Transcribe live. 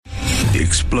The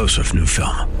explosive new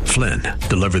film, Flynn,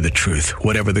 deliver the truth,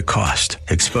 whatever the cost,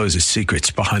 exposes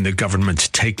secrets behind the government's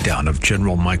takedown of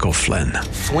General Michael Flynn.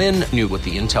 Flynn knew what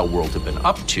the intel world had been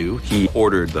up to. He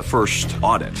ordered the first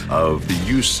audit of the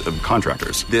use of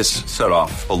contractors. This set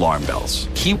off alarm bells.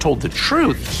 He told the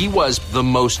truth. He was the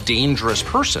most dangerous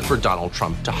person for Donald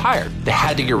Trump to hire. They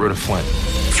had to get rid of Flynn.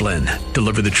 Flynn,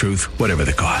 deliver the truth, whatever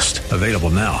the cost. Available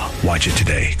now. Watch it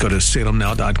today. Go to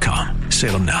salemnow.com.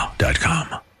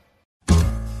 salemnow.com.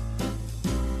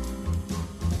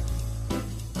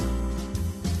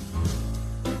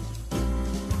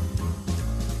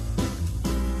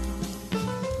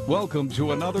 Welcome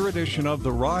to another edition of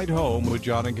The Ride Home with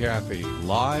John and Kathy,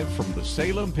 live from the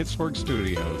Salem-Pittsburgh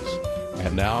studios.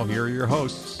 And now, here are your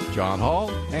hosts, John Hall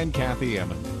and Kathy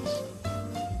Emmons.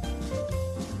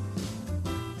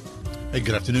 Hey,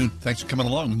 good afternoon. Thanks for coming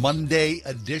along. Monday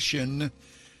edition.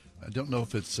 I don't know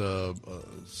if it's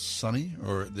sunny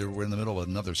or we're in the middle of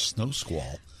another snow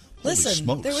squall.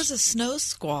 Listen, there was a snow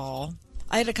squall.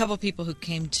 I had a couple of people who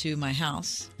came to my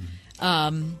house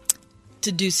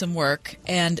to do some work,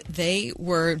 and they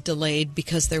were delayed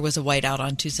because there was a whiteout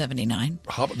on 279.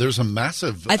 There's a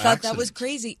massive I thought accident. that was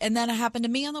crazy. And then it happened to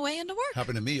me on the way into work.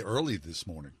 Happened to me early this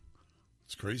morning.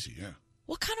 It's crazy, yeah.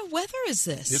 What kind of weather is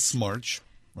this? It's March,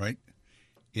 right?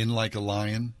 In like a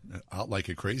lion, out like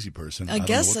a crazy person. I don't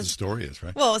guess know what the story is,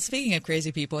 right? Well, speaking of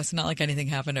crazy people, it's not like anything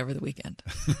happened over the weekend.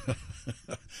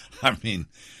 I mean,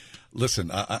 listen,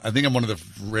 I think I'm one of the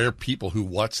rare people who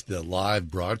watched the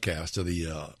live broadcast of the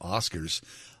Oscars.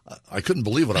 I couldn't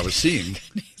believe what I was seeing.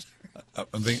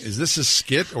 I'm thinking, is this a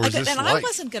skit or is this And light? I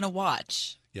wasn't going to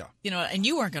watch. Yeah. You know, and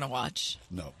you weren't going to watch.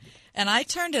 No. And I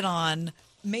turned it on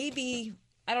maybe,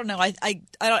 I don't know, I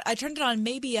turned it on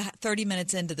maybe 30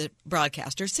 minutes into the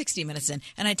broadcast or 60 minutes in,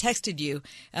 and I texted you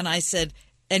and I said,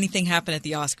 anything happened at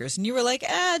the Oscars? And you were like,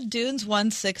 Dunes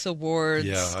won 6 awards.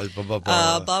 Yeah, blah,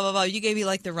 blah, blah. You gave me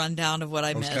like the rundown of what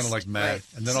I missed. I was kind of like mad. Right.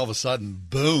 And then all of a sudden,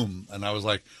 boom. And I was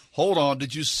like, hold on,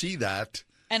 did you see that?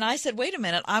 And I said, wait a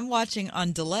minute, I'm watching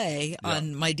on delay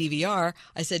on my DVR.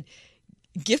 I said,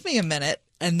 give me a minute.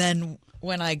 And then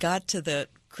when I got to the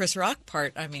Chris Rock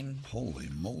part, I mean, holy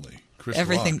moly. Chris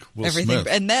everything, Rock, Will everything. Smith.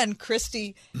 And then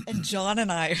Christy and John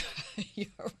and I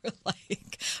were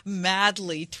like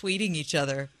madly tweeting each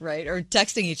other, right? Or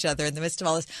texting each other in the midst of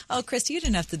all this. Oh, Christy, you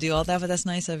didn't have to do all that, but that's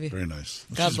nice of you. Very nice.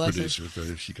 God She's bless a producer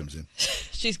if she comes in.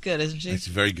 She's good, isn't she? It's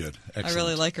very good. Excellent. I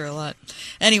really like her a lot.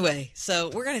 Anyway,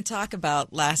 so we're going to talk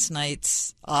about last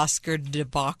night's Oscar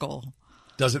debacle.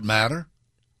 Does it matter?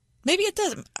 Maybe it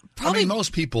doesn't. Probably, I mean,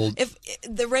 most people. If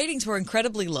the ratings were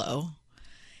incredibly low.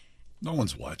 No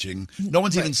one's watching. No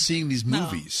one's even seeing these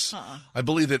movies. I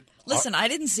believe that. Listen, I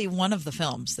didn't see one of the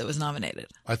films that was nominated.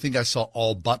 I think I saw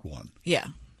all but one. Yeah.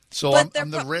 So but I'm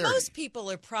the rarity. Most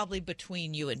people are probably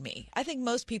between you and me. I think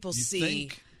most people You see.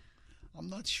 think? I'm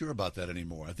not sure about that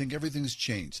anymore. I think everything's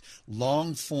changed.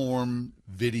 Long form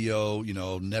video,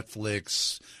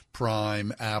 Netflix,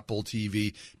 Prime, Apple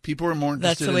TV. People are more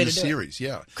interested in the series.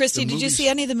 Yeah. Christy, did you see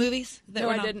any of the movies? No,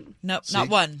 I didn't. No, not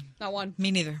one. Not one.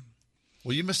 Me neither.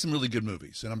 Well, you missed some really good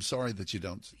movies, and I'm sorry that you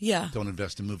don't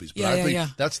invest in movies. But I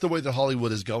think that's the way that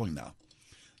Hollywood is going now.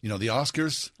 The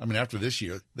Oscars, after this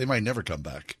year, they might never come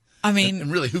back. I mean...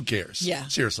 And really, who cares? Yeah.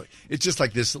 Seriously. It's just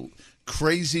like this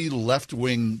crazy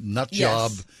left-wing nut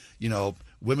job,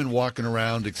 women walking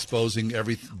around exposing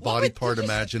every body part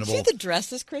imaginable. See the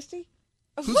dresses, Christy?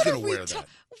 Who's going to wear that? What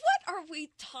are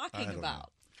we talking about? Know.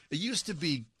 It used to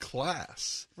be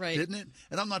class, right? Didn't it?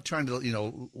 And I'm not trying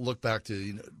to, look back to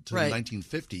the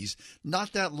 1950s.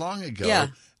 Not that long ago,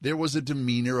 there was a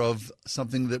demeanor of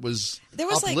something that was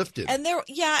uplifted. And there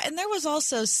was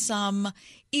also some,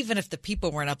 even if the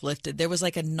people weren't uplifted, there was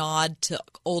like a nod to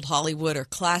old Hollywood or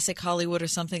classic Hollywood or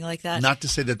something like that. Not to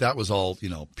say that was all,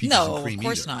 peaches and cream No, of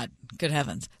course either. not. Good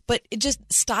heavens. But it just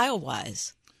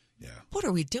style-wise. Yeah. What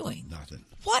are we doing? Nothing.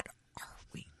 What?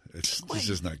 This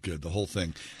is not good, the whole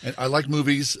thing. And I like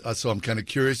movies, so I'm kind of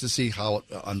curious to see how it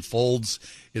unfolds.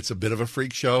 It's a bit of a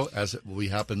freak show, as we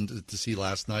happened to see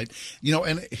last night.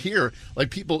 And here,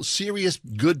 serious,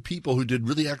 good people who did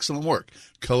really excellent work.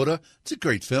 Coda, it's a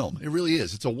great film. It really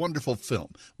is. It's a wonderful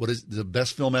film. What is the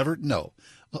best film ever? No.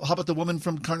 How about the woman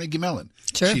from Carnegie Mellon?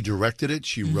 Sure. She directed it.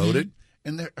 She wrote it.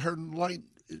 And her light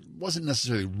wasn't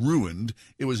necessarily ruined.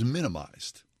 It was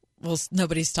minimized. Well,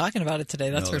 nobody's talking about it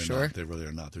today, that's for sure. Not. They really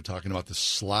are not. They're talking about the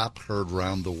slap heard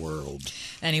round the world.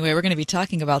 Anyway, we're going to be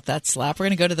talking about that slap. We're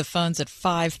going to go to the phones at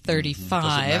 5:35. Does it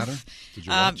matter? Did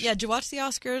you watch? Did you watch the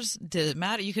Oscars? Did it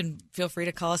matter? You can feel free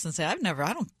to call us and say, I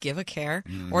don't give a care.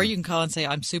 Or you can call and say,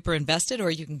 I'm super invested.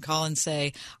 Or you can call and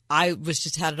say, I was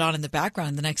just had it on in the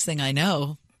background. The next thing I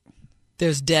know,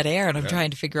 there's dead air, and I'm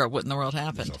trying to figure out what in the world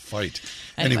happened. It's a fight.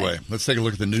 Anyway, let's take a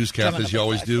look at the newscast as you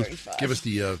always do. Give us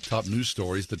the top news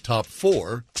stories, the top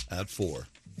 4 at 4.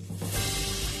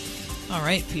 All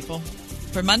right, people.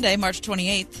 For Monday, March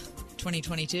 28th,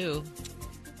 2022.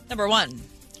 Number 1.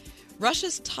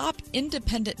 Russia's top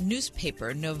independent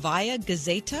newspaper, Novaya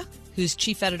Gazeta, whose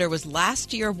chief editor was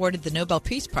last year awarded the Nobel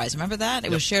Peace Prize. Remember that? It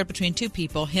was shared between 2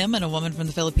 people, him and a woman from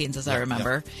the Philippines, as I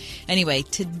remember. Anyway,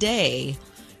 today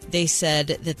they said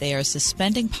that they are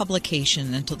suspending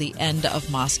publication until the end of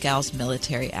Moscow's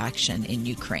military action in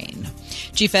Ukraine.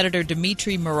 Chief editor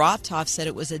Dmitry Muratov said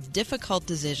it was a difficult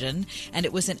decision, and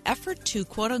it was an effort to,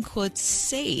 quote-unquote,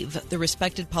 save the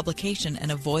respected publication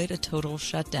and avoid a total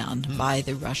shutdown by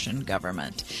the Russian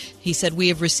government. He said, "We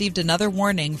have received another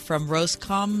warning from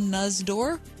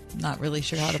Roskomnadzor." Not really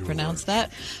sure how to pronounce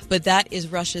that, but that is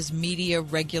Russia's media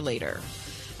regulator.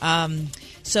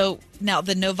 So now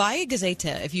the Novaya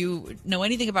Gazeta, if you know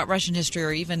anything about Russian history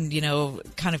or even,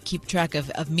 kind of keep track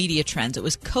of media trends, it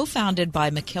was co-founded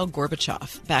by Mikhail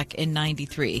Gorbachev back in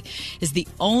 1993, is the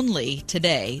only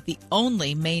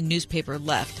main newspaper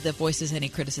left that voices any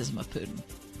criticism of Putin.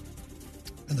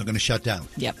 And they're going to shut down.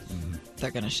 Yep. Mm-hmm. They're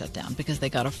going to shut down because they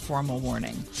got a formal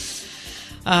warning.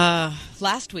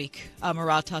 Last week,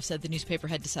 Muratov said the newspaper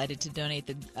had decided to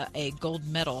donate a gold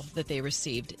medal that they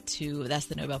received that's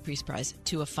the Nobel Peace Prize,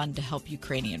 to a fund to help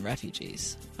Ukrainian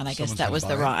refugees. And I guess that was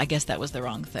the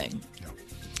wrong thing. Yeah.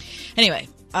 Anyway,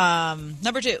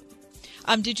 number 2.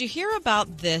 Did you hear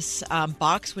about this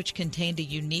box which contained a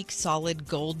unique solid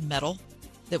gold medal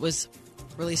that was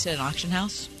released at an auction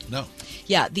house? No.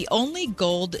 Yeah, the only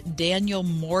gold Daniel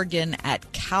Morgan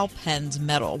at Cowpens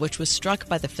medal, which was struck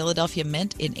by the Philadelphia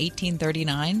Mint in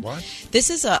 1839. What? This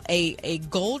is a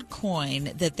gold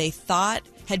coin that they thought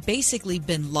had basically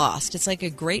been lost. It's like a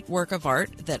great work of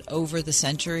art that over the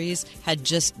centuries had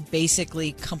just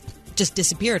basically just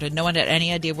disappeared, and no one had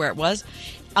any idea where it was.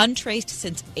 Untraced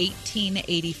since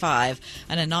 1885,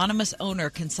 an anonymous owner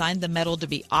consigned the medal to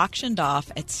be auctioned off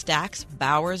at Stack's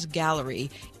Bowers Gallery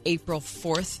April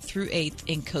 4th through 8th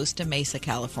in Costa Mesa,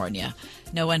 California.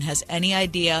 No one has any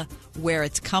idea where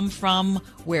it's come from,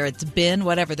 where it's been,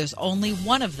 whatever. There's only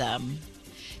one of them.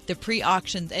 The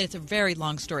pre-auction, and it's a very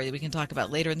long story that we can talk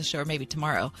about later in the show or maybe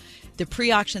tomorrow. The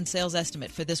pre-auction sales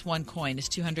estimate for this one coin is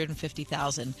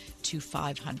 $250,000 to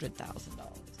 $500,000.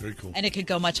 Very cool. And it could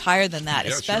go much higher than that,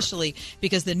 especially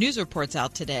because the news reports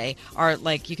out today are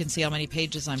like, you can see how many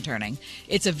pages I'm turning.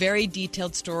 It's a very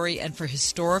detailed story, and for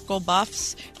historical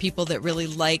buffs, people that really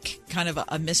like kind of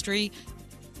a mystery,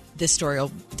 this story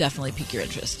will definitely pique your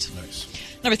interest. Nice.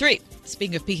 Number 3,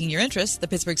 speaking of piquing your interest, the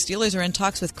Pittsburgh Steelers are in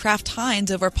talks with Kraft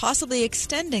Heinz over possibly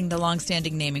extending the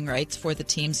long-standing naming rights for the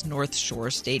team's North Shore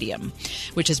Stadium,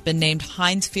 which has been named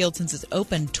Heinz Field since it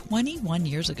opened 21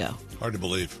 years ago. Hard to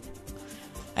believe.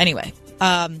 Anyway,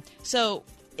 so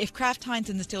if Kraft Heinz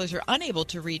and the Steelers are unable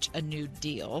to reach a new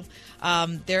deal,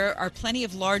 there are plenty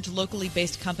of large locally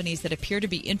based companies that appear to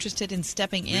be interested in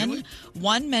stepping in.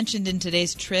 One mentioned in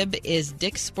today's Trib is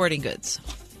Dick's Sporting Goods.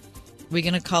 We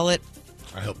going to call it?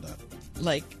 I hope not.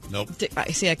 Nope.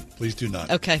 Please do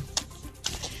not. Okay.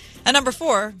 And number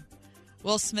 4,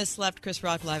 Will Smith slapped Chris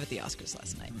Rock live at the Oscars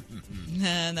last night.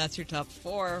 And that's your top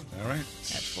 4. All right.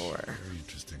 At 4. Very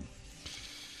interesting.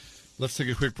 Let's take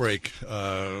a quick break.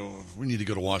 We need to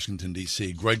go to Washington,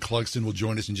 D.C. Greg Clugston will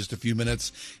join us in just a few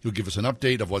minutes. He'll give us an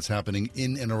update of what's happening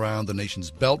in and around the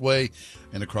nation's Beltway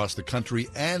and across the country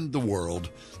and the world.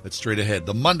 That's straight ahead.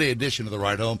 The Monday edition of The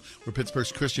Ride Home for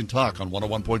Pittsburgh's Christian Talk on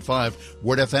 101.5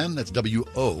 Word FM. That's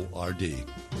WORD.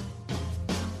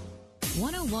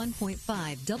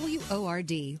 101.5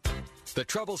 WORD. The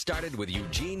trouble started with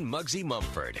Eugene Muggsy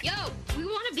Mumford. Yo, we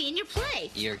want to be in your play.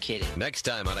 You're kidding. Next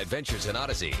time on Adventures in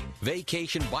Odyssey,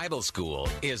 Vacation Bible School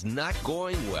is not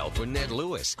going well for Ned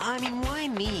Lewis. I mean, why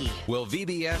me? Will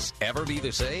VBS ever be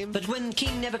the same? But when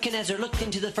King Nebuchadnezzar looked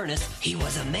into the furnace, he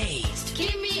was amazed.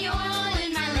 Keep me oil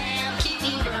in my lamp, keep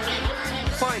me burning.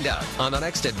 Find out on the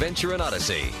next Adventure in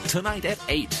Odyssey. Tonight at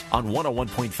 8 on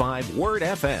 101.5 Word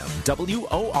FM,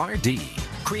 WORD.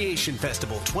 Creation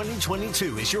Festival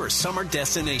 2022 is your summer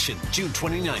destination. June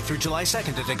 29th through July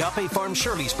 2nd at Agape Farm,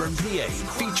 Shirleysburg, PA.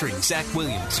 Featuring Zach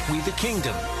Williams, We the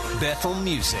Kingdom, Bethel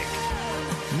Music,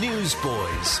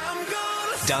 Newsboys,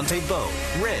 Dante Bowe,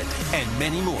 Red, and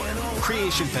many more.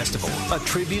 Creation Festival, a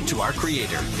tribute to our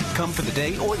Creator. Come for the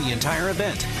day or the entire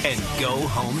event and go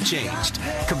home changed.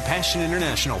 Compassion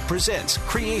International presents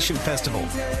Creation Festival.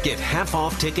 Get half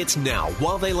off tickets now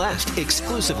while they last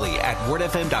exclusively at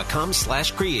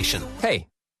wordfm.com/creation. Hey,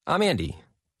 I'm Andy.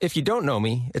 If you don't know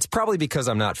me, it's probably because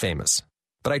I'm not famous.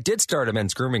 But I did start a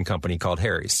men's grooming company called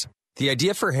Harry's. The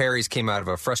idea for Harry's came out of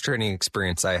a frustrating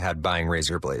experience I had buying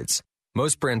razor blades.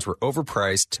 Most brands were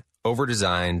overpriced,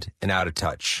 overdesigned, and out of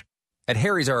touch. At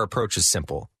Harry's, our approach is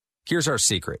simple. Here's our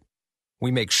secret. We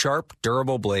make sharp,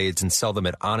 durable blades and sell them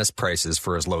at honest prices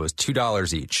for as low as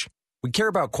 $2 each. We care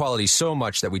about quality so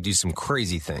much that we do some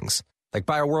crazy things, like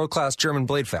buy a world-class German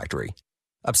blade factory.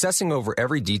 Obsessing over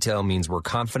every detail means we're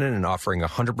confident in offering a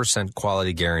 100%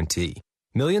 quality guarantee.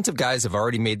 Millions of guys have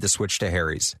already made the switch to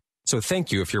Harry's, so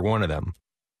thank you if you're one of them.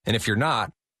 And if you're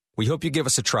not, we hope you give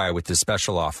us a try with this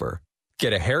special offer.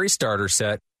 Get a Harry starter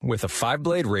set with a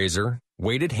 5-blade razor,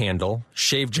 weighted handle,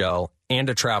 shave gel, and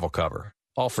a travel cover,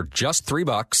 all for just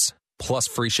 $3 plus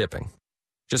free shipping.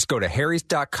 Just go to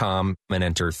harrys.com and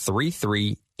enter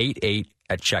 3388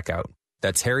 at checkout.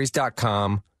 That's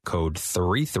harrys.com, code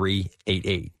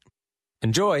 3388.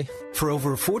 Enjoy. For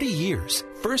over 40 years,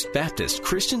 First Baptist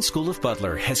Christian School of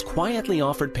Butler has quietly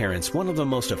offered parents one of the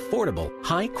most affordable,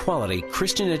 high-quality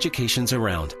Christian educations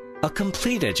around. A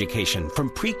complete education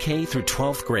from pre-K through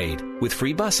 12th grade with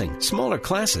free busing, smaller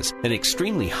classes, an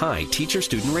extremely high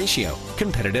teacher-student ratio,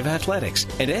 competitive athletics,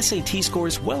 and SAT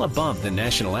scores well above the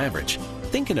national average.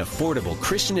 Think an affordable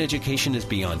Christian education is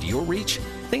beyond your reach?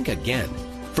 Think again.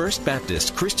 First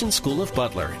Baptist Christian School of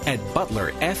Butler at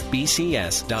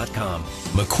butlerfbcs.com.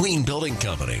 McQueen Building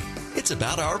Company. It's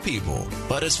about our people,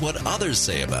 but it's what others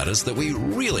say about us that we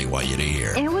really want you to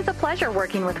hear. It was a pleasure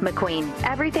working with McQueen.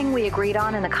 Everything we agreed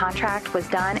on in the contract was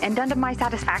done and done to my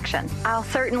satisfaction. I'll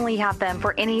certainly have them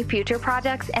for any future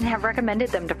projects and have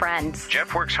recommended them to friends.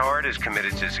 Jeff works hard, is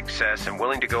committed to success, and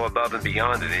willing to go above and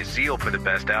beyond in his zeal for the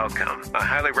best outcome. I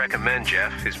highly recommend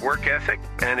Jeff, his work ethic,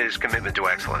 and his commitment to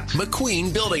excellence.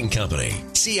 McQueen Building Company.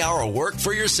 See our work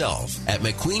for yourself at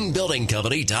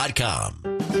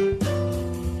McQueenBuildingCompany.com.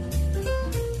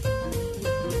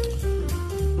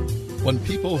 When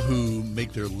people who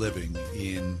make their living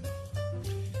in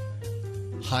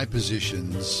high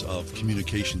positions of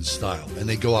communication style, and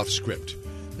they go off script,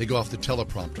 they go off the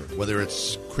teleprompter, whether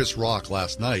it's Chris Rock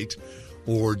last night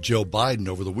or Joe Biden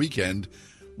over the weekend,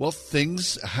 well,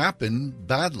 things happen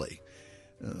badly.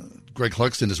 Greg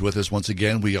Clugston is with us once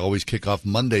again. We always kick off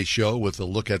Monday's show with a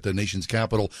look at the nation's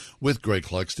capital with Greg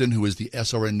Clugston, who is the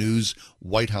SRN News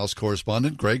White House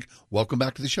correspondent. Greg, welcome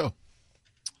back to the show.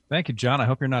 Thank you, John. I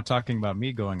hope you're not talking about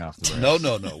me going off the rails.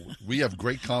 No. We have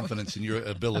great confidence in your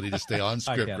ability to stay on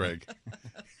script, Greg.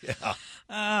 Yeah.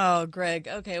 Oh, Greg.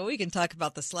 Okay, well, we can talk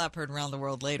about the slap heard around the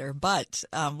world later, but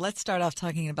let's start off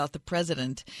talking about the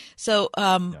president. So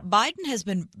Biden has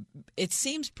been, it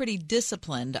seems, pretty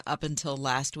disciplined up until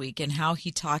last week in how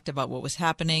he talked about what was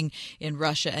happening in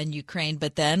Russia and Ukraine.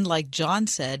 But then, like John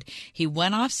said, he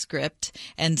went off script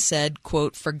and said,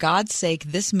 quote, "For God's sake,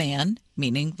 this man,"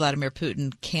 meaning Vladimir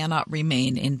Putin, "cannot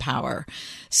remain in power."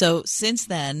 So since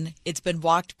then, it's been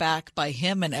walked back by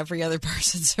him and every other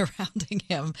person surrounding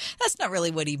him. That's not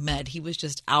really what he meant. He was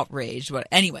just outraged.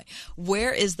 Anyway,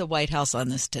 where is the White House on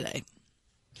this today?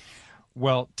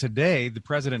 Well, today, the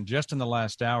president, just in the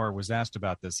last hour, was asked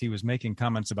about this. He was making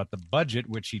comments about the budget,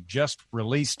 which he just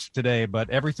released today, but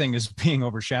everything is being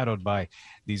overshadowed by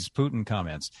these Putin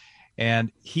comments.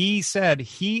 And he said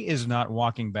he is not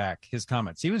walking back his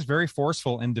comments. He was very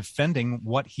forceful in defending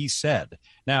what he said.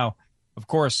 Now, of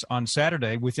course, on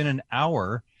Saturday, within an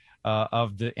hour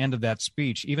of the end of that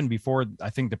speech, even before I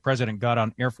think the president got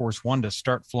on Air Force One to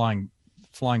start flying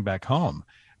back home,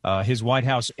 his White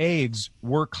House aides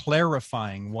were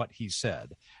clarifying what he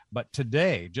said. But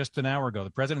today, just an hour ago, the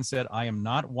president said, "I am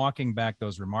not walking back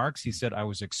those remarks." He said, "I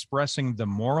was expressing the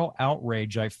moral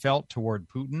outrage I felt toward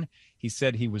Putin." He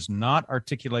said he was not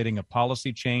articulating a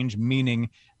policy change, meaning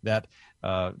that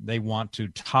they want to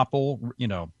topple,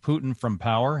 Putin from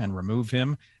power and remove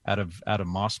him out of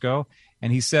Moscow.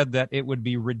 And he said that it would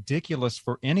be ridiculous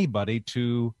for anybody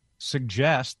to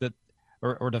suggest that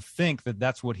or to think that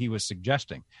that's what he was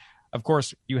suggesting. Of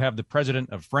course, you have the president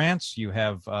of France, you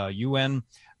have UN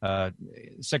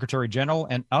Secretary General,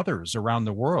 and others around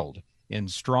the world in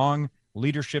strong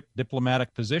leadership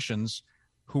diplomatic positions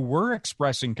who were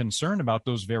expressing concern about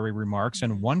those very remarks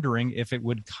and wondering if it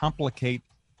would complicate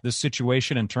the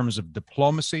situation in terms of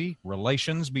diplomacy,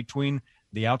 relations between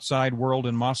the outside world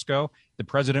and Moscow. The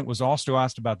president was also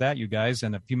asked about that, you guys,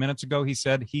 and a few minutes ago he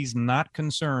said he's not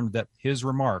concerned that his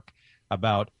remark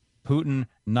about Putin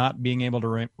not being able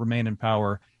to remain in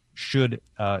power should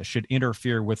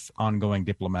interfere with ongoing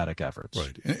diplomatic efforts.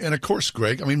 Right. And of course,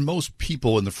 Greg, I mean, most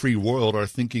people in the free world are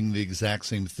thinking the exact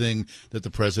same thing that the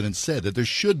president said, that there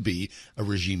should be a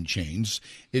regime change.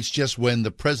 It's just when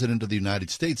the president of the United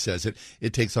States says it,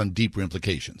 it takes on deeper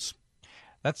implications.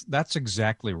 That's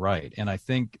exactly right. And I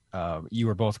think you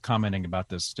were both commenting about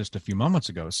this just a few moments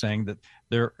ago, saying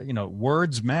that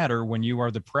words matter when you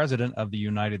are the president of the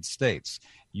United States.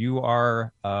 You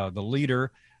are the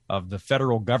leader of the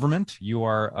federal government. You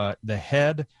are the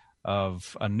head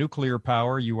of a nuclear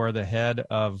power. You are the head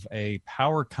of a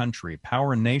power country,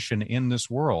 power nation in this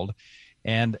world.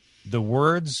 And the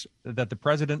words that the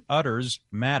president utters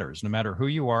matters, no matter who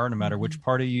you are, no matter which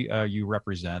party you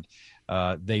represent.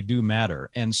 They do matter.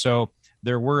 And so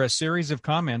there were a series of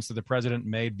comments that the president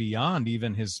made beyond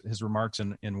even his remarks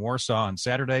in Warsaw on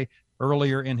Saturday,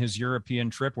 earlier in his European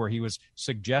trip, where he was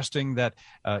suggesting that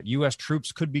U.S.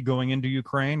 troops could be going into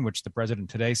Ukraine, which the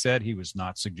president today said he was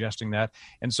not suggesting that.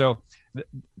 And so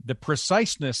the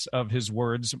preciseness of his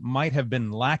words might have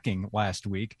been lacking last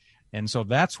week. And so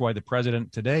that's why the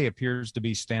president today appears to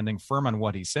be standing firm on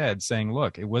what he said, saying,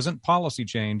 look, it wasn't policy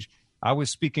change. I was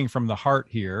speaking from the heart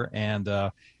here. And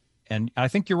I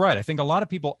think you're right. I think a lot of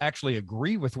people actually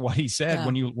agree with what he said. Yeah.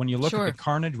 When you look at the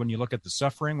carnage, when you look at the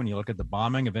suffering, when you look at the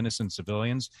bombing of innocent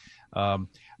civilians.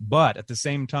 But at the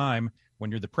same time, when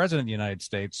you're the president of the United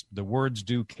States, the words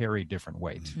do carry different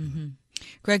weight. Mm-hmm.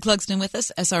 Greg Clugston with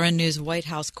us, SRN News White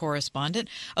House correspondent.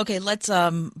 Okay, let's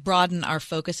broaden our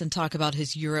focus and talk about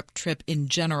his Europe trip in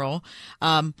general.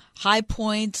 High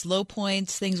points, low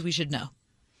points, things we should know.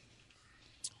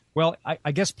 Well,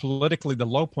 I guess politically the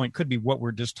low point could be what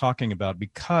we're just talking about,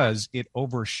 because it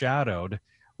overshadowed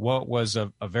what was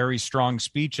a very strong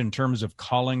speech in terms of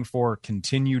calling for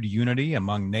continued unity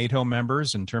among NATO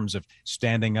members, in terms of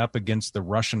standing up against the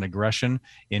Russian aggression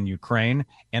in Ukraine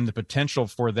and the potential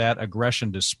for that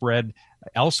aggression to spread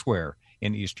elsewhere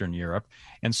in Eastern Europe.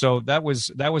 And so that was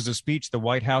a speech the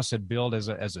White House had billed as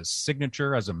a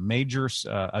signature, as a major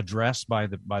address by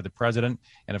the president.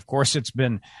 And of course, it's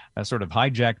been sort of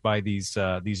hijacked by these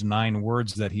 9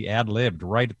 words that he ad-libbed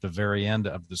right at the very end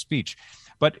of the speech.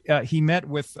 But he met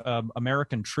with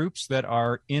American troops that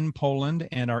are in Poland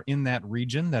and are in that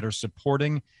region, that are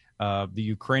supporting the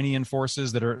Ukrainian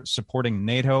forces, that are supporting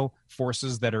NATO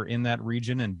forces that are in that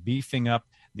region, and beefing up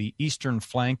the eastern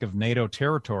flank of NATO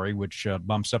territory, which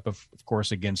bumps up, of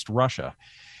course, against Russia.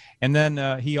 And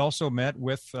then he also met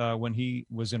with, when he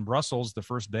was in Brussels the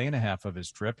first day and a half of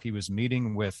his trip, he was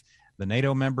meeting with the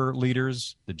NATO member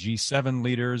leaders, the G7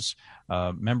 leaders,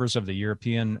 members of the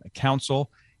European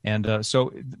Council. And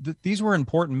so these were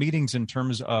important meetings in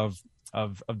terms of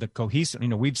the cohesive.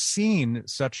 We've seen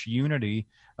such unity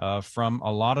from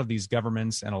a lot of these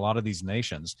governments and a lot of these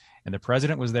nations. And the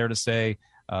president was there to say,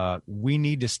 we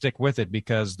need to stick with it,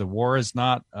 because the war is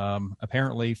not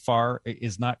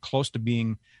is not close to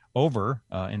being over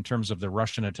in terms of the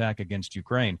Russian attack against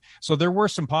Ukraine. So there were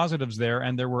some positives there,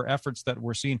 and there were efforts that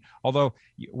were seen. Although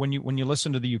when you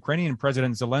listen to the Ukrainian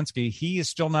President Zelensky, he is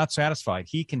still not satisfied.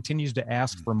 He continues to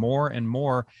ask for more and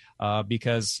more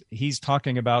because he's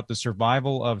talking about the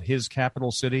survival of his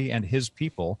capital city and his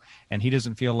people, and he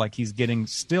doesn't feel like he's getting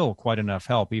still quite enough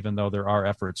help, even though there are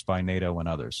efforts by NATO and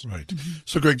others. Right.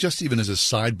 So, Greg, just even as a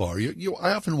sidebar,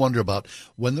 I often wonder about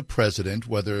when the president,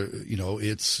 whether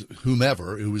it's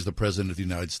whomever who is the president of the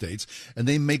United States, and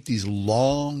they make these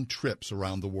long trips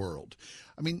around the world.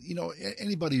 I mean,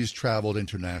 anybody who's traveled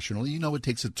internationally, it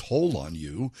takes a toll on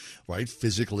you, right?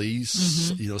 Physically,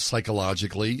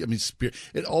 psychologically. I mean,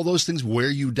 all those things wear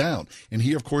you down. And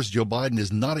here, of course, Joe Biden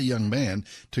is not a young man.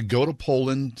 To go to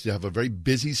Poland, to have a very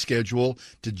busy schedule,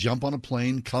 to jump on a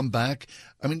plane, come back.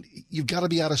 I mean, you've got to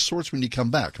be out of sorts when you come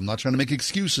back. I'm not trying to make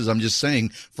excuses. I'm just saying,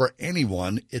 for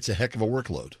anyone, it's a heck of a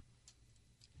workload.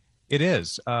 It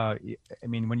is. I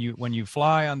mean, when you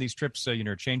fly on these trips,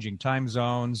 you're changing time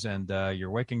zones, and you're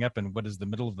waking up in what is the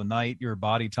middle of the night, your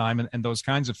body time, and those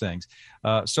kinds of things.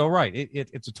 So, right,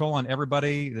 it's a toll on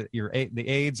everybody. The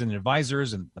aides and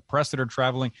advisors and the press that are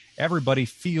traveling. Everybody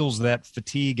feels that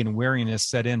fatigue and weariness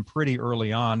set in pretty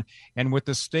early on, and with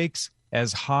the stakes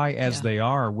as high as they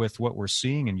are with what we're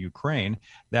seeing in Ukraine,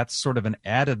 that's sort of an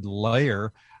added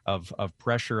layer of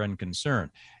pressure and concern.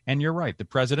 And you're right, the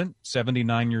president,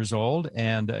 79 years old,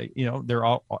 and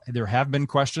there have been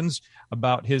questions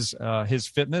about his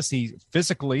fitness. He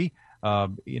physically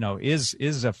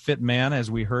is a fit man, as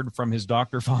we heard from his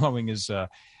doctor following his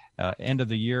end of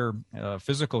the year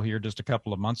physical here just a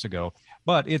couple of months ago.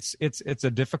 But it's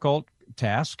a difficult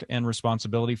task and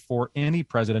responsibility for any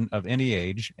president of any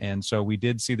age. And so we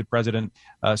did see the president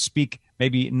speak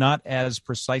maybe not as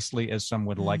precisely as some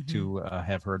would like to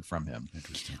have heard from him.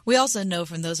 We also know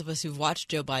from those of us who've watched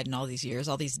Joe Biden all these years,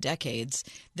 all these decades,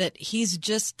 that he's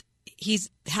just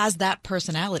has that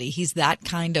personality. He's that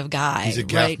kind of guy. He's a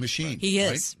gaffe machine. He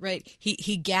is, right?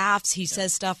 He gaffes. He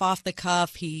says stuff off the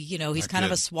cuff. He's kind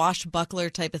of a swashbuckler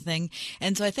type of thing.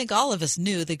 And so I think all of us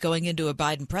knew that going into a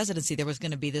Biden presidency, there was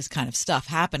going to be this kind of stuff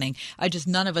happening.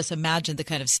 None of us imagined the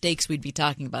kind of stakes we'd be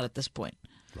talking about at this point.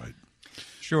 Right.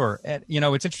 Sure. And,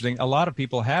 it's interesting. A lot of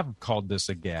people have called this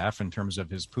a gaffe in terms of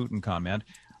his Putin comment.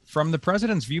 From the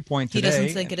president's viewpoint today, he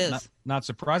doesn't think it is. Not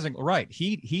surprising. Right.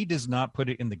 He does not put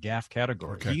it in the gaffe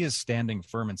category. Okay. He is standing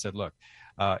firm and said, look,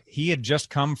 he had just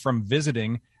come from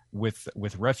visiting with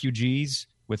refugees,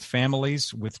 with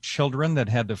families, with children that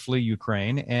had to flee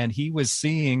Ukraine. And he was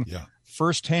seeing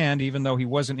firsthand, even though he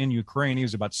wasn't in Ukraine, he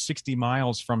was about 60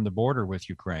 miles from the border with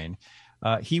Ukraine.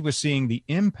 He was seeing the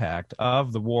impact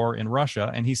of the war in Russia.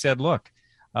 And he said, look,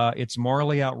 it's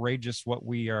morally outrageous what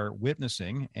we are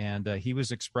witnessing. And he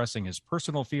was expressing his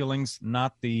personal feelings,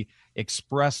 not the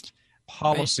expressed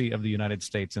policy of the United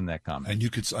States in that comment. And you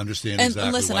could understand exactly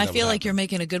and listen, I feel like you're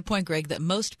making a good point, Greg, that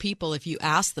most people, if you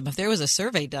ask them, if there was a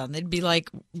survey done, they'd be like,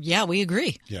 yeah, we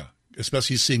agree. Yeah,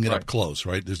 especially seeing it up close,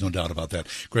 right? There's no doubt about that.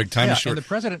 Greg, time is short. And the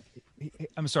president...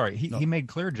 He made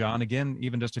clear, John, again,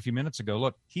 even just a few minutes ago,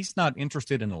 look, he's not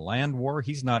interested in a land war.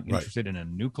 He's not interested in a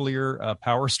nuclear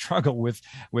power struggle with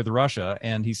Russia.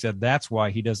 And he said that's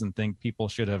why he doesn't think people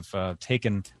should have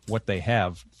taken what they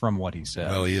have from what he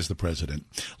said. Well, he is the president.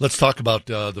 Let's talk about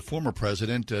the former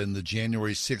president and the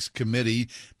January 6th committee,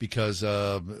 because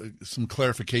some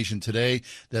clarification today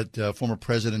that former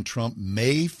President Trump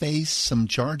may face some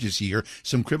charges here,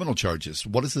 some criminal charges.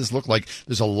 What does this look like?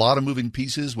 There's a lot of moving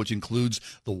pieces, which includes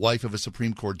the wife of a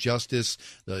Supreme Court justice,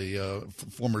 the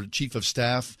former chief of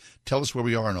staff. Tell us where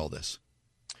we are in all this.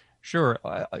 Sure.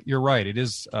 You're right. It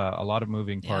is a lot of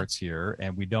moving parts here,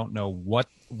 and we don't know what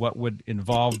would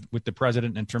involve with the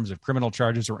president in terms of criminal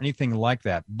charges or anything like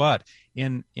that. But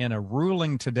in a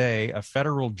ruling today, a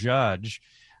federal judge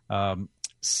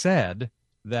said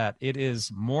that it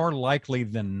is more likely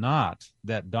than not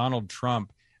that Donald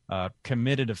Trump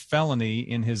committed a felony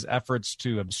in his efforts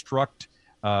to obstruct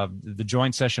the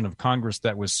joint session of Congress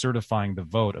that was certifying the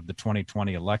vote of the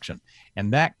 2020 election.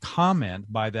 And that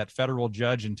comment by that federal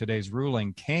judge in today's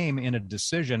ruling came in a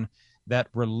decision that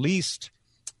released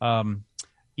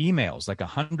emails, like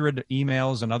 100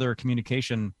 emails and other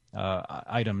communication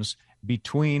items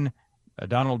between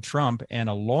Donald Trump and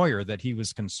a lawyer that he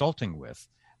was consulting with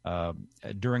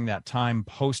during that time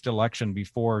post-election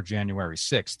before January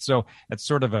 6th. So it's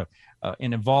sort of an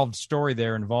involved story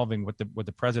there involving what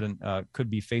the president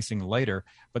could be facing later.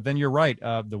 But then you're right.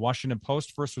 The Washington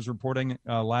Post first was reporting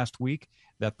last week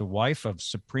that the wife of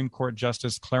Supreme Court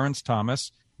Justice Clarence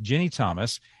Thomas, Ginny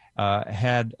Thomas,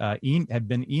 had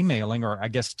been emailing, or I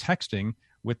guess texting,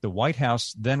 with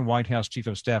the then White House Chief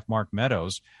of Staff Mark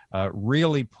Meadows,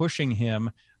 really pushing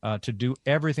him to do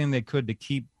everything they could to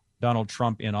keep Donald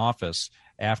Trump in office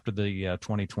after the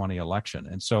 2020 election.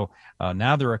 And so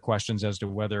now there are questions as to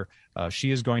whether she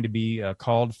is going to be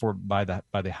called for by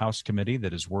the House committee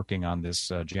that is working on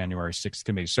this January 6th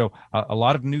committee. So a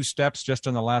lot of new steps just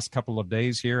in the last couple of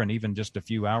days here, and even just a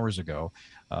few hours ago.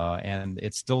 And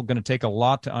it's still going to take a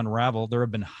lot to unravel. There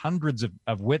have been hundreds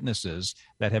of witnesses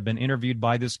that have been interviewed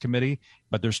by this committee,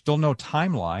 but there's still no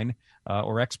timeline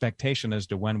or expectation as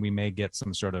to when we may get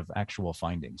some sort of actual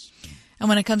findings. And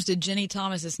when it comes to Ginny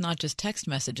Thomas, it's not just text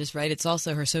messages, right? It's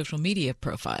also her social media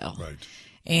profile. Right.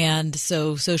 And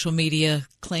so social media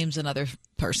claims another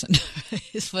person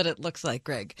is what it looks like,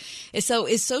 Greg. So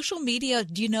is social media,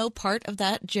 do you know, part of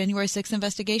that January 6th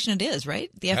investigation? It is,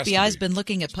 right? The FBI's been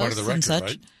looking at posts and such.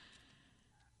 Right?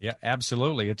 Yeah,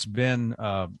 absolutely. It's been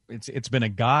it's been a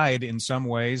guide in some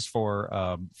ways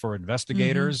for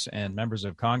investigators and members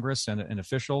of Congress and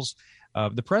officials.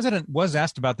 The president was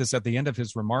asked about this at the end of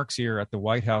his remarks here at the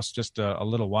White House just a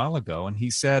little while ago, and he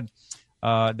said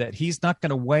that he's not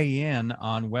going to weigh in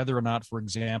on whether or not, for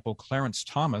example, Clarence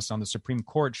Thomas on the Supreme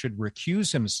Court should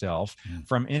recuse himself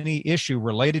from any issue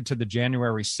related to the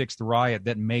January 6th riot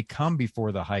that may come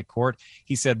before the High Court.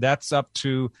 He said that's up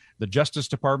to the Justice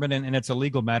Department, and it's a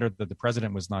legal matter that the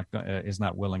president is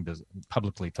not willing to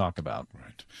publicly talk about.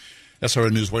 Right.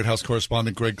 SRN News White House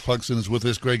correspondent Greg Clugston is with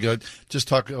us. Greg, just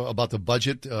talk about the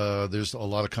budget. There's a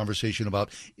lot of conversation about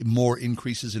more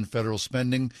increases in federal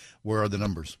spending. Where are the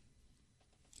numbers?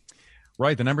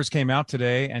 Right. The numbers came out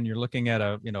today, and you're looking at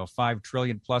a $5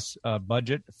 trillion plus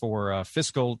budget for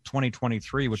fiscal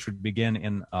 2023, which would begin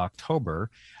in October.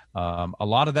 A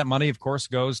lot of that money, of course,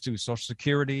 goes to Social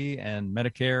Security and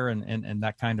Medicare and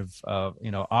that kind of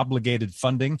obligated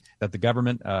funding that the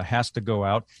government has to go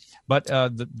out. But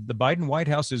the Biden White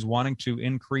House is wanting to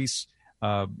increase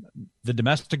the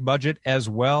domestic budget as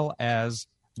well as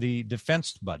the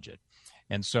defense budget.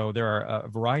 And so there are a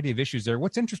variety of issues there.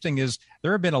 What's interesting is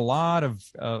there have been a lot of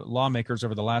lawmakers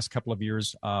over the last couple of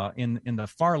years in the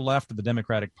far left of the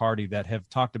Democratic Party that have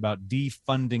talked about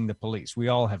defunding the police. We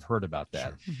all have heard about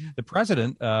that. Sure. Mm-hmm. The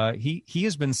president, he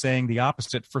has been saying the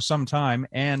opposite for some time,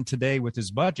 and today with his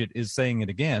budget is saying it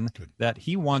again, that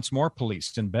he wants more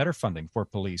police and better funding for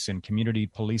police and community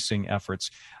policing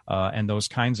efforts and those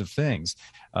kinds of things.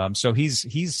 So he's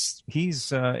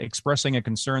expressing a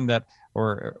concern that,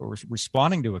 or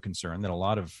responding to a concern that a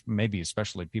lot of, maybe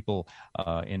especially people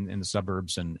in the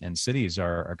suburbs and cities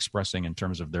are expressing in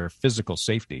terms of their physical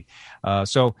safety.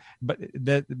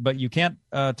 But you can't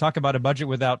talk about a budget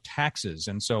without taxes.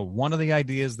 And so one of the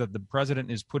ideas that the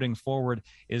president is putting forward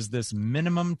is this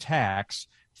minimum tax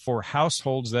for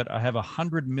households that have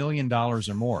 $100 million or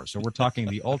more. So we're talking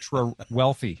the ultra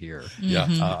wealthy here,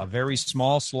 a very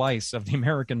small slice of the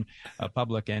American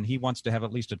public. And he wants to have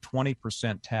at least a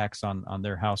 20% tax on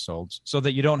their households, so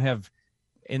that you don't have,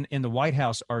 in the White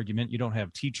House argument, you don't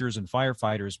have teachers and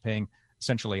firefighters paying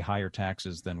essentially higher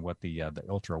taxes than what the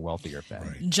ultra wealthy are paying.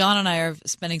 Right. John and I are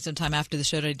spending some time after the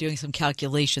show today doing some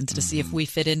calculations to see if we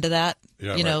fit into that,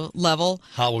 level.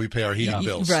 How will we pay our heating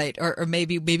bills? Right, or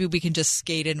maybe we can just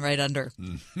skate in right under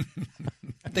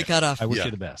the cutoff. I wish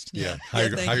you the best. Yeah, hire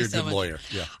a good lawyer.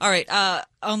 Yeah. All right,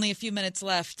 only a few minutes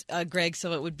left, Greg.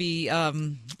 So it would be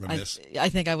remiss. I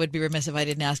think I would be remiss if I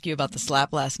didn't ask you about the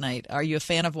slap last night. Are you a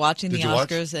fan of watching the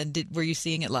Oscars? And were you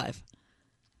seeing it live?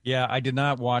 Yeah, I did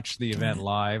not watch the event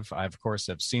live. I, of course,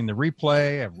 have seen the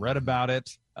replay. I've read about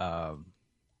it. I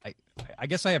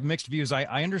guess I have mixed views.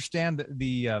 I understand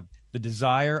the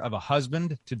desire of a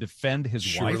husband to defend his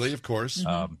wife. Surely, of course.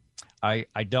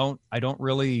 I don't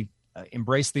really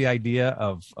embrace the idea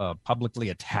of publicly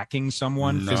attacking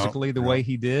someone physically the way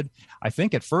he did. I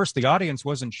think at first the audience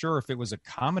wasn't sure if it was a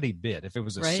comedy bit, if it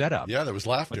was a setup. Yeah, there was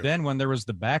laughter. But then when there was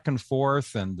the back and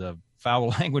forth and the foul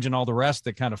language and all the rest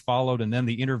that kind of followed, and then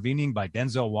the intervening by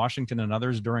Denzel Washington and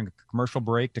others during a commercial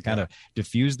break to kind of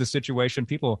diffuse the situation,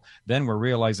 people then were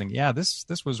realizing,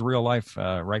 this was real life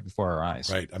right before our eyes.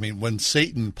 Right. I mean, when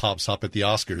Satan pops up at the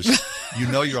Oscars, you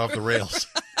know you're off the rails.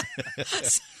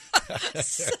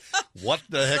 What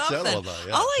the heck's that all about?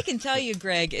 Yeah. All I can tell you,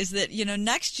 Greg, is that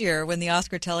next year when the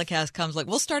Oscar telecast comes,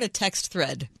 we'll start a text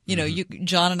thread. You,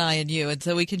 John, and I, and you, and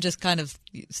so we can just kind of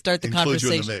start the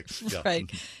conversation. You in the mix. Yeah.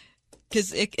 Right.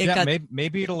 Because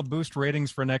maybe it'll boost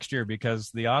ratings for next year,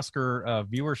 because the Oscar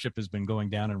viewership has been going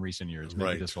down in recent years.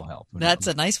 Maybe this will help. That's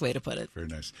a nice way to put it. Very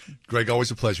nice. Greg,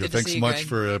 always a pleasure. Thanks so much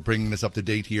for bringing us up to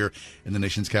date here in the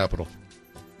nation's capital.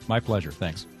 My pleasure.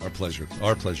 Thanks. Our pleasure.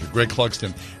 Our pleasure. Greg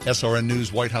Clugston, SRN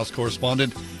News White House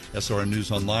correspondent, SRN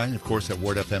News Online, of course, at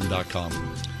wordfm.com.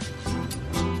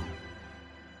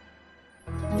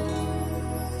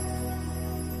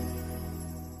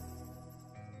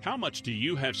 How much do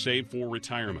you have saved for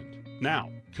retirement?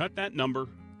 Now, cut that number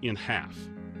in half.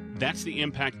 That's the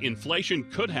impact inflation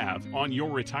could have on your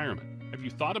retirement. Have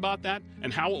you thought about that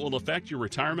and how it will affect your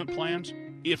retirement plans?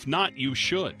 If not, you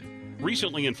should.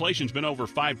 Recently, inflation's been over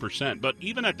 5%, but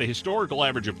even at the historical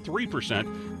average of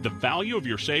 3%, the value of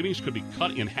your savings could be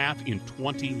cut in half in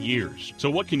 20 years.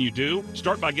 So what can you do?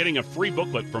 Start by getting a free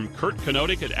booklet from Kurt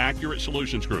Knodik at Accurate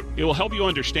Solutions Group. It will help you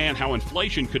understand how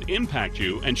inflation could impact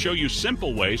you and show you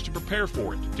simple ways to prepare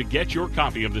for it. To get your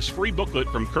copy of this free booklet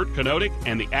from Kurt Knodik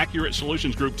and the Accurate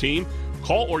Solutions Group team,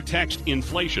 call or text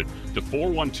INFLATION to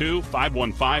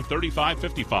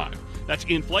 412-515-3555. That's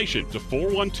inflation to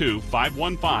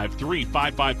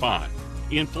 412-515-3555.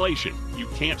 Inflation. You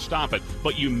can't stop it,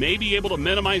 but you may be able to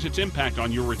minimize its impact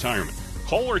on your retirement.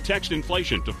 Call or text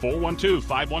inflation to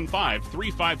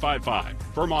 412-515-3555.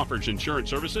 Firm offers insurance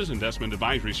services. Investment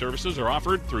advisory services are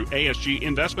offered through ASG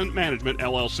Investment Management,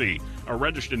 LLC, a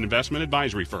registered investment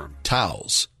advisory firm.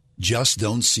 Towels just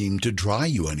don't seem to dry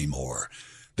you anymore.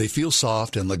 They feel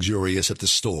soft and luxurious at the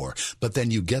store, but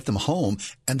then you get them home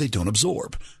and they don't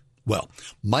absorb. Well,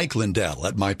 Mike Lindell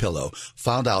at MyPillow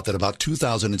found out that about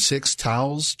 2006,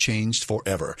 towels changed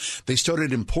forever. They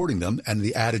started importing them, and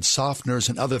they added softeners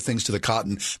and other things to the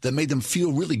cotton that made them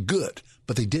feel really good,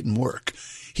 but they didn't work.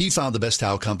 He found the best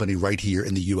towel company right here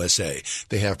in the USA.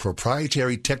 They have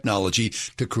proprietary technology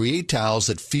to create towels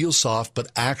that feel soft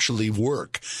but actually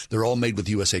work. They're all made with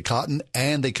USA cotton,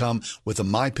 and they come with a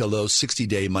MyPillow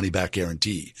 60-day money-back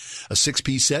guarantee. A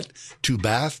 6-piece set, 2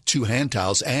 bath, 2 hand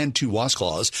towels, and 2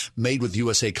 washcloths made with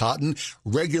USA cotton,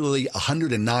 regularly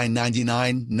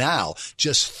 $109.99, now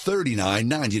just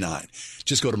 $39.99.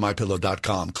 Just go to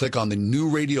MyPillow.com. Click on the new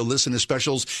radio listener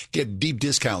specials. Get deep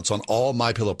discounts on all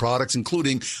MyPillow products,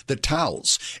 including including the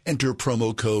towels. Enter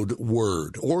promo code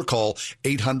WORD or call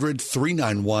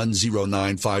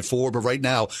 800-391-0954. But right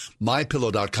now,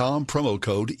 MyPillow.com, promo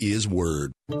code is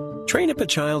WORD. Train up a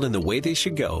child in the way they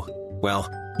should go.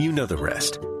 Well, you know the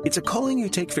rest. It's a calling you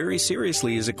take very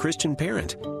seriously as a Christian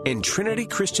parent. And Trinity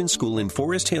Christian School in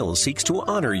Forest Hills seeks to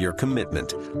honor your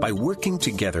commitment by working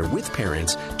together with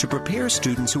parents to prepare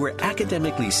students who are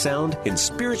academically sound and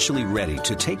spiritually ready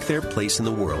to take their place in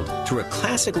the world through a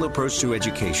classical approach to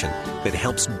education that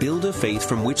helps build a faith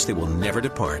from which they will never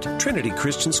depart. Trinity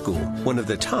Christian School, one of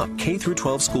the top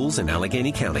K-12 schools in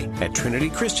Allegheny County, at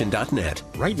trinitychristian.net.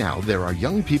 Right now, there are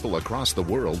young people across the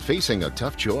world facing a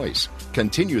tough choice.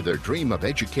 Continue their dream of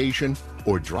education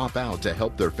or drop out to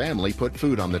help their family put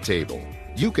food on the table.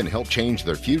 You can help change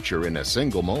their future in a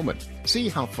single moment. See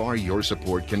how far your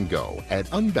support can go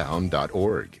at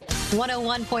unbound.org.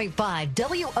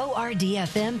 101.5 WORD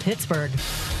FM Pittsburgh.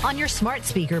 On your smart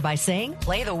speaker by saying,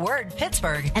 play the word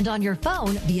Pittsburgh. And on your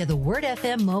phone via the Word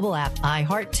FM mobile app,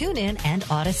 iHeart, TuneIn, and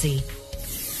Odyssey.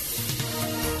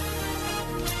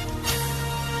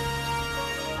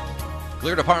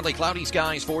 Clear to partly cloudy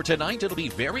skies for tonight. It'll be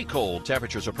very cold.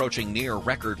 Temperatures approaching near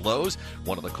record lows.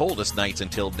 One of the coldest nights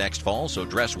until next fall, so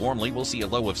dress warmly. We'll see a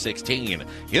low of 16.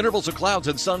 Intervals of clouds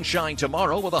and sunshine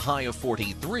tomorrow with a high of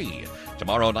 43.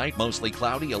 Tomorrow night, mostly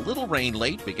cloudy, a little rain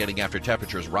late, beginning after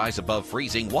temperatures rise above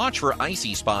freezing. Watch for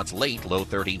icy spots late, low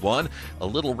 31. A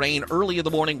little rain early in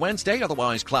the morning Wednesday,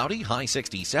 otherwise cloudy, high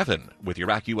 67. With your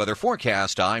AccuWeather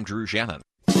forecast, I'm Drew Shannon.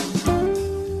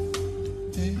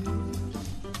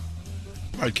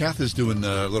 All right, Kath is doing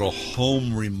a little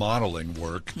home remodeling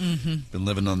work. Mm-hmm. Been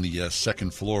living on the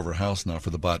second floor of her house now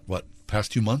for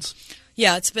past 2 months?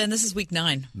 Yeah, this is week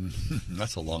 9.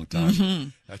 That's a long time. Mm-hmm.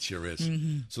 That sure is.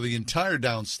 Mm-hmm. So the entire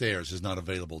downstairs is not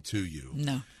available to you.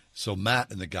 No. So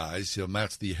Matt and the guys,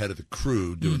 Matt's the head of the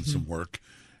crew doing some work.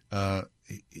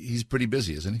 He's pretty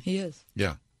busy, isn't he? He is.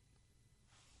 Yeah.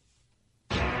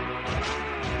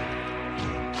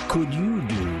 Could you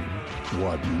do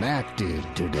what Matt did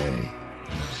today?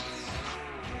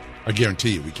 I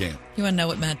guarantee you we can. You want to know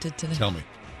what Matt did today? Tell me.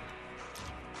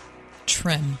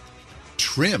 Trim.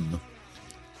 Trim?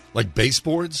 Like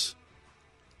baseboards?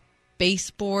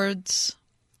 Baseboards,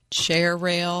 chair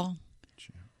rail,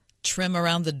 trim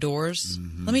around the doors.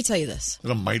 Mm-hmm. Let me tell you this.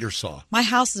 With a miter saw. My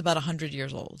house is about 100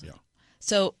 years old. Yeah.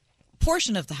 So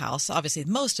portion of the house, obviously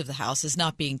most of the house, is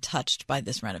not being touched by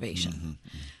this renovation. Mm-hmm.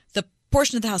 The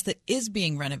portion of the house that is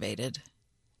being renovated,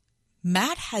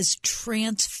 Matt has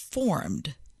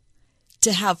transformed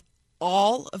to have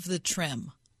all of the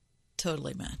trim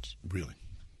totally match. Really?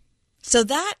 So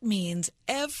that means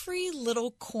every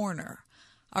little corner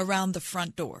around the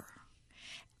front door,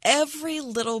 every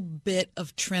little bit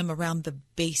of trim around the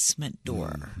basement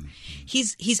door. Mm-hmm.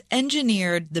 He's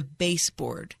engineered the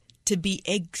baseboard to be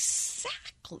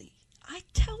exactly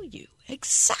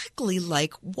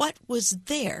like what was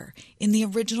there in the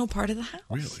original part of the house.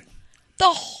 Really? The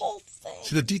whole thing.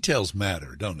 See, the details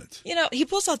matter, don't it? He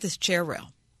pulls out this chair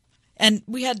rail. And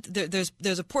we had there's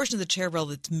a portion of the chair rail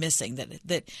that's missing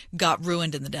that got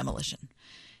ruined in the demolition.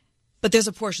 But there's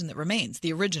a portion that remains,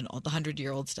 the original, the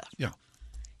 100-year-old stuff. Yeah.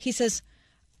 He says,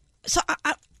 so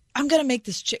I'm going to make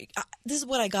this chair. This is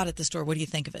what I got at the store. What do you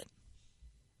think of it?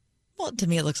 Well, to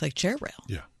me, it looks like chair rail.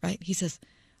 Yeah. Right? He says,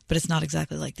 but it's not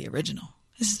exactly like the original.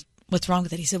 What's wrong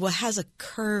with it? He said, well, it has a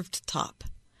curved top.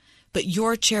 But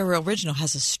your chair rail original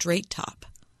has a straight top.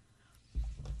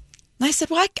 And I said,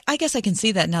 well, I guess I can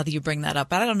see that now that you bring that up.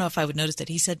 But I don't know if I would notice it.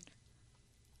 He said,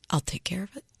 I'll take care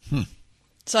of it.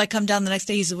 So I come down the next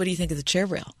day. He said, what do you think of the chair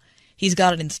rail? He's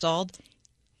got it installed.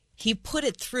 He put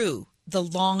it through the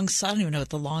long saw. I don't even know what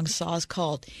the long saw is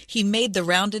called. He made the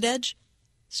rounded edge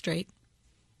straight.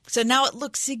 So now it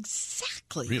looks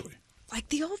exactly like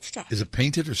the old stuff. Is it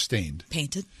painted or stained?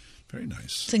 Painted. Very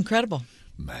nice. It's incredible.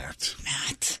 Matt.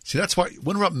 See, that's why.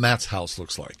 Wonder what Matt's house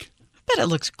looks like. I bet it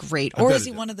looks great. Or is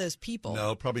he one of those people?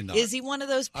 No, probably not. Is he one of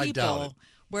those I doubt it. people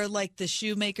where, like, the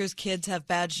shoemaker's kids have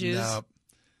bad shoes?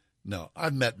 No.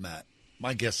 I've met Matt.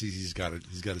 My guess is he's got it.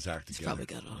 He's got his act together. He's probably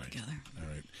got it all together. All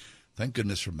right. Thank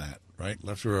goodness for Matt. Right,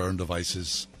 left to our own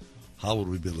devices, how would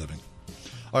we be living?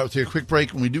 All right, we'll take a quick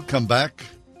break. When we do come back,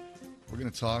 we're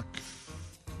going to talk.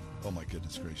 Oh my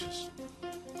goodness gracious!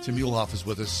 Tim Muehlhoff is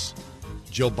with us.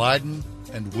 Joe Biden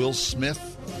and Will Smith.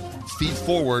 Feed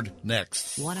Forward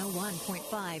next.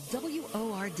 101.5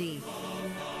 WORD.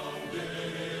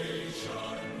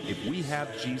 If we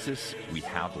have Jesus, we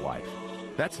have life.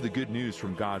 That's the good news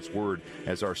from God's Word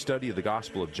as our study of the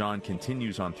Gospel of John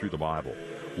continues on through the Bible.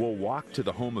 We'll walk to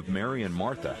the home of Mary and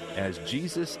Martha as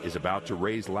Jesus is about to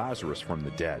raise Lazarus from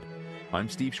the dead. I'm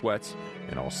Steve Schwetz,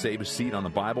 and I'll save a seat on the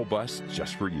Bible bus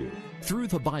just for you. Through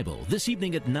the Bible, this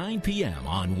evening at 9 p.m.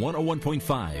 on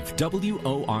 101.5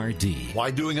 WORD.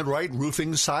 Why Doing It Right?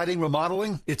 Roofing, siding,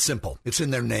 remodeling? It's simple. It's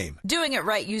in their name. Doing It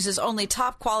Right uses only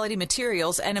top quality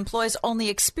materials and employs only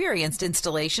experienced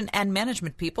installation and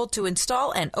management people to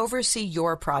install and oversee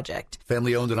your project.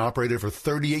 Family owned and operated for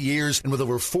 38 years, and with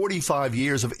over 45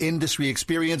 years of industry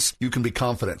experience, you can be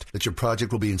confident that your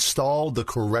project will be installed the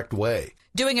correct way.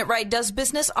 Doing It Right does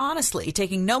business honestly,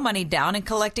 taking no money down and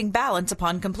collecting balance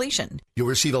upon completion. You'll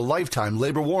receive a lifetime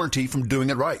labor warranty from Doing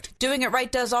It Right. Doing It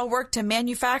Right does all work to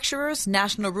manufacturers,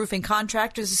 National Roofing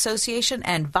Contractors Association,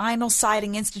 and Vinyl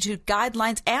Siding Institute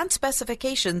guidelines and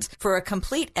specifications for a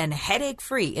complete and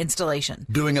headache-free installation.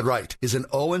 Doing It Right is an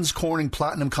Owens Corning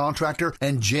Platinum contractor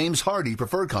and James Hardy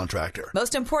preferred contractor.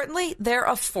 Most importantly, they're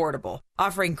affordable,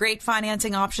 offering great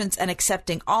financing options and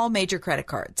accepting all major credit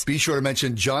cards. Be sure to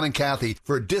mention John and Kathy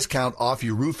for a discount off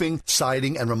your roofing,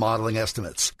 siding, and remodeling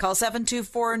estimates. Call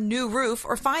 724-NEW-ROOF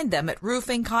or find them at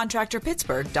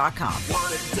roofingcontractorpittsburgh.com.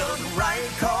 Want it done right,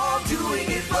 call Doing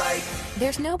It Right.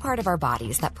 There's no part of our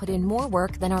bodies that put in more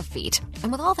work than our feet.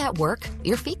 And with all that work,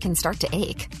 your feet can start to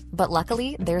ache. But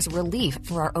luckily, there's relief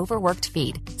for our overworked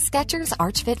feet. Skechers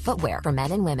Arch Fit footwear for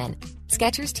men and women.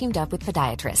 Skechers teamed up with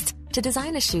podiatrists to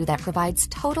design a shoe that provides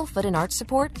total foot and arch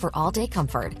support for all-day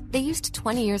comfort. They used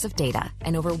 20 years of data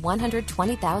and over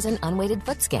 120,000 unweighted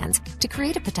foot scans to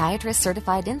create a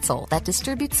podiatrist-certified insole that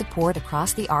distributes support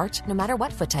across the arch no matter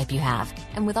what foot type you have.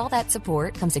 And with all that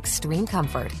support comes extreme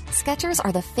comfort. Skechers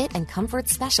are the fit and comfort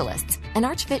specialists, and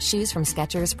Arch Fit shoes from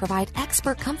Skechers provide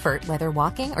expert comfort whether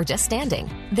walking or just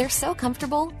standing. They're so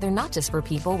comfortable, they're not just for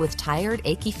people with tired,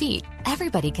 achy feet.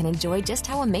 Everybody can enjoy just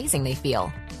how amazing they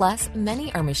feel. Plus,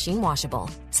 many are machine washable.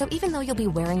 So even though you'll be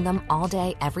wearing them all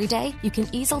day, every day, you can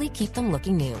easily keep them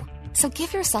looking new. So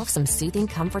give yourself some soothing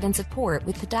comfort and support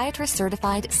with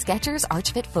podiatrist-certified Skechers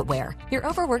Arch Fit footwear. Your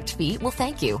overworked feet will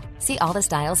thank you. See all the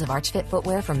styles of Arch Fit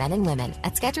footwear for men and women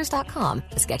at Skechers.com,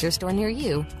 a Skechers store near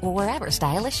you, or wherever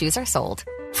stylish shoes are sold.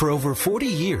 For over 40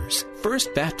 years,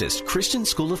 First Baptist Christian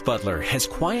School of Butler has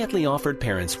quietly offered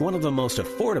parents one of the most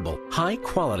affordable,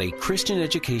 high-quality Christian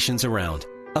educations around.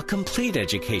 A complete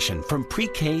education from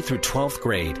pre-K through 12th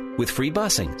grade with free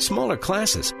busing, smaller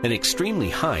classes, an extremely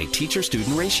high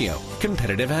teacher-student ratio,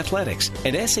 competitive athletics,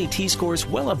 and SAT scores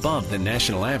well above the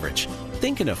national average.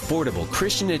 Think an affordable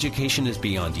Christian education is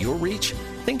beyond your reach?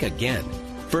 Think again.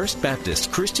 First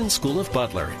Baptist Christian School of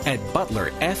Butler at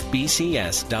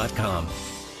butlerfbcs.com.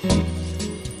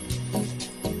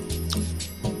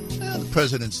 The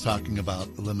president's talking about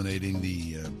eliminating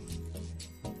the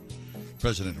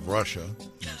president of Russia.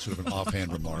 Sort of an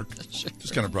offhand remark. Sure.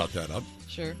 Just kind of brought that up.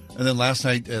 Sure. And then last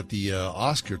night at the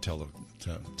Oscar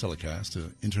telecast,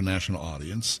 an international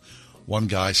audience, one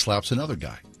guy slaps another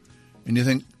guy. And you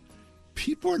think,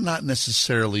 people are not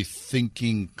necessarily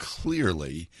thinking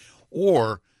clearly,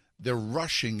 or they're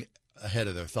rushing ahead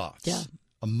of their thoughts. Yeah.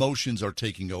 Emotions are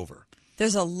taking over.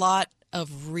 There's a lot of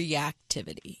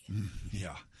reactivity.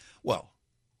 Yeah. Well,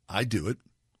 I do it.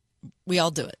 We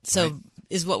all do it. So right.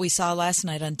 Is what we saw last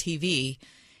night on TV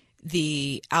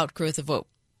the outgrowth of what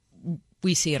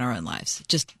we see in our own lives,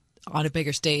 just on a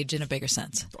bigger stage in a bigger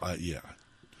sense. Yeah.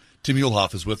 Tim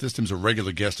Muehlhoff is with us. Tim's a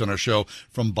regular guest on our show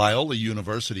from Biola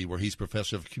University, where he's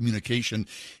professor of communication.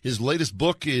 His latest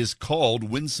book is called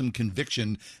Winsome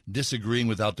Conviction, Disagreeing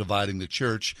Without Dividing the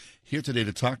Church. Here today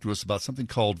to talk to us about something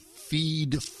called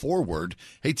Feed Forward.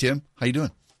 Hey, Tim, how you doing?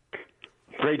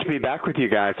 Great to be back with you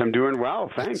guys. I'm doing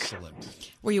well, thanks.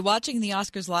 Excellent. Were you watching the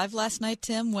Oscars live last night,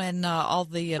 Tim, when all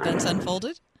the events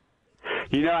unfolded?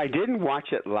 You know, I didn't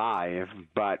watch it live,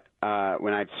 but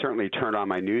when I certainly turned on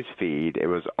my news feed, it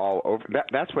was all over.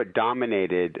 That's what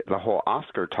dominated the whole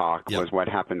Oscar talk, was what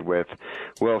happened with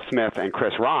Will Smith and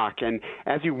Chris Rock. And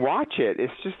as you watch it,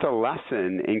 it's just a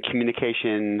lesson in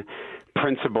communication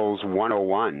principles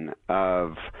 101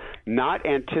 of not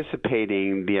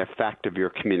anticipating the effect of your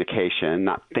communication,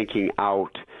 not thinking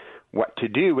out what to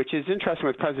do, which is interesting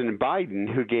with President Biden,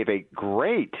 who gave a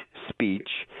great speech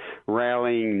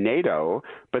rallying NATO,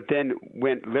 but then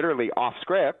went literally off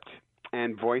script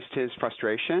and voiced his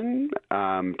frustration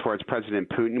towards President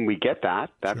Putin. We get that.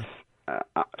 That's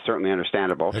certainly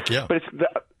understandable. Heck yeah. But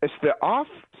it's the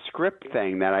off-script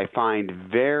thing that I find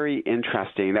very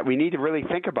interesting, that we need to really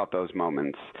think about those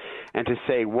moments and to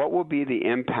say, what will be the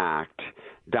impact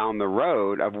down the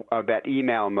road of that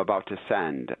email I'm about to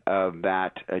send, of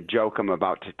that joke I'm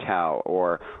about to tell,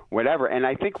 or whatever. And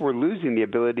I think we're losing the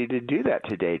ability to do that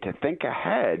today, to think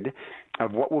ahead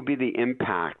of what will be the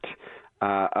impact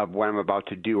of what I'm about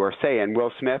to do or say. And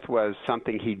Will Smith was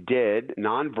something he did.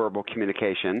 Nonverbal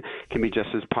communication can be just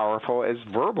as powerful as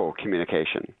verbal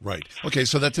communication. Right. Okay,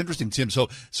 so that's interesting, Tim. So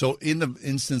in the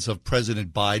instance of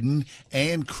President Biden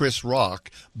and Chris Rock,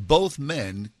 both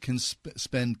men can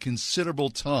spend considerable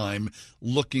time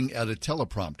looking at a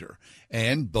teleprompter.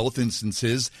 And both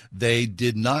instances, they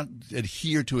did not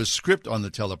adhere to a script on the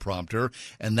teleprompter,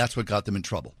 and that's what got them in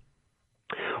trouble.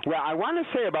 Well, I want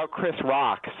to say about Chris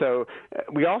Rock, so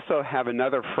we also have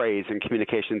another phrase in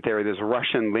communication theory. There's a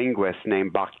Russian linguist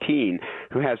named Bakhtin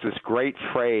who has this great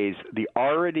phrase, the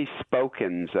already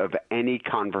spokens of any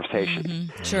conversation.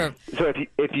 Mm-hmm. Sure. So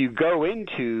if you go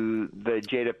into the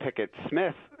Jada Pinkett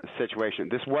Smith situation,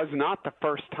 this was not the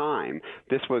first time.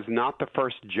 This was not the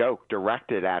first joke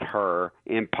directed at her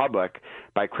in public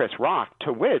by Chris Rock,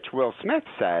 to which Will Smith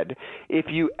said, if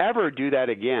you ever do that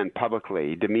again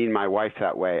publicly, demean my wife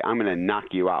that way, I'm going to knock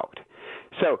you out.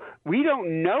 So we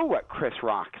don't know what Chris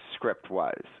Rock's script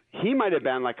was. He might have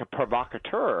been like a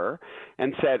provocateur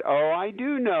and said, oh, I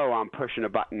do know I'm pushing a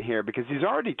button here because he's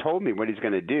already told me what he's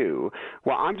going to do.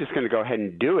 Well, I'm just going to go ahead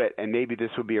and do it, and maybe this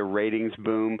will be a ratings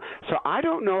boom. So I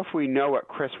don't know if we know what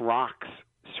Chris Rock's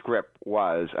script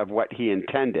was of what he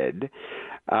intended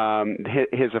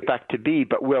his effect to be.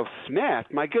 But Will Smith,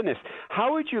 my goodness,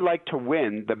 how would you like to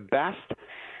win the Best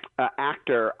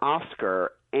Actor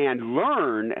Oscar and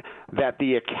learn that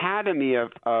the Academy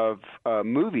of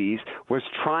Movies was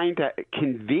trying to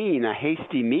convene a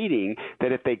hasty meeting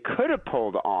that if they could have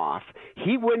pulled off,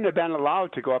 he wouldn't have been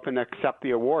allowed to go up and accept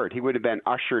the award. He would have been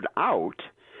ushered out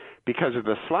because of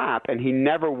the slap, and he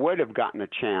never would have gotten a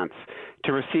chance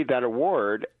to receive that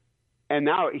award. And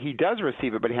now he does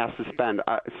receive it, but he has to spend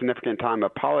a significant time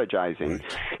apologizing.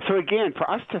 Right. So again, for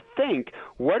us to think,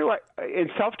 in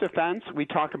self-defense, we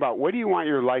talk about what do you want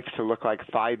your life to look like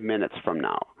 5 minutes from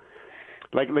now?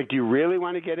 Like, do you really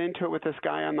want to get into it with this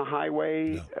guy on the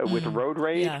highway with road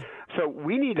rage? Yeah. So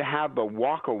we need to have the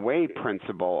walk-away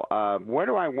principle of what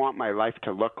do I want my life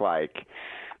to look like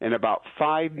in about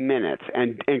 5 minutes,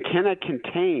 and can I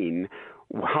contain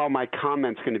how my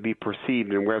comment's going to be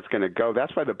perceived and where it's going to go.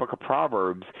 That's why the book of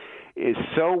Proverbs is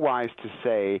so wise to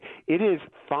say it is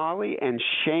folly and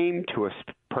shame to a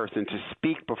person to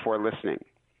speak before listening.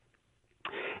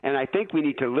 And I think we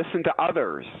need to listen to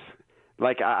others.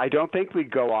 Like, I don't think we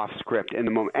go off script in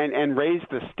the moment and raise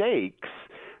the stakes.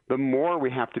 The more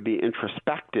we have to be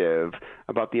introspective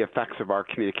about the effects of our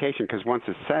communication, because once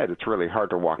it's said, it's really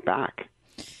hard to walk back.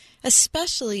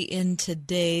 Especially in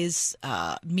today's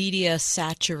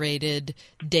media-saturated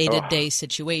day-to-day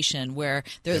situation where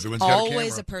there's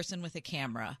always a person with a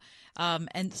camera.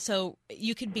 And so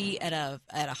you could be at a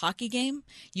hockey game,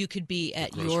 you could be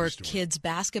at your kid's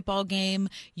basketball game,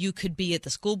 you could be at the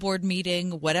school board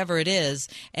meeting, whatever it is,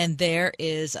 and there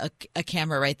is a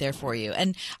camera right there for you.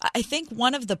 And I think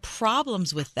one of the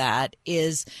problems with that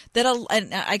is that,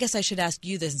 and I guess I should ask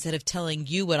you this instead of telling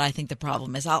you what I think the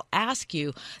problem is. I'll ask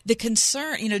you the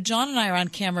concern. You know, John and I are on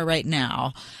camera right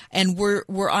now, and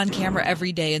we're on camera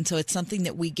every day, and so it's something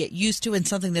that we get used to and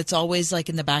something that's always like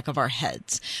in the back of our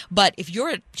heads. But if you're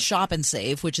at Shop and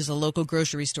Save, which is a local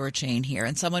grocery store chain here,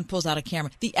 and someone pulls out a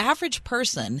camera, the average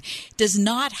person does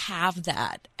not have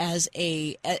that as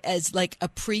like a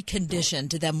precondition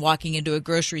to them walking into a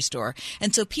grocery store.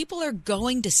 And so people are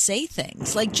going to say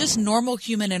things like just normal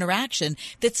human interaction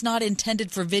that's not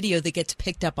intended for video that gets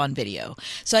picked up on video.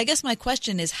 So I guess my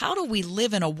question is, how do we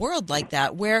live in a world like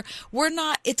that where we're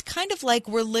not, it's kind of like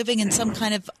we're living in some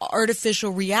kind of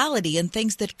artificial reality and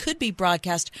things that could be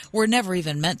broadcast were never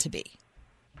even meant to be?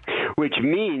 Which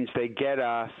means they get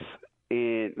us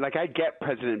in, like I get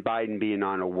President Biden being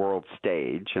on a world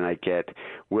stage, and I get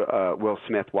Will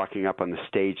Smith walking up on the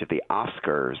stage at the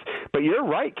Oscars. But you're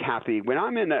right, Kathy. When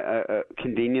I'm in a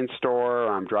convenience store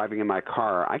or I'm driving in my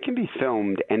car, I can be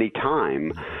filmed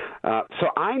anytime. So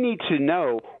I need to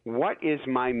know what is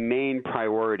my main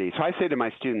priority. So I say to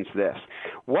my students this: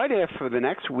 what if for the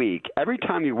next week, every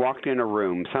time you walked in a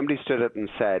room, somebody stood up and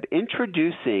said,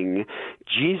 introducing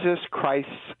Jesus Christ's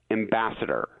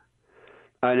ambassador,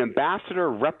 an ambassador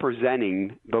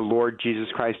representing the Lord Jesus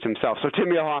Christ himself. So Tim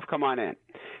Yohoff, come on in.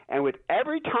 And with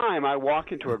every time I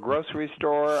walk into a grocery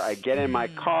store, I get in my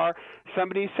car,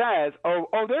 somebody says, oh,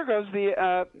 there goes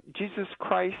the Jesus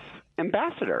Christ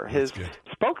ambassador, his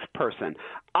spokesperson.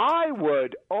 I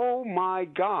would, oh my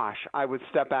gosh, I would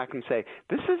step back and say,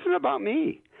 this isn't about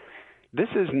me. This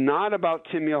is not about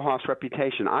Tim Yohoff's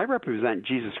reputation. I represent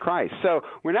Jesus Christ. So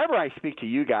whenever I speak to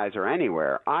you guys or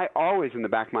anywhere, I always in the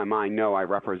back of my mind know I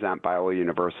represent Biola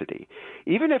University.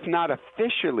 Even if not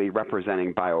officially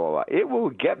representing Biola, it will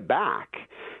get back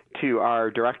to our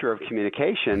director of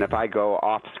communication if I go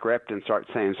off script and start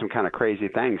saying some kind of crazy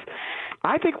things.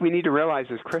 I think we need to realize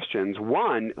as Christians,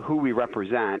 one, who we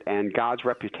represent, and God's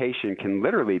reputation can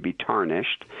literally be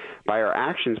tarnished by our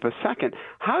actions. But second,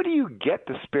 how do you get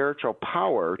the spiritual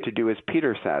power to do as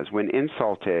Peter says, when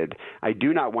insulted, I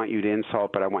do not want you to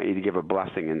insult, but I want you to give a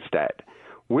blessing instead.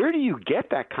 Where do you get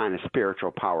that kind of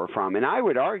spiritual power from? And I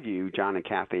would argue, John and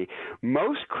Kathy,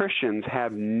 most Christians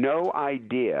have no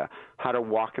idea how to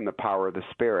walk in the power of the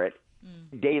Spirit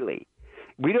daily.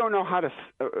 We don't know how to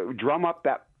drum up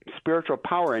that spiritual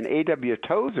power. And A.W.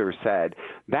 Tozer said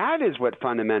that is what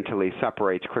fundamentally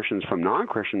separates Christians from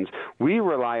non-Christians. We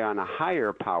rely on a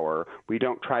higher power. We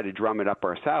don't try to drum it up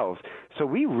ourselves. So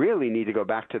we really need to go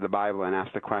back to the Bible and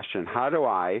ask the question, how do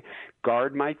I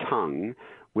guard my tongue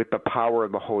with the power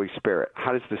of the Holy Spirit?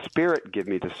 How does the Spirit give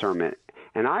me discernment?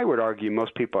 And I would argue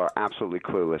most people are absolutely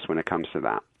clueless when it comes to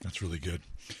that. That's really good.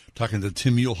 Talking to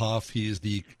Tim Muehlhoff. He is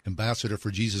the ambassador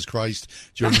for Jesus Christ,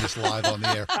 joining us live on the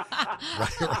air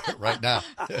right now.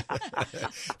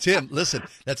 Tim, listen,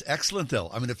 that's excellent, though.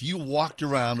 I mean, if you walked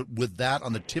around with that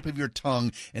on the tip of your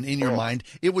tongue and in your mind,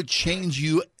 it would change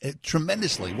you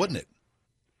tremendously, wouldn't it?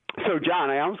 So, John,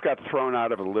 I almost got thrown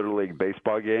out of a Little League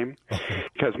baseball game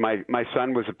because my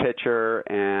son was a pitcher,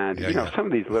 and, some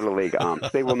of these Little League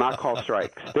umps, they will not call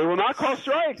strikes. They will not call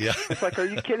strikes. Yeah. It's like, are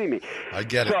you kidding me? I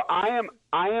get it. So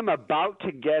I am about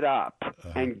to get up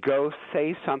and go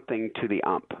say something to the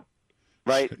ump.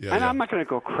 Right? And I'm not going to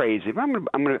go crazy. But I'm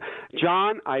going to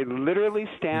John, I literally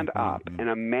stand up, and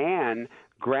a man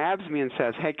grabs me and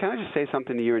says, hey, can I just say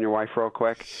something to you and your wife real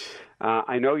quick?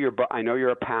 I know you're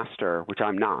a pastor, which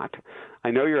I'm not. I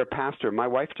know you're a pastor. My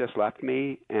wife just left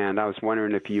me, and I was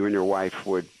wondering if you and your wife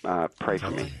would pray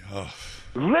for me. Oh.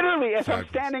 Literally, as I'm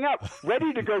standing up,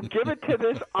 ready to go give it to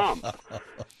this ump.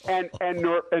 And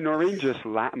Noreen just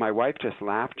laughed. My wife just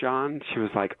laughed, John. She was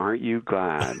like, aren't you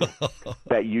glad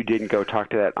that you didn't go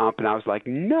talk to that ump? And I was like,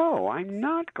 no, I'm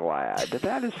not glad.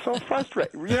 That is so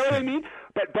frustrating. You know what I mean?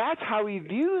 But that's how he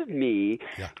viewed me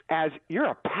as you're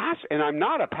a pastor. And I'm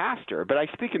not a pastor, but I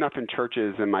speak enough in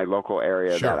churches in my local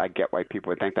area that I get why people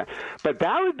would think that. But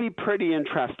that would be pretty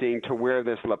interesting to wear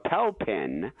this lapel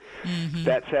pin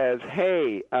that says,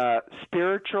 hey,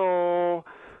 spiritual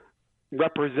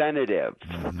representative.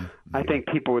 I think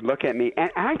people would look at me,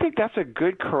 and I think that's a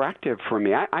good corrective for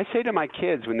me. I say to my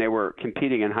kids when they were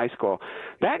competing in high school,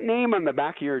 that name on the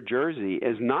back of your jersey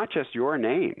is not just your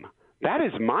name. That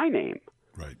is my name.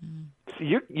 Right. So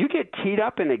you get teed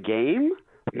up in a game,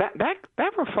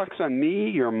 that reflects on me,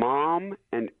 your mom,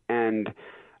 and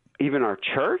even our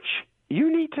church.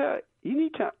 You need to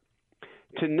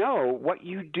know what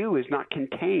you do is not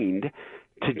contained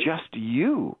to just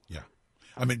you. Yeah.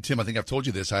 I mean, Tim, I think I've told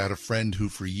you this. I had a friend who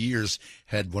for years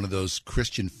had one of those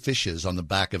Christian fishes on the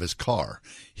back of his car.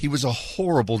 He was a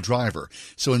horrible driver.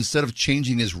 So instead of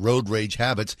changing his road rage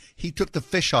habits, he took the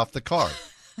fish off the car.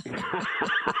 Because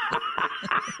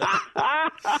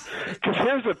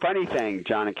here's the funny thing,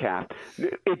 John and Kath.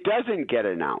 It doesn't get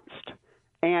announced.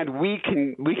 And we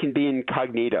can be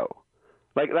incognito.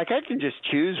 Like I can just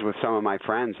choose with some of my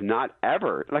friends not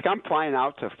ever. Like I'm flying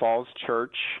out to Falls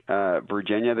Church,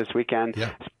 Virginia this weekend,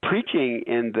 preaching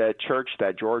in the church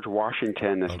that George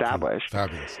Washington established.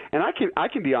 Fabulous. And I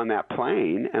can be on that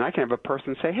plane, and I can have a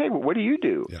person say, hey, what do you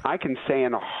do? Yeah. I can say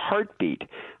in a heartbeat,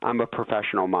 I'm a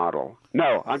professional model.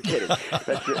 No, I'm kidding.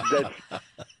 That's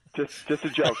just a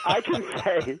joke. I can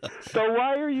say, so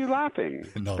why are you laughing?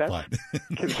 No, that's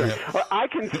fine. Concern. Or I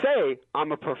can say,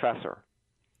 I'm a professor.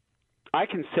 I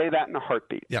can say that in a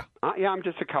heartbeat. Yeah. I'm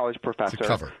just a college professor. It's a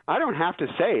cover. I don't have to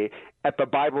say at the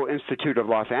Bible Institute of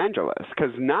Los Angeles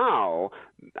because now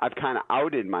I've kind of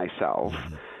outed myself.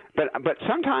 But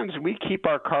sometimes we keep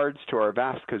our cards to our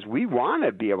vest because we want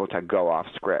to be able to go off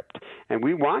script and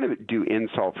we want to do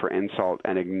insult for insult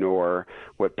and ignore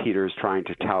what Peter's trying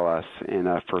to tell us in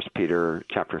 1 Peter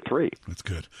chapter 3. That's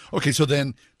good. Okay, so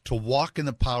then to walk in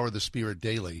the power of the Spirit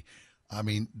daily, I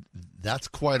mean, that's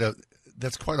quite a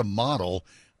model.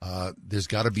 There's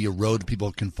got to be a road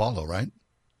people can follow, right?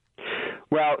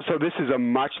 Well, so this is a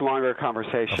much longer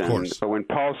conversation. Of course. But when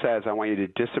Paul says, I want you to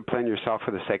discipline yourself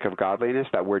for the sake of godliness,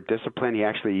 that word discipline, he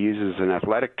actually uses an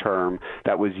athletic term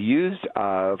that was used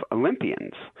of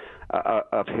Olympians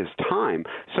of his time.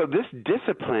 So this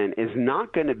discipline is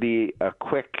not going to be a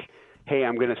quick, hey,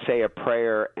 I'm going to say a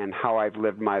prayer and how I've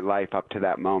lived my life up to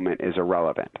that moment is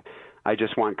irrelevant. I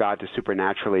just want God to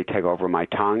supernaturally take over my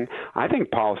tongue. I think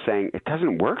Paul's saying it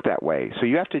doesn't work that way. So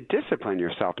you have to discipline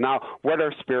yourself. Now, what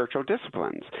are spiritual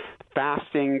disciplines?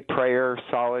 Fasting, prayer,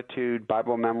 solitude,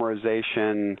 Bible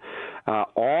memorization,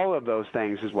 all of those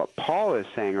things is what Paul is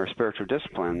saying are spiritual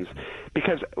disciplines,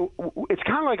 because it's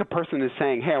kind of like a person is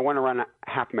saying, hey, I want to run a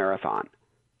half marathon.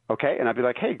 Okay, and I'd be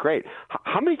like, hey, great.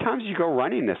 How many times do you go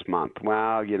running this month?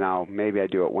 Well, maybe I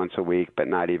do it once a week, but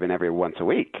not even every once a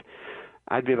week.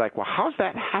 I'd be like, well, how's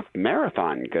that half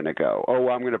marathon going to go? Oh,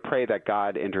 well, I'm going to pray that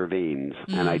God intervenes,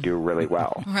 and I do really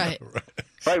well. Right.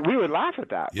 Right, we would laugh at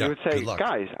that. Yeah, we would say,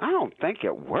 guys, I don't think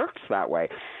it works that way.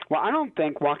 Well, I don't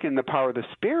think walking in the power of the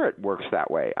Spirit works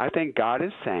that way. I think God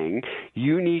is saying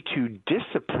you need to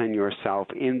discipline yourself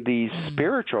in these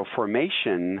spiritual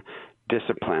formation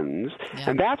disciplines. Yeah.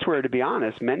 And that's where, to be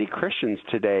honest, many Christians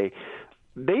today,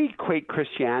 they equate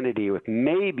Christianity with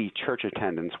maybe church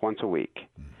attendance once a week.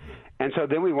 And so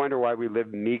then we wonder why we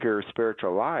live meager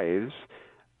spiritual lives.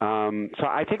 So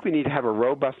I think we need to have a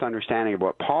robust understanding of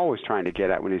what Paul was trying to get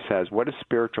at when he says, what does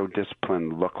spiritual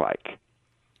discipline look like?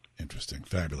 Interesting.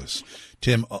 Fabulous.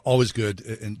 Tim, always good.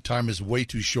 And time is way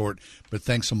too short, but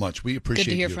thanks so much. We appreciate it.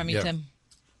 Good to hear you. from you, Tim.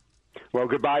 Well,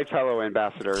 goodbye, fellow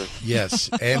ambassadors.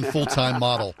 Yes, and full-time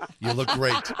model. You look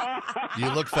great. You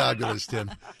look fabulous,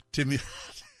 Tim. Tim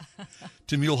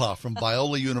Muehlhoff from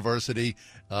Biola University.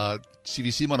 If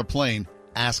you see him on a plane,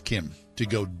 ask him to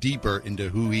go deeper into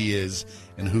who he is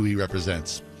and who he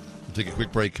represents. We'll take a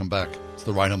quick break, come back. It's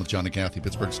The Ride Home with John and Kathy,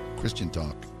 Pittsburgh's Christian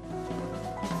Talk.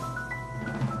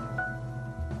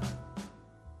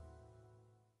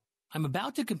 I'm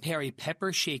about to compare a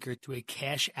pepper shaker to a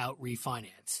cash-out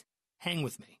refinance. Hang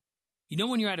with me. You know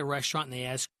when you're at a restaurant and they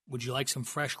ask, would you like some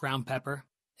fresh ground pepper?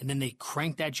 And then they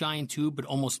crank that giant tube, but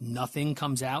almost nothing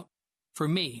comes out? For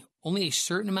me, only a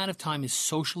certain amount of time is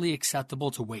socially acceptable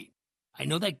to wait. I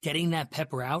know that getting that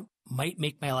pepper out might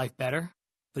make my life better,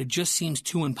 but it just seems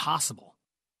too impossible.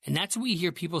 And that's what we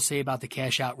hear people say about the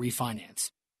cash-out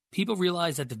refinance. People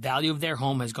realize that the value of their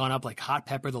home has gone up like hot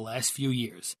pepper the last few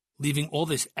years, leaving all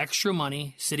this extra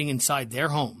money sitting inside their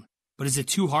home. But is it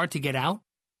too hard to get out?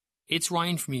 It's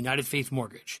Ryan from United Faith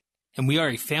Mortgage, and we are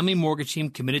a family mortgage team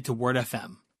committed to Word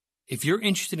FM. If you're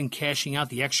interested in cashing out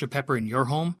the extra pepper in your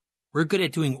home, we're good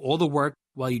at doing all the work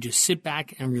while you just sit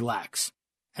back and relax.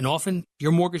 And often,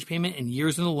 your mortgage payment and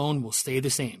years on the loan will stay the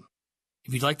same.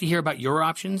 If you'd like to hear about your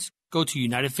options, go to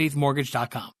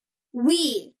UnitedFaithMortgage.com.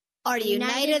 We are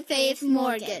United Faith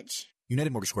Mortgage.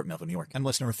 United Mortgage Corp, Melville, New York.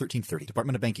 MLS number 1330.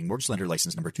 Department of Banking. Mortgage Lender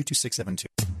License number 22672.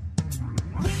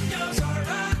 Windows are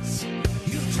us.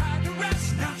 You've tried the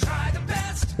rest. Now try the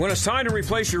best. When it's time to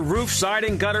replace your roof,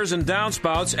 siding, gutters, and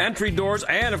downspouts, entry doors,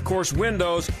 and, of course,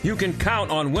 windows, you can count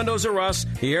on Windows R Us,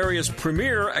 the area's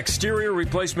premier exterior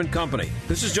replacement company.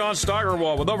 This is John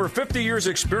Steigerwald. With over 50 years'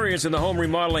 experience in the home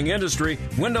remodeling industry,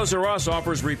 Windows R Us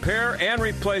offers repair and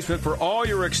replacement for all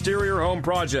your exterior home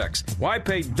projects. Why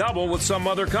pay double with some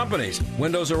other companies?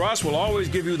 Windows R Us will always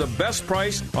give you the best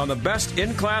price on the best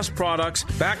in-class products,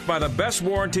 backed by the best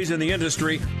warranties in the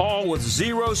industry, all with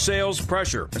zero sales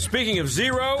pressure. And speaking of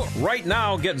zero, right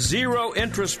now get zero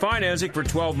interest financing for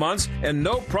 12 months and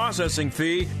no processing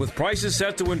fee with prices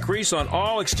set to increase on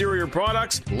all exterior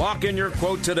products. Lock in your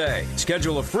quote today.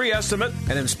 Schedule a free estimate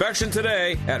and inspection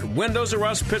today at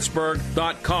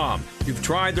WindowsRUsPittsburgh.com. You've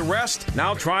tried the rest,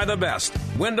 now try the best.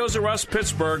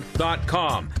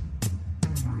 WindowsRUsPittsburgh.com.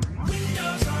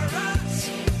 Windows are us.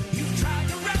 You've tried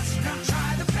the rest. Now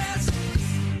try the best.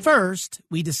 First,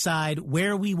 we decide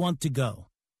where we want to go.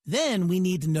 Then we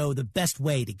need to know the best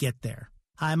way to get there.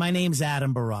 Hi, my name's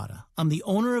Adam Barada. I'm the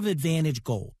owner of Advantage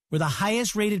Gold. We're the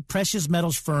highest rated precious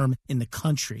metals firm in the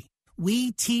country.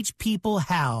 We teach people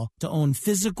how to own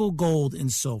physical gold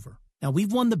and silver. Now,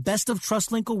 we've won the Best of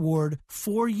TrustLink Award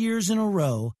 4 years in a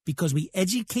row because we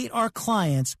educate our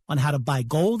clients on how to buy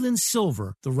gold and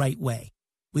silver the right way.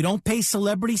 We don't pay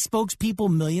celebrity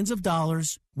spokespeople millions of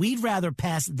dollars. We'd rather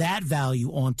pass that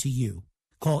value on to you.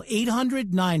 Call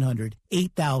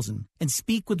 800-900-8000 and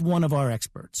speak with one of our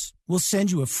experts. We'll send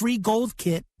you a free gold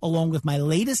kit along with my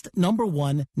latest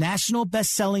 #1 national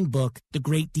best-selling book, The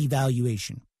Great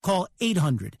Devaluation. Call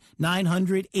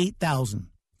 800-900-8000.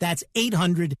 That's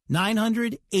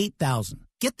 800-900-8000.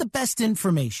 Get the best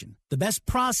information, the best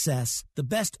process, the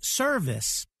best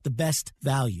service, the best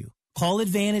value. Call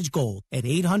Advantage Gold at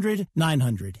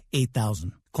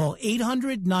 800-900-8000. Call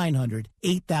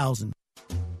 800-900-8000.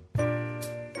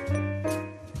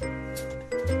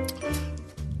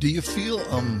 Do you feel,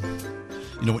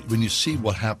 when you see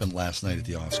what happened last night at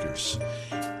the Oscars,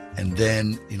 and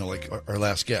then, like our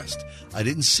last guest, I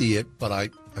didn't see it, but I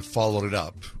followed it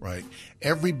up, right?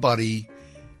 Everybody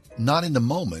not in the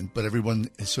moment, but everyone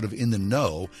is sort of in the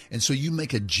know. And so you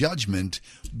make a judgment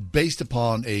based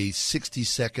upon a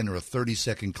 60-second or a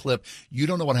 30-second clip. You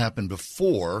don't know what happened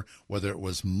before, whether it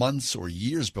was months or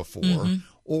years before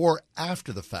or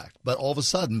after the fact. But all of a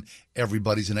sudden,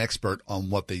 everybody's an expert on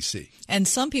what they see. And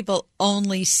some people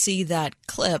only see that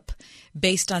clip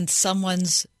based on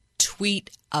someone's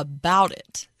tweet about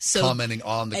it. So commenting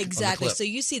on the exactly. On the clip. So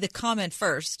you see the comment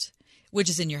first, which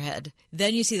is in your head.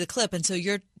 Then you see the clip, and so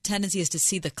your tendency is to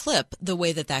see the clip the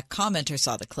way that commenter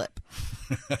saw the clip.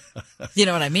 You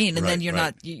know what I mean? And then you're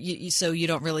not, so you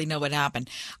don't really know what happened.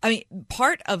 I mean,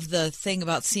 part of the thing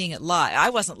about seeing it live,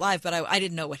 I wasn't live, but I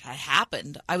didn't know what had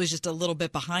happened. I was just a little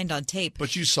bit behind on tape.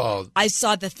 But you saw. I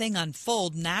saw the thing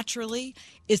unfold naturally,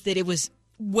 is that it was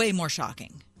way more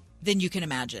shocking than you can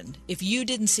imagine. If you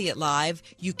didn't see it live,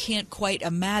 you can't quite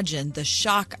imagine the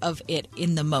shock of it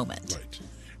in the moment. Right.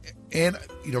 And,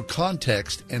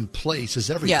 context and place is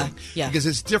everything. Yeah. Because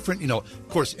it's different, of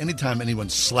course, anytime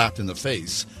anyone's slapped in the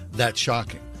face, that's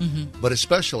shocking. But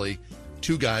especially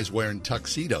two guys wearing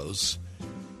tuxedos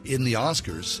in the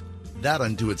Oscars, that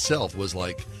unto itself was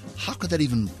like, how could that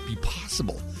even be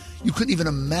possible? You couldn't even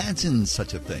imagine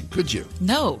such a thing, could you?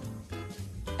 No.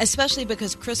 Especially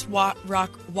because Chris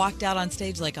Rock walked out on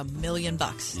stage like $1 million.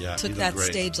 Yeah, took that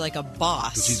great. stage like a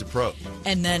boss. Because he's a pro.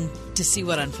 And then to see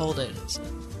what unfolded.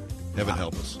 Heaven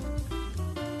help us.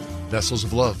 Vessels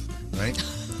of love, right?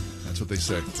 That's what they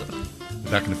say.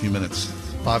 Back in a few minutes.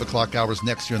 5 o'clock hours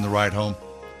next here in the ride home.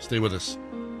 Stay with us.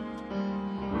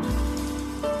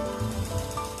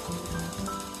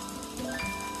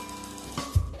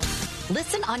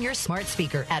 Listen on your smart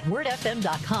speaker at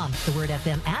wordfm.com, the Word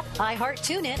FM app, iHeart,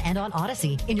 TuneIn, and on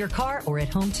Odyssey. In your car or at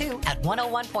home, too, at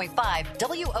 101.5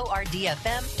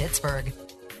 WORD-FM, Pittsburgh.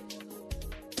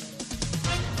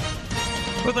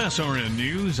 With SRN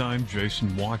News, I'm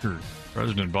Jason Walker.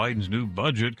 President Biden's new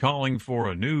budget calling for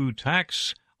a new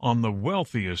tax on the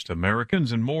wealthiest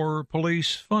Americans and more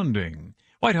police funding.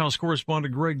 White House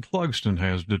correspondent Greg Clugston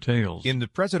has details. In the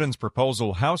president's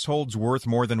proposal, households worth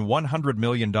more than $100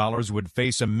 million would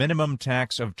face a minimum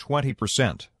tax of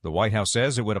 20%. The White House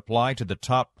says it would apply to the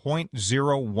top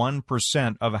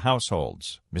 0.01% of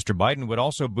households. Mr. Biden would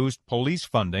also boost police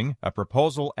funding, a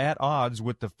proposal at odds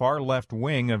with the far left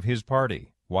wing of his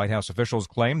party. White House officials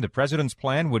claim the president's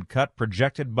plan would cut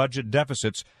projected budget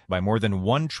deficits by more than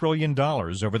 $1 trillion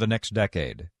over the next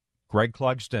decade. Greg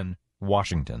Clugston,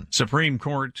 Washington. Supreme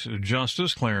Court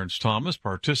Justice Clarence Thomas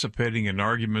participating in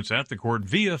arguments at the court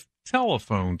via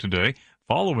telephone today.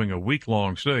 Following a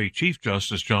week-long stay, Chief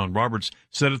Justice John Roberts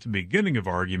said at the beginning of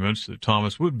arguments that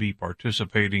Thomas would be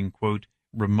participating, quote,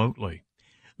 remotely.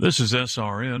 This is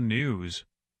SRN News.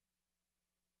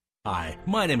 Hi,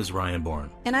 my name is Ryan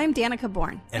Bourne. And I'm Danica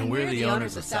Bourne. And we're the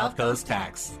owners of South Coast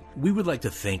Tax. We would like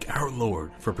to thank our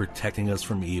Lord for protecting us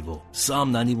from evil.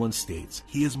 Psalm 91 states,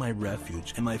 He is my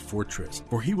refuge and my fortress,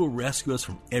 for He will rescue us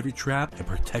from every trap and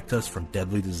protect us from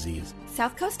deadly disease.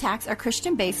 South Coast Tax are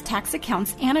Christian-based tax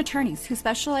accountants and attorneys who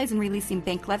specialize in releasing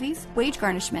bank levies, wage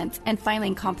garnishments, and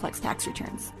filing complex tax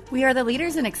returns. We are the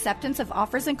leaders in acceptance of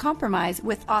offers and compromise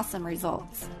with awesome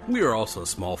results. We are also a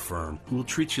small firm who will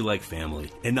treat you like family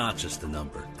and not just a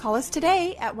number. Call us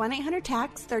today at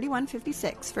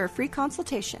 1-800-TAX-3156 for a free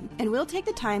consultation, and we'll take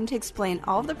the time to explain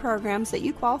all of the programs that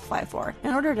you qualify for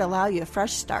in order to allow you a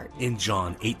fresh start. In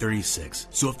John 8:36,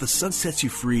 so if the Son sets you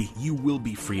free, you will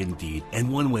be free indeed.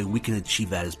 And one way we can achieve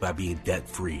that is by being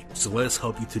debt-free. So let us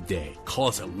help you today. Call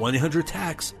us at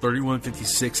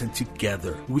 1-800-TAX-3156, and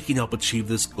together we can help achieve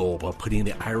this goal by putting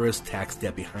the IRS tax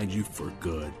debt behind you for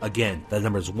good. Again, that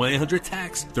number is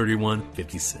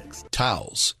 1-800-TAX-3156.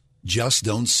 Towels just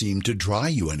don't seem to dry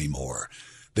you anymore.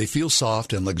 They feel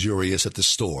soft and luxurious at the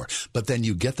store, but then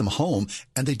you get them home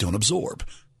and they don't absorb.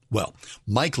 Well,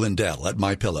 Mike Lindell at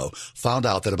MyPillow found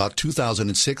out that about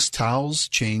 2006, towels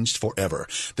changed forever.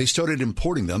 They started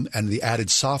importing them, and they added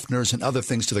softeners and other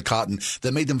things to the cotton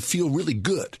that made them feel really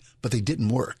good, but they didn't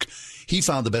work. He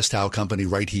found the best towel company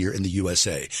right here in the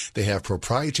USA. They have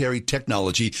proprietary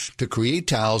technology to create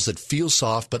towels that feel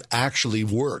soft but actually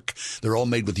work. They're all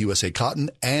made with USA cotton,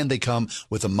 and they come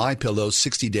with a MyPillow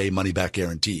 60-day money-back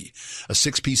guarantee. A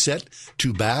 6-piece set,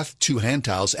 2 bath, 2 hand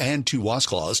towels, and 2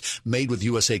 washcloths made with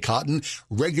USA cotton,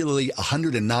 regularly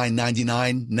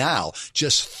 $109.99, now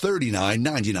just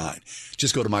 $39.99.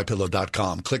 Just go to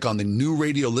MyPillow.com, click on the new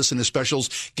radio listener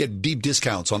specials, get deep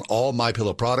discounts on all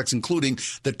MyPillow products, including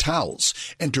the towels.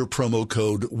 Enter promo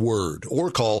code WORD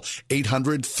or call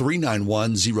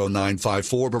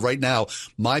 800-391-0954. But right now,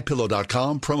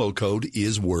 MyPillow.com, promo code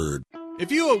is WORD.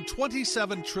 If you owe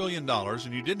 $27 trillion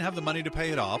and you didn't have the money to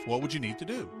pay it off, what would you need to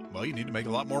do? Well, you need to make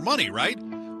a lot more money, right?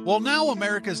 Well, now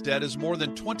America's debt is more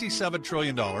than $27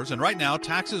 trillion, and right now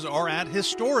taxes are at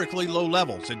historically low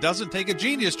levels. It doesn't take a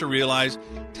genius to realize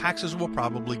taxes will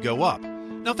probably go up.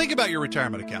 Now think about your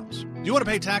retirement accounts. Do you want to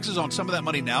pay taxes on some of that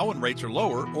money now when rates are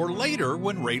lower, or later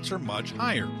when rates are much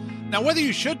higher? Now, whether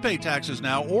you should pay taxes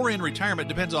now or in retirement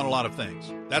depends on a lot of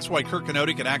things. That's why Kirk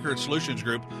Kenotic at Accurate Solutions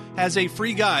Group has a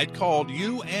free guide called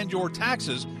You and Your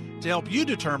Taxes to help you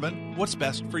determine what's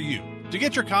best for you. To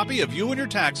get your copy of You and Your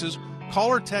Taxes, call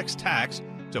or text TAX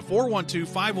to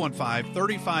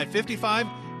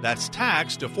 412-515-3555. That's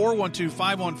TAX to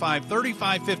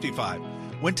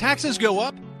 412-515-3555. When taxes go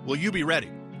up, will you be ready?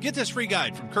 Get this free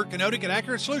guide from Kirk Kenotic at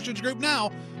Accurate Solutions Group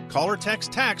now. Call or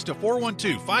text TAX to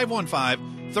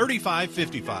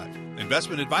 412-515-3555.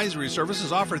 Investment advisory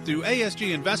services offered through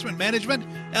ASG Investment Management,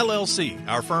 LLC.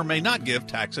 Our firm may not give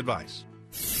tax advice.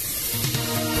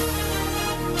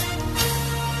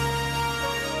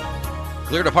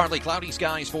 Clear to partly cloudy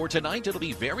skies for tonight. It'll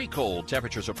be very cold.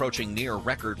 Temperatures approaching near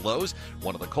record lows.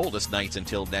 One of the coldest nights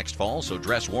until next fall, so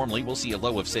dress warmly. We'll see a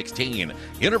low of 16.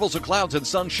 Intervals of clouds and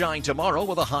sunshine tomorrow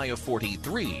with a high of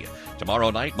 43.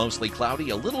 Tomorrow night, mostly cloudy.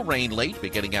 A little rain late,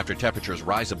 beginning after temperatures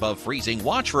rise above freezing.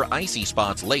 Watch for icy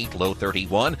spots late, low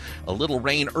 31. A little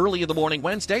rain early in the morning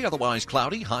Wednesday, otherwise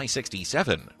cloudy, high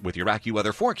 67. With your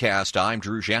AccuWeather forecast, I'm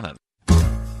Drew Shannon.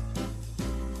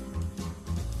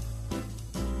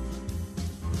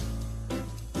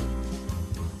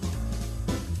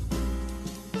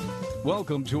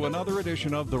 Welcome to another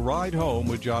edition of The Ride Home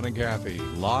with John and Kathy,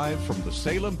 live from the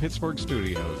Salem-Pittsburgh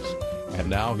studios. And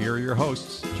now here are your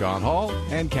hosts, John Hall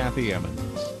and Kathy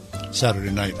Emmons.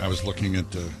 Saturday night, I was looking at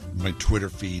my Twitter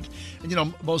feed, and,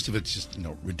 most of it's just,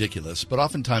 ridiculous. But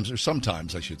oftentimes, or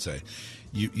sometimes, I should say,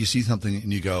 you see something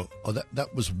and you go, oh,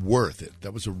 that was worth it.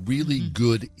 That was a really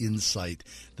good insight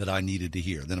that I needed to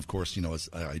hear. Then, of course, as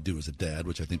I do as a dad,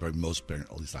 which I think probably most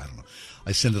parents, at least I don't know,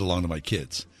 I send it along to my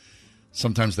kids.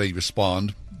 Sometimes they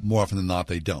respond. More often than not,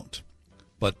 they don't.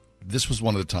 But this was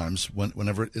one of the times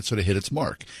whenever it sort of hit its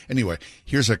mark. Anyway,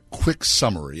 here's a quick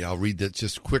summary. I'll read that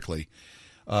just quickly.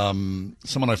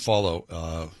 Someone I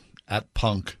follow, at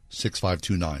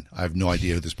Punk6529. I have no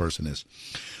idea who this person is.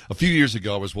 A few years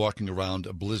ago, I was walking around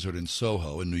a blizzard in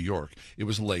Soho in New York. It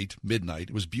was late, midnight.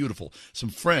 It was beautiful. Some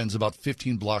friends about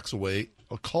 15 blocks away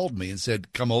called me and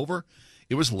said, come over.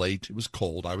 It was late. It was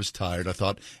cold. I was tired. I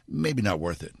thought, maybe not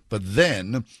worth it. But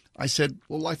then I said,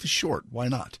 well, life is short. Why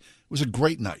not? It was a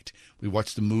great night. We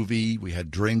watched the movie. We had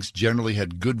drinks, generally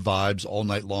had good vibes all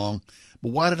night long.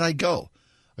 But why did I go?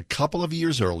 A couple of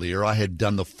years earlier, I had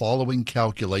done the following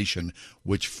calculation,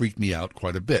 which freaked me out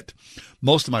quite a bit.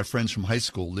 Most of my friends from high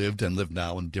school lived and live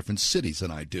now in different cities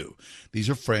than I do. These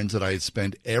are friends that I had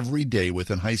spent every day with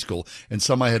in high school, and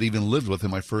some I had even lived with in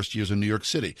my first years in New York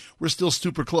City. We're still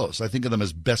super close. I think of them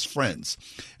as best friends,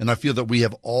 and I feel that we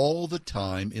have all the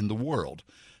time in the world.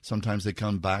 Sometimes they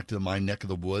come back to my neck of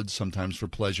the woods, sometimes for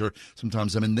pleasure.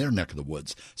 Sometimes I'm in their neck of the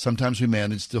woods. Sometimes we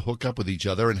manage to hook up with each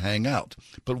other and hang out.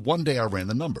 But one day I ran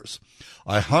the numbers.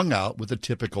 I hung out with a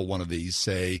typical one of these,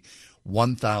 say,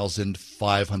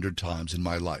 1,500 times in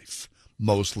my life,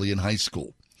 mostly in high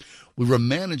school. We were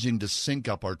managing to sync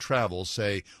up our travels,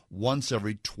 say, once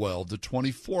every 12 to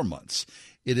 24 months.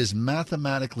 It is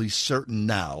mathematically certain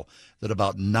now that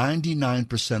about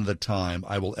 99% of the time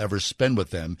I will ever spend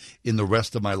with them in the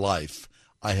rest of my life,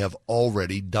 I have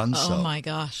already done so. Oh, my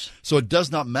gosh. So it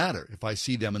does not matter if I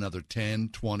see them another 10,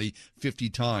 20, 50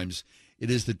 times. It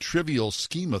is the trivial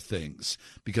scheme of things,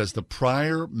 because the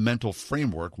prior mental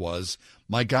framework was,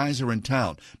 my guys are in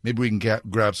town. Maybe we can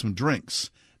grab some drinks.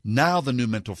 Now the new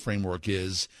mental framework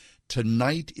is,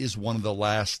 tonight is one of the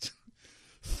last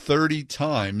 30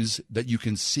 times that you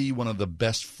can see one of the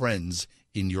best friends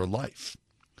in your life.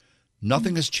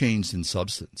 Nothing has changed in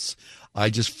substance.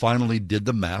 I just finally did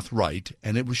the math right,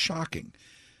 and it was shocking.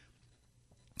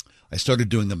 I started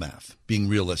doing the math, being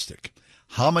realistic.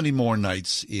 How many more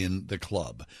nights in the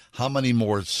club? How many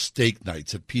more steak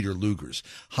nights at Peter Luger's?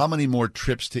 How many more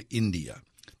trips to India?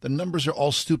 The numbers are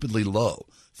all stupidly low.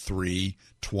 3,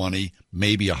 20,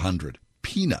 maybe 100.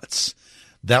 Peanuts.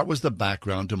 That was the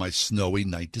background to my snowy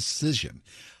night decision.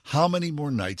 How many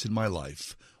more nights in my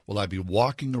life will I be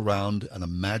walking around in a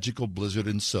magical blizzard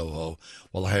in Soho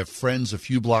while I have friends a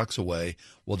few blocks away?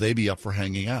 Will they be up for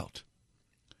hanging out?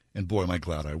 And boy, am I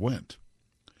glad I went.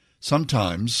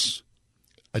 Sometimes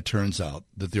it turns out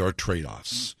that there are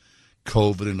trade-offs,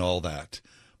 COVID and all that.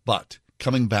 But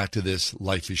coming back to this,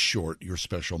 life is short, your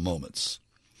special moments.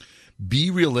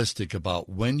 Be realistic about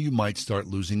when you might start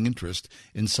losing interest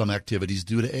in some activities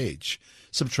due to age.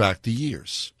 Subtract the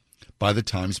years. By the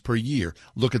times per year,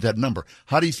 look at that number.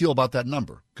 How do you feel about that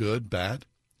number? Good, bad?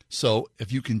 So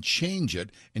if you can change it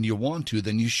and you want to,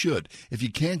 then you should. If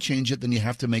you can't change it, then you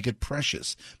have to make it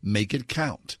precious. Make it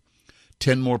count.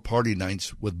 10 more party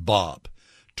nights with Bob.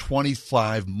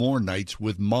 25 more nights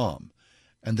with Mom.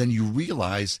 And then you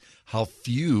realize how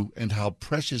few and how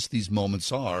precious these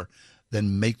moments are,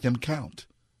 then make them count.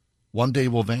 One day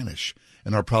will vanish,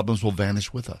 and our problems will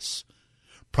vanish with us.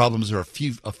 Problems are a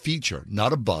feature,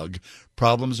 not a bug.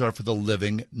 Problems are for the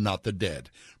living, not the dead.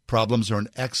 Problems are an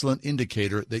excellent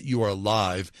indicator that you are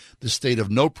alive. The state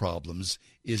of no problems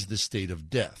is the state of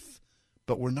death.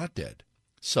 But we're not dead.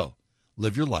 So,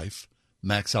 live your life.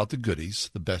 Max out the goodies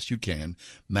the best you can.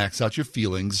 Max out your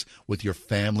feelings with your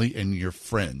family and your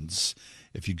friends.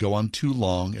 If you go on too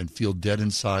long and feel dead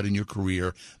inside in your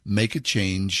career, make a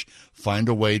change. Find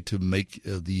a way to make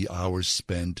the hours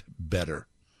spent better.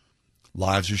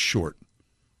 Lives are short.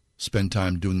 Spend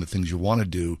time doing the things you want to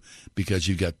do because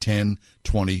you've got 10,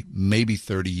 20, maybe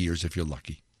 30 years if you're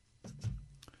lucky.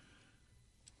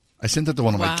 I sent it to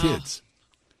one of my kids,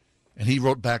 and he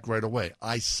wrote back right away.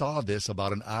 I saw this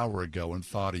about an hour ago and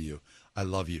thought of you. I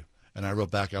love you. And I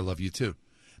wrote back, I love you too.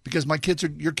 Because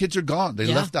your kids are gone. They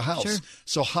left the house. Sure.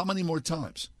 So how many more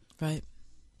times? Right.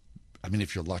 I mean,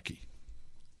 if you're lucky.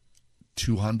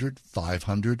 200,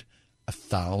 500,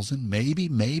 1,000, maybe.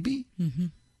 Mm-hmm.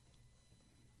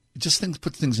 Just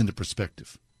put things into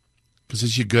perspective. Because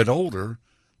as you get older,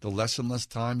 the less and less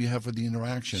time you have for the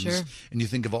interactions. Sure. And you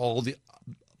think of all the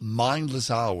mindless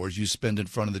hours you spend in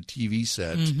front of the TV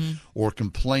set or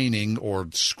complaining or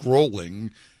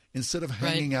scrolling instead of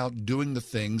hanging out doing the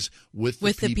things with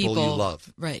the people you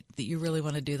love. Right, that you really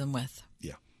want to do them with.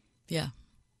 Yeah. Yeah.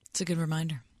 It's a good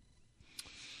reminder.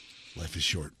 Life is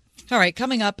short. All right,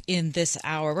 coming up in this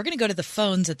hour, we're going to go to the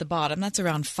phones at the bottom. That's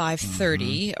around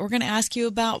 5:30. We're going to ask you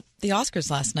about the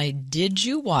Oscars last night. Did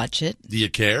you watch it? Do you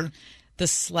care? The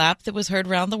slap that was heard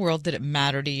around the world, did it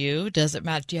matter to you? Does it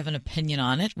matter? Do you have an opinion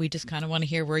on it? We just kind of want to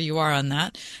hear where you are on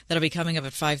that. That'll be coming up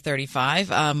at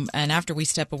 5:35. And after we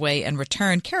step away and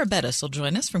return, Cara Bettis will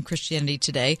join us from Christianity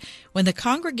Today. When the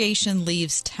congregation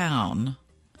leaves town,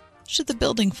 should the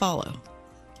building follow?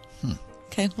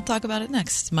 Okay, we'll talk about it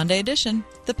next. Monday edition,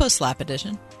 the post-slap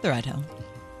edition, The Ride Home.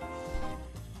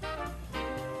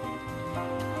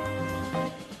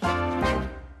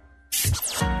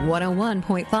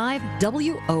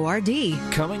 .5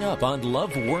 WORD. Coming up on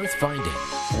Love Worth Finding.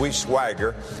 We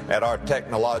swagger at our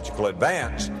technological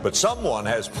advance, but someone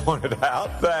has pointed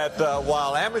out that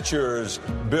while amateurs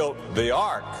built the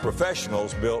Ark,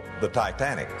 professionals built the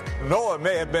Titanic. Noah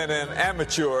may have been an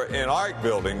amateur in Ark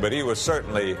building, but he was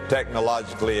certainly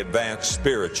technologically advanced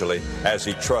spiritually as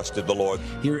he trusted the Lord.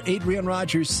 Hear Adrian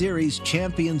Rogers' series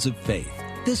Champions of Faith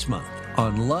this month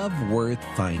on Love Worth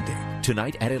Finding.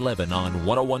 Tonight at 11 on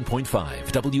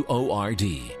 101.5 WORD.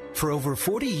 For over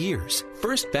 40 years,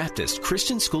 First Baptist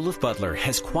Christian School of Butler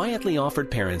has quietly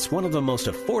offered parents one of the most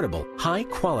affordable,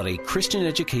 high-quality Christian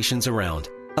educations around.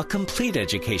 A complete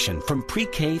education from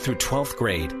pre-K through 12th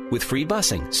grade with free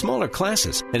busing, smaller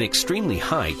classes, an extremely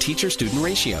high teacher-student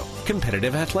ratio,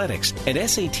 competitive athletics, and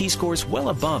SAT scores well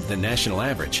above the national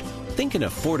average. Think an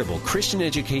affordable Christian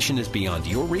education is beyond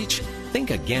your reach? Think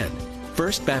again.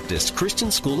 First Baptist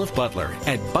Christian School of Butler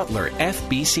at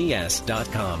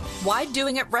butlerfbcs.com. Why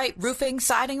Doing It Right Roofing,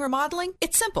 Siding, Remodeling?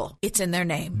 It's simple. It's in their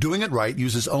name. Doing It Right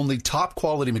uses only top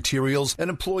quality materials and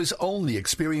employs only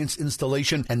experienced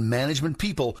installation and management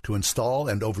people to install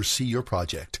and oversee your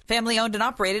project. Family owned and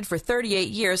operated for 38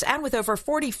 years and with over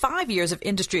 45 years of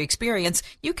industry experience,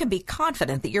 you can be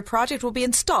confident that your project will be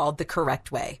installed the correct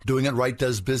way. Doing It Right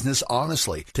does business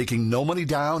honestly, taking no money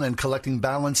down and collecting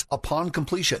balance upon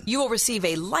completion. You will receive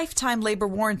a lifetime labor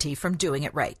warranty from Doing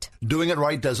It Right. Doing It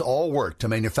Right does all work to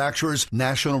manufacturers,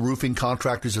 National Roofing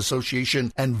Contractors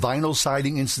Association, and Vinyl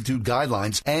Siding Institute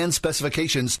guidelines and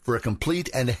specifications for a complete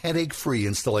and headache-free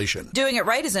installation. Doing It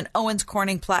Right is an Owens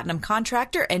Corning Platinum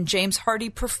contractor and James Hardy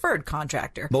preferred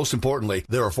contractor. Most importantly,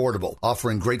 they're affordable,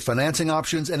 offering great financing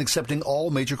options and accepting all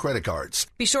major credit cards.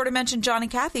 Be sure to mention John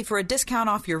and Kathy for a discount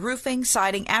off your roofing,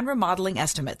 siding, and remodeling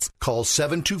estimates. Call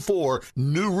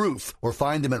 724-NEW-ROOF or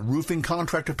find them at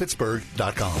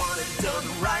roofingcontractorpittsburgh.com. Want it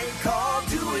done right, call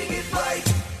Doing It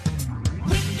Right.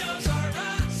 Windows are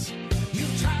us. You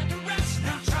tried the rest,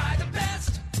 now try the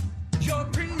best. Your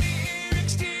premier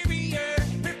exterior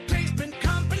replacement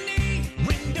company.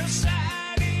 Window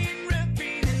siding,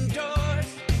 roofing, and doors.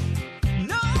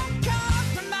 No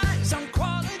compromise on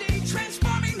quality,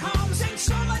 transforming homes and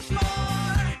so much more.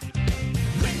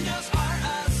 Windows are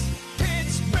us.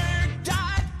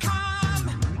 Pittsburgh.com.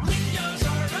 Windows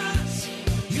are us.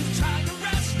 You tried the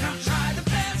rest, now try the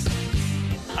best.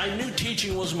 I knew teachers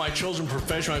teaching was my chosen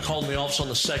profession. I called in the office on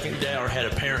the second day or had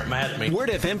a parent mad at me. Word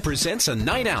FM presents a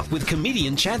night out with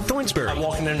comedian Chad Thornsberry. I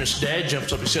walk in there and his dad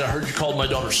jumps up and said, I heard you called my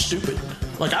daughter stupid.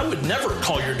 Like, I would never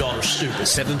call your daughter stupid.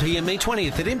 7 p.m. May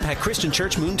 20th at Impact Christian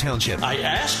Church, Moon Township. I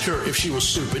asked her if she was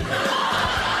stupid.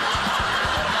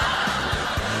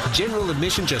 General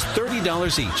admission just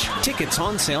 $30 each. Tickets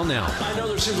on sale now. I know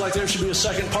there seems like there should be a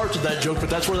second part to that joke,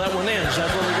 but that's where that one ends.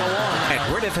 That's where we go on. At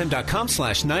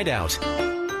wordfm.com/nightout.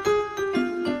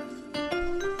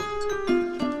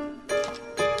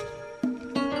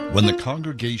 When the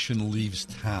congregation leaves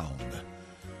town,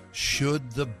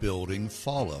 should the building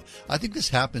follow? I think this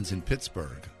happens in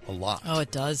Pittsburgh a lot. Oh,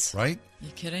 it does. Right?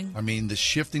 You kidding? I mean, the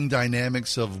shifting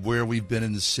dynamics of where we've been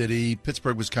in the city.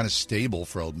 Pittsburgh was kind of stable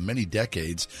for many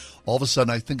decades. All of a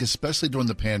sudden, I think especially during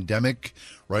the pandemic,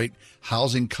 right,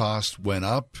 housing costs went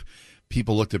up.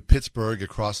 People looked at Pittsburgh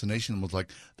across the nation and was like,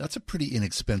 that's a pretty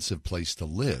inexpensive place to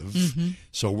live. Mm-hmm.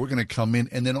 So we're going to come in.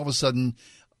 And then all of a sudden,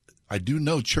 I do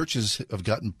know churches have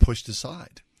gotten pushed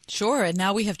aside. Sure, and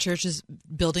now we have churches,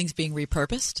 buildings being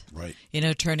repurposed. Right. You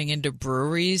know, turning into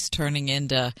breweries, turning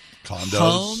into Condos.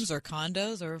 homes or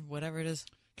condos or whatever it is.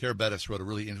 Kara Bettis wrote a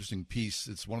really interesting piece.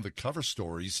 It's one of the cover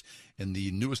stories in the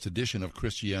newest edition of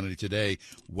Christianity Today.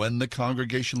 When the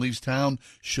congregation leaves town,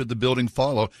 should the building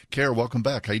follow? Kara, welcome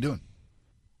back. How you doing?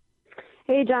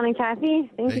 Hey, John and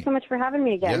Kathy. Thank you so much for having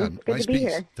me again. Yeah, It's good nice to be piece.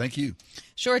 here. Thank you.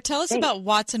 Sure. Tell us Thanks. about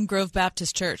Watson Grove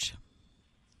Baptist Church.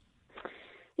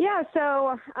 Yeah,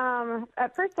 so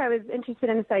at first I was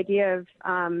interested in this idea of,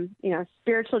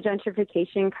 spiritual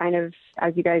gentrification, kind of,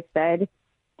 as you guys said,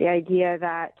 the idea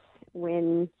that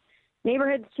when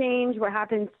neighborhoods change, what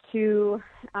happens to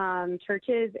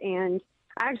churches. And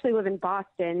I actually live in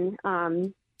Boston,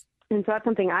 and so that's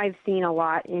something I've seen a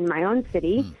lot in my own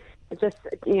city, just,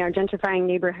 gentrifying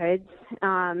neighborhoods.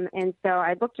 And so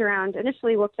I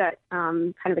initially looked at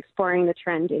kind of exploring the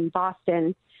trend in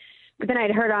Boston. But then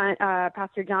I'd heard on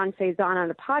Pastor John Faison on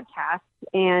the podcast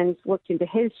and looked into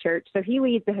his church. So he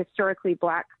leads a historically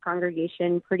black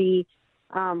congregation, pretty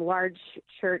large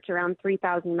church, around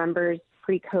 3,000 members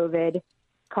pre-COVID,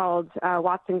 called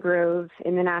Watson Grove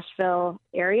in the Nashville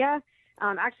area,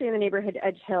 actually in the neighborhood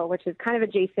Edge Hill, which is kind of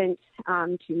adjacent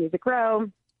to Music Row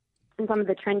and some of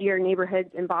the trendier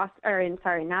neighborhoods in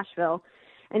Nashville.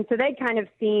 And so they'd kind of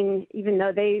seen, even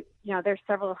though they're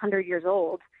several hundred years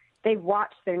old, they've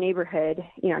watched their neighborhood,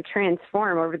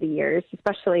 transform over the years,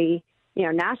 especially,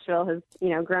 Nashville has,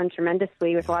 grown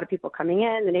tremendously with a lot of people coming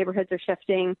in. The neighborhoods are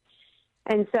shifting.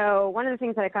 And so one of the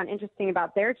things that I found interesting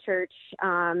about their church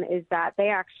is that they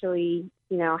actually,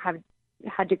 have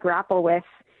had to grapple with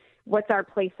what's our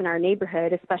place in our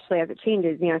neighborhood, especially as it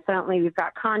changes. Suddenly we've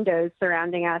got condos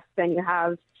surrounding us, and you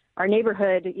have our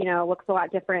neighborhood, looks a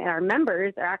lot different, and our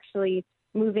members are actually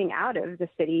moving out of the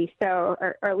city,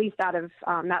 or at least out of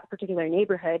that particular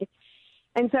neighborhood.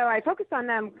 And so I focused on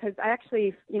them because I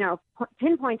actually,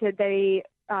 pinpointed they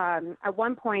at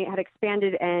one point had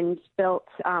expanded and built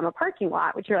a parking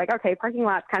lot, which you're like, okay, parking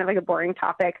lot's kind of like a boring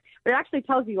topic, but it actually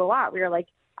tells you a lot. We were like,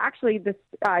 actually, this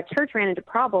church ran into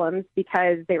problems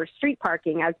because they were street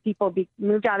parking. As people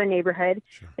moved out of the neighborhood,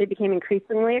 It became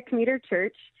increasingly a commuter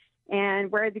church.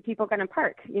 And where are the people going to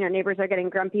park? Neighbors are getting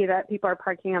grumpy that people are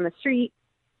parking on the street.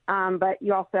 But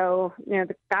you also,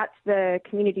 that's the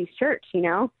community's church,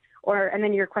 and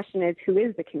then your question is, who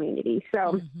is the community?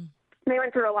 So they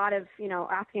went through a lot of,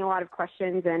 asking a lot of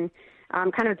questions, and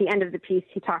kind of at the end of the piece,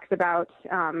 he talks about,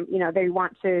 they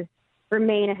want to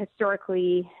remain a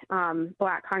historically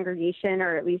black congregation,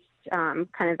 or at least kind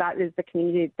of that is the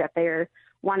community that they're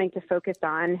wanting to focus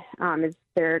on, is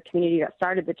their community that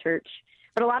started the church.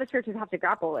 But a lot of churches have to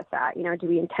grapple with that. Do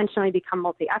we intentionally become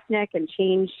multi-ethnic and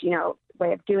change,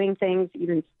 way of doing things,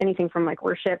 even anything from like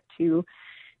worship to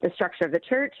the structure of the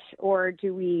church? Or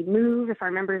do we move, if our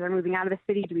members are moving out of the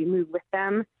city, do we move with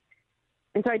them?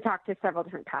 And so I talked to several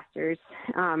different pastors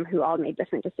who all made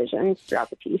different decisions throughout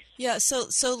the piece. Yeah, so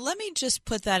let me just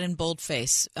put that in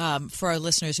boldface for our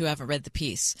listeners who haven't read the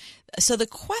piece. So the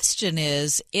question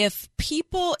is, if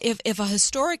a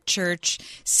historic church,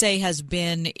 say, has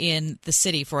been in the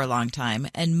city for a long time,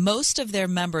 and most of their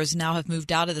members now have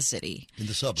moved out of the city, in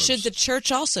the suburbs, should the church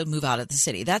also move out of the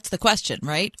city? That's the question,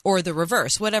 right? Or the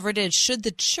reverse, whatever it is. Should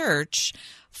the church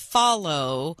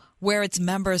follow where its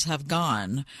members have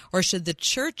gone, or should the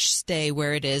church stay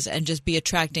where it is and just be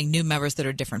attracting new members that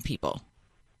are different people?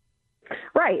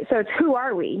 Right. So it's who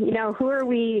are we? Who are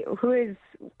we? Who is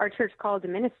our church called to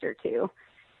minister to?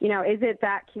 Is it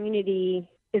that community?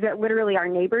 Is it literally our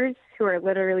neighbors who are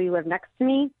literally live next to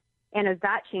me? And as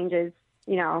that changes,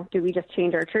 do we just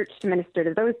change our church to minister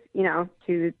to those,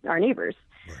 to our neighbors?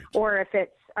 Right. Or if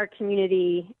it's our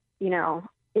community,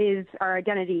 is our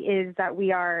identity is that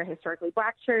we are a historically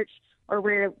Black church, or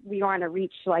we want to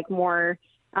reach like more.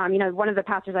 One of the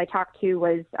pastors I talked to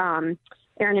was Aaron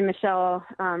and Michelle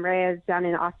Reyes down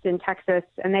in Austin, Texas,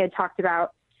 and they had talked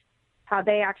about how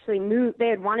they actually moved. They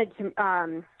had wanted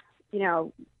to,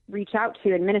 reach out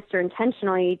to and minister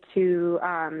intentionally to,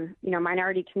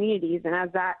 minority communities. And as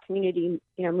that community,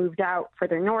 moved out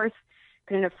further north,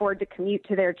 couldn't afford to commute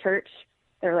to their church,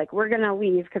 they're like, we're going to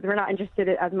leave because we're not interested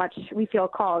as much. We feel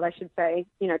called, I should say,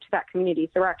 to that community.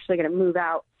 So we're actually going to move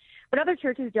out. But other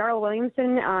churches, Darrell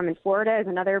Williamson in Florida is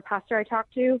another pastor I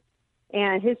talked to,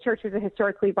 and his church was a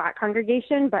historically Black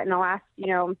congregation. But in the last,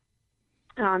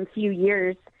 few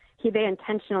years, they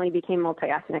intentionally became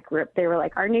multi-ethnic group. They were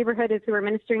like, our neighborhood is who we're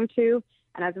ministering to.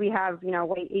 And as we have,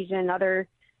 white, Asian, other,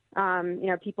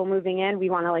 people moving in, we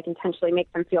want to like intentionally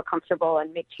make them feel comfortable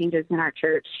and make changes in our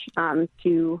church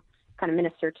to kind of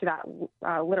minister to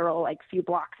that literal like few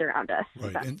blocks around us.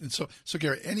 Right. And so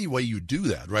Gary, any way you do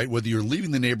that, right, whether you're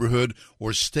leaving the neighborhood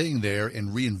or staying there and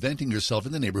reinventing yourself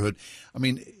in the neighborhood, I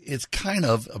mean, it's kind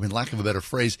of, lack of a better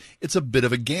phrase, it's a bit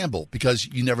of a gamble because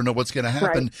you never know what's going to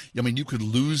happen. Right. I mean, you could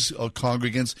lose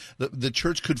congregants. The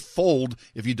church could fold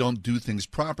if you don't do things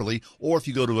properly, or if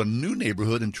you go to a new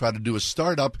neighborhood and try to do a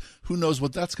startup, who knows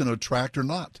what that's going to attract or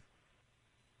not.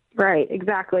 Right,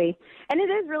 exactly. And it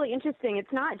is really interesting.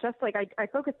 It's not just like I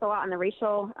focus a lot on the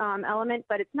racial element,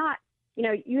 but it's not,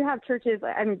 you have churches.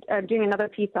 I'm doing another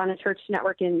piece on a church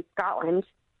network in Scotland,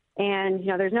 and,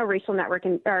 there's no racial network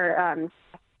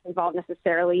involved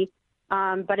necessarily,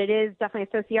 but it is definitely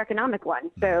a socioeconomic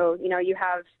one. So, you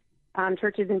have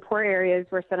churches in poor areas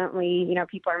where suddenly,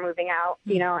 people are moving out,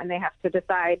 and they have to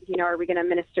decide, are we going to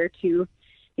minister to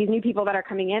these new people that are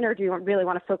coming in, or do you really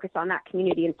want to focus on that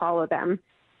community and follow them?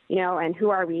 And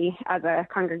who are we as a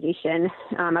congregation,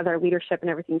 as our leadership and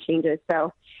everything changes.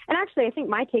 So, and actually, I think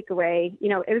my takeaway,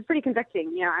 it was pretty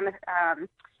convicting. I'm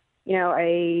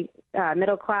a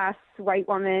middle-class white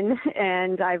woman,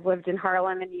 and I've lived in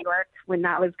Harlem in New York when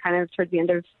that was kind of towards the end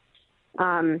of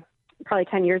probably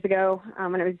 10 years ago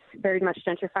when it was very much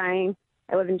gentrifying.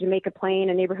 I live in Jamaica Plain,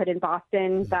 a neighborhood in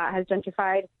Boston that has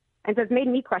gentrified. And so it's made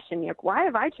me question, why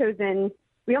have I chosen –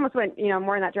 we almost went,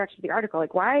 more in that direction of the article.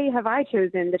 Like, why have I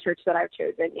chosen the church that I've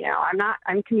chosen?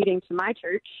 I'm commuting to my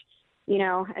church,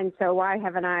 and so why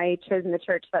haven't I chosen the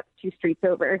church that's 2 streets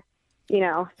over?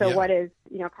 What is,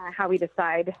 kind of how we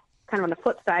decide, kind of on the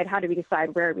flip side, how do we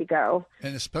decide where we go?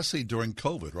 And especially during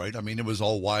COVID, right? I mean, it was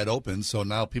all wide open. So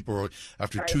now people are,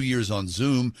 after 2 years on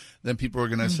Zoom, then people are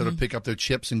going to sort of pick up their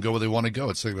chips and go where they want to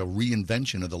go. It's like a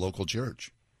reinvention of the local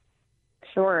church.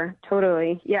 Sure,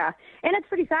 totally. Yeah. And it's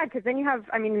pretty sad because then you have,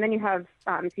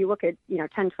 if you look at,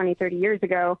 10, 20, 30 years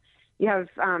ago, you have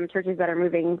churches that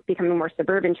are becoming more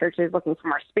suburban churches looking for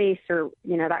more space or,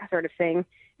 that sort of thing.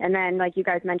 And then, like you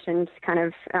guys mentioned kind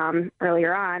of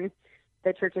earlier on,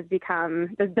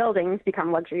 the buildings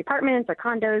become luxury apartments or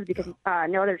condos because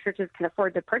no other churches can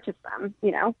afford to purchase them,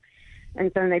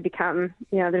 And so they become,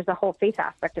 there's a whole faith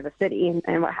aspect of the city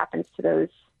and what happens to those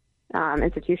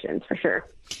institutions, for sure.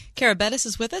 Kara Bettis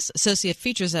is with us, Associate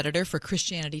Features Editor for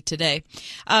Christianity Today.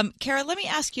 Kara, let me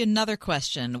ask you another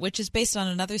question, which is based on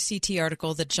another CT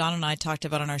article that John and I talked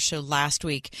about on our show last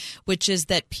week, which is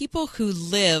that people who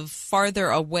live farther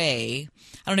away,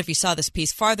 I don't know if you saw this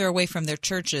piece, farther away from their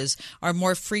churches are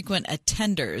more frequent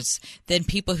attenders than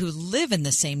people who live in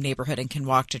the same neighborhood and can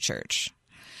walk to church.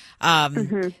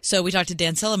 So we talked to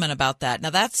Dan Silliman about that. Now,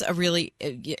 that's a really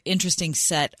interesting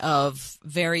set of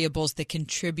variables that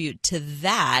contribute to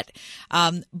that.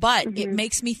 But it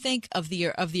makes me think of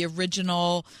the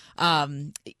original,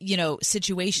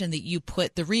 situation that you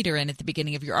put the reader in at the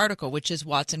beginning of your article, which is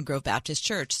Watson Grove Baptist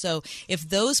Church. So if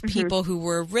those people who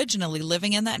were originally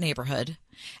living in that neighborhood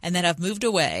and then have moved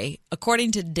away,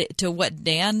 according to what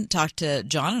Dan talked to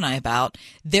John and I about,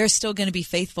 they're still going to be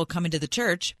faithful coming to the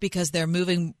church because they're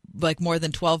moving like more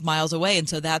than 12 miles away. And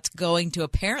so that's going to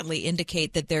apparently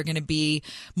indicate that they're going to be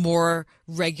more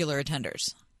regular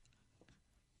attenders.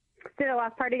 Say the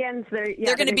last part again. So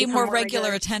they're going to be more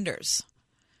regular attenders.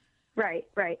 Right.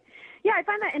 Yeah, I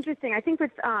find that interesting. I think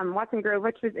with Watson Grove,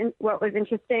 what was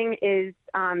interesting is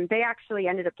they actually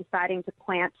ended up deciding to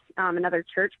plant another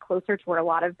church closer to where a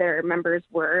lot of their members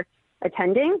were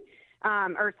attending,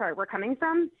 were coming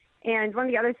from. And one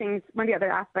of the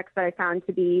other aspects that I found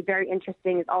to be very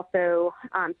interesting is also,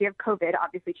 so you have COVID,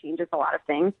 obviously changes a lot of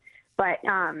things, but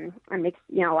it makes,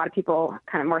 a lot of people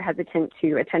kind of more hesitant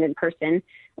to attend in person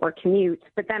or commute.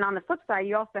 But then on the flip side,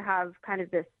 you also have kind of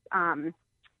this,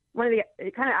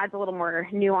 it kind of adds a little more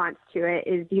nuance to it,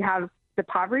 is you have the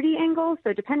poverty angle.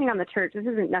 So depending on the church, this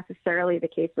isn't necessarily the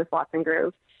case with Watson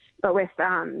Grove, but with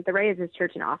the Reyes'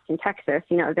 church in Austin, Texas,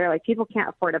 they're like, people can't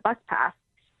afford a bus pass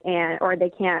or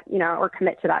they can't, or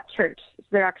commit to that church. So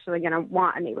they're actually going to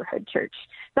want a neighborhood church.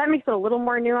 So that makes it a little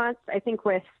more nuanced. I think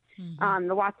with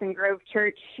the Watson Grove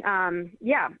Church, I'm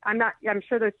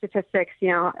sure those statistics,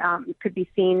 could be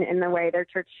seen in the way their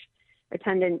church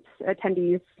attendees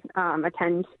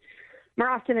attend more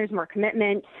often. There's more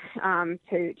commitment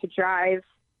to drive,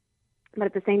 but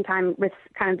at the same time, with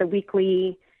kind of the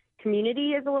weekly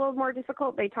community is a little more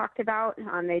difficult. They talked about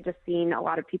they just seen a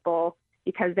lot of people,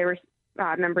 because they were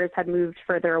members had moved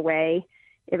further away.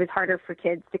 It was harder for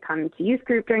kids to come to youth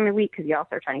group during the week because you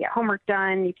also are trying to get homework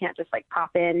done. You can't just like pop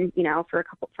in,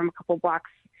 from a couple blocks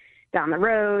down the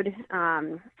road.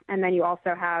 And then you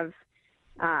also have,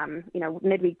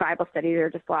 midweek Bible studies are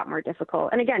just a lot more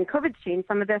difficult. And again, COVID's changed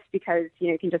some of this because,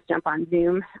 you can just jump on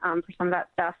Zoom for some of that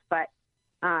stuff. But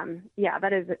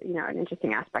that is, an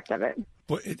interesting aspect of it.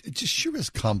 Well, it just sure is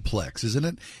complex, isn't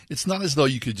it? It's not as though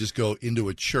you could just go into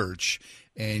a church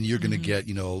and you're going to get,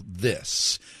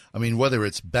 this. I mean, whether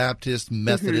it's Baptist,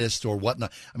 Methodist, or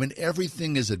whatnot. I mean,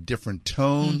 everything is a different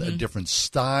tone, a different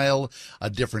style, a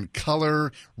different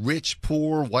color, rich,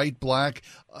 poor, white, black.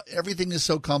 Everything is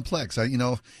so complex.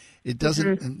 It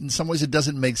doesn't, in some ways, it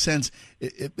doesn't make sense.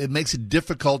 It makes it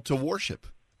difficult to worship.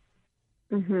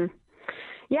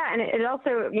 Yeah, and it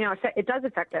also, it does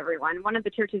affect everyone. One of the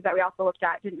churches that we also looked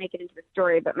at didn't make it into the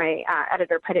story, but my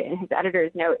editor put it in his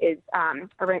editor's note, is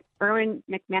Erwin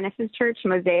McManus's church,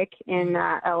 Mosaic, in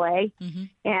L.A.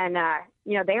 And,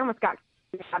 they almost got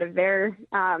out of their,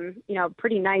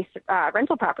 pretty nice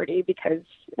rental property because,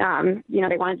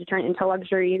 they wanted to turn it into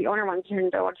luxury. The owner wanted to turn it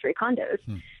into luxury condos.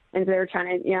 And so they were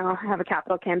trying to, have a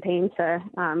capital campaign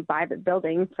to buy the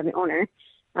building from the owner.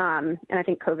 And I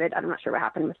think COVID, I'm not sure what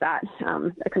happened with that.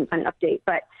 I couldn't find an update,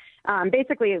 but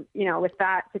basically, with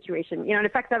that situation, it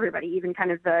affects everybody, even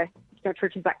kind of the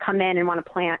churches that come in and want to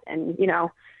plant, and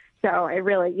so it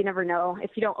really, you never know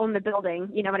if you don't own the building.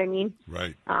 You know what I mean?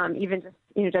 Right. Even just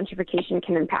gentrification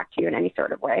can impact you in any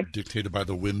sort of way. Dictated by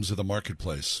the whims of the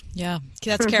marketplace. Yeah,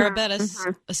 that's Kara Bettis,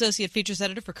 Associate Features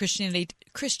Editor for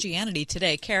Christianity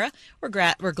Today. Kara, we're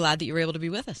glad that you were able to be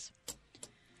with us.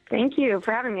 Thank you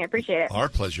for having me. I appreciate it. Our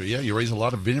pleasure. Yeah, you raise a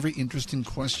lot of very interesting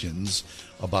questions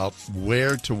about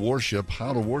where to worship,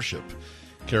 how to worship.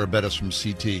 Kara Bettis from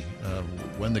CT.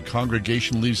 When the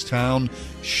congregation leaves town,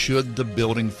 should the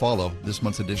building follow? This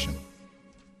month's edition.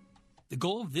 The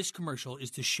goal of this commercial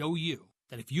is to show you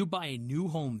that if you buy a new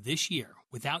home this year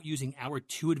without using our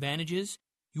 2 advantages,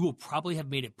 you will probably have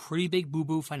made a pretty big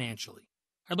boo-boo financially.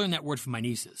 I learned that word from my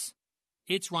nieces.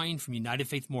 It's Ryan from United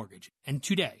Faith Mortgage, and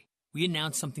today, we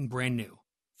announced something brand new.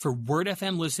 For Word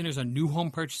FM listeners on new home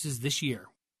purchases this year,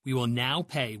 we will now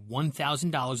pay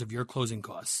 $1,000 of your closing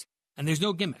costs. And there's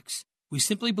no gimmicks. We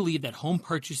simply believe that home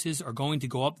purchases are going to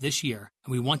go up this year,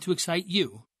 and we want to excite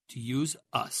you to use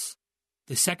us.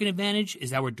 The second advantage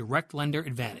is our direct lender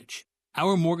advantage.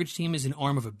 Our mortgage team is an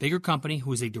arm of a bigger company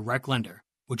who is a direct lender,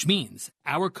 which means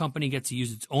our company gets to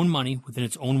use its own money within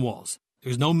its own walls.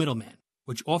 There's no middleman,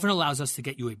 which often allows us to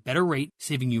get you a better rate,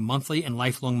 saving you monthly and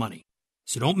lifelong money.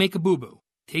 So don't make a boo-boo.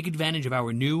 Take advantage of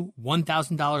our new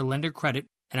 $1,000 lender credit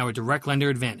and our direct lender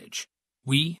advantage.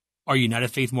 We are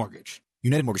United Faith Mortgage.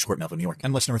 United Mortgage Corp, Melville, New York.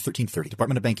 MLS number 1330.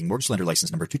 Department of Banking. Mortgage lender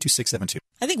license number 22672.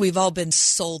 I think we've all been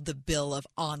sold the bill of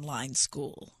online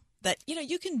school. That,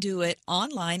 you can do it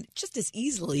online just as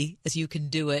easily as you can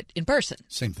do it in person.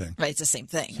 Same thing. Right, it's the same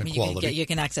thing. Same quality. You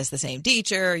can access the same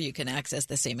teacher. You can access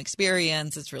the same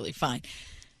experience. It's really fine.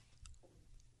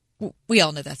 We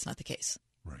all know that's not the case.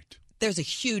 Right. There's a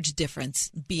huge difference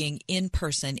being in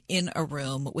person in a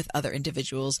room with other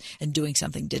individuals and doing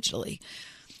something digitally.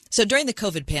 So during the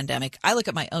COVID pandemic, I look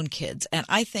at my own kids and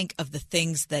I think of the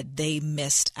things that they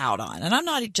missed out on. And I'm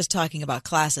not just talking about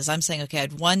classes. I'm saying, okay, I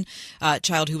had one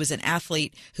child who was an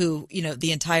athlete who,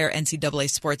 the entire NCAA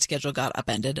sports schedule got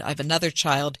upended. I have another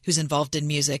child who's involved in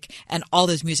music and all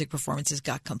those music performances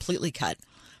got completely cut.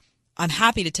 I'm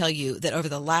happy to tell you that over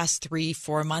the last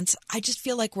 3-4 months, I just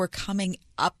feel like we're coming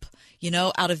up,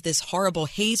 out of this horrible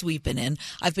haze we've been in.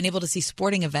 I've been able to see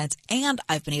sporting events and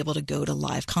I've been able to go to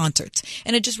live concerts.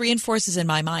 And it just reinforces in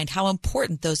my mind how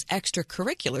important those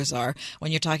extracurriculars are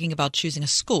when you're talking about choosing a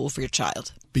school for your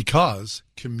child. Because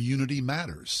community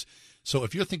matters. So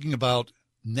if you're thinking about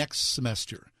next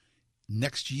semester,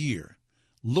 next year,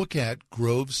 look at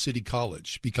Grove City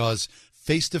College, because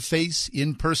face-to-face,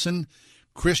 in-person,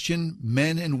 Christian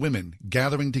men and women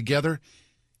gathering together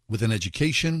with an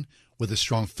education, with a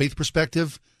strong faith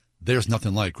perspective, there's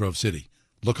nothing like Grove City.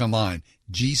 Look online,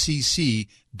 gcc.edu.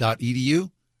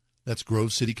 That's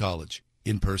Grove City College,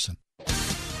 in person.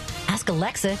 Ask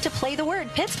Alexa to play the word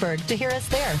Pittsburgh to hear us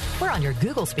there. We're on your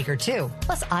Google speaker, too.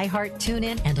 Plus iHeart,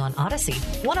 TuneIn, and on Odyssey.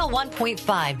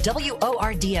 101.5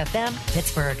 WORD-FM,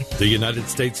 Pittsburgh. The United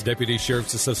States Deputy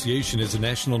Sheriff's Association is a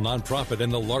national nonprofit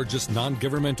and the largest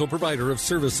non-governmental provider of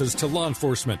services to law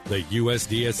enforcement. The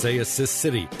USDSA assists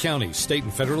city, county, state,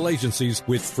 and federal agencies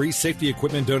with free safety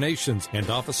equipment donations and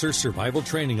officer survival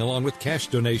training, along with cash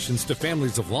donations to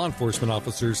families of law enforcement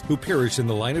officers who perish in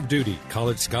the line of duty,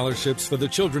 college scholarships for the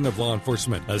children of law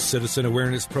enforcement, a citizen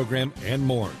awareness program, and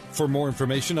more. For more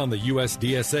information on the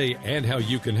USDSA and how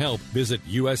you can help, visit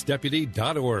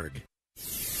usdeputy.org.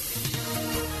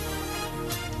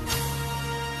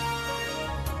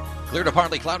 Clear to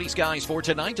partly cloudy skies for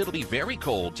tonight. It'll be very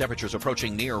cold. Temperatures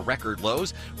approaching near record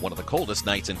lows. One of the coldest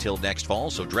nights until next fall,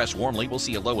 so dress warmly. We'll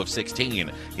see a low of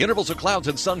 16. Intervals of clouds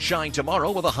and sunshine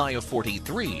tomorrow with a high of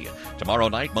 43. Tomorrow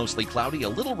night, mostly cloudy. A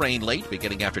little rain late,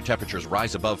 beginning after temperatures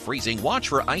rise above freezing. Watch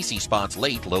for icy spots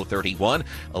late, low 31.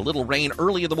 A little rain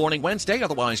early in the morning Wednesday,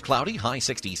 otherwise cloudy, high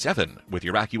 67. With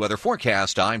your AccuWeather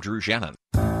forecast, I'm Drew Shannon.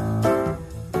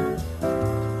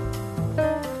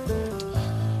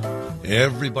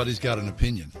 Everybody's got an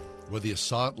opinion, whether you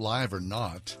saw it live or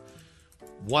not.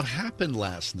 What happened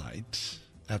last night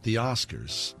at the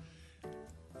Oscars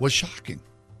was shocking.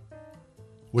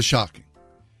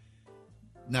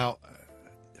 Now,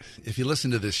 if you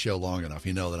listen to this show long enough,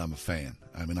 you know that I'm a fan.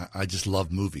 I mean, I just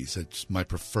love movies. It's my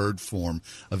preferred form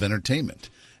of entertainment.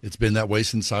 It's been that way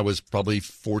since I was probably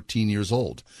 14 years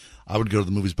old. I would go to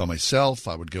the movies by myself.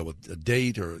 I would go with a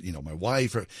date or, my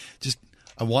wife or just...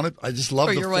 I just love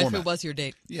the format. Or your wife who was your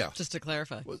date. Yeah. Just to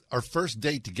clarify. Our first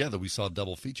date together, we saw a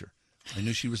double feature. I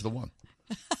knew she was the one.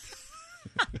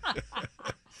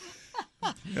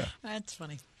 Yeah. That's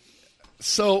funny.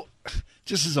 So,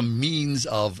 just as a means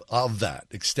of that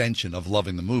extension of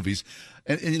loving the movies,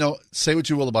 and say what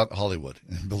you will about Hollywood.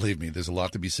 And believe me, there's a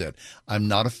lot to be said. I'm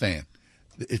not a fan.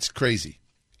 It's crazy.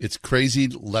 It's crazy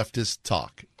leftist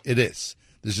talk. It is.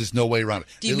 There's just no way around it.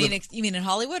 Do you mean in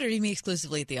Hollywood, or do you mean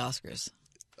exclusively at the Oscars?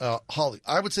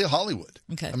 I would say Hollywood.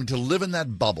 Okay. I mean, to live in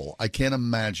that bubble, I can't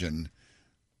imagine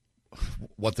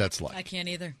what that's like. I can't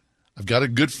either. I've got a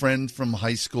good friend from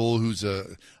high school who's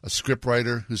a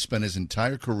scriptwriter who spent his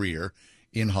entire career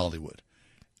in Hollywood.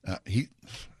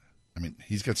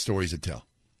 He's got stories to tell.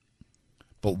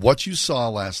 But what you saw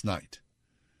last night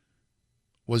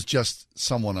was just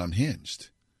someone unhinged.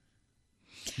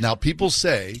 Now, people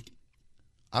say,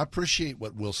 I appreciate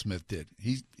what Will Smith did.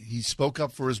 He spoke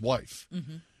up for his wife.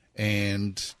 Mm-hmm.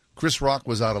 And Chris Rock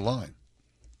was out of line.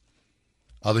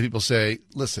 Other people say,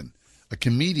 listen, a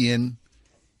comedian,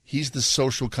 he's the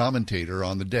social commentator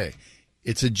on the day.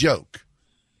 It's a joke.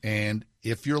 And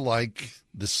if you're like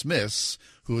the Smiths,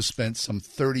 who have spent some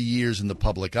 30 years in the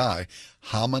public eye,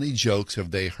 how many jokes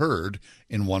have they heard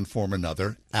in one form or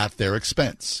another at their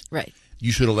expense? Right.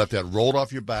 You should have let that roll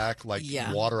off your back like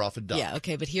water off a duck. Yeah,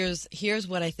 okay, but here's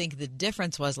what I think the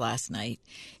difference was last night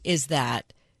is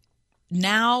that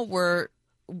now we're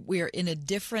in a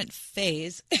different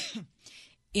phase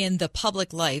in the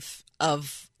public life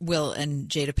of Will and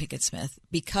Jada Pinkett Smith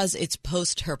because it's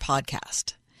post her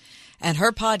podcast. And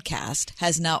her podcast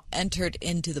has now entered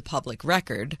into the public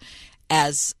record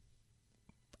as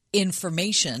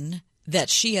information that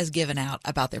she has given out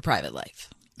about their private life.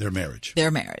 Their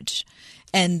marriage.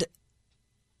 And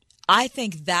I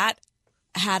think that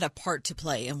had a part to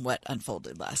play in what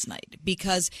unfolded last night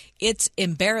because it's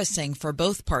embarrassing for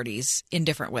both parties in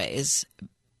different ways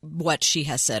what she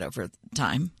has said over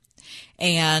time.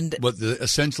 And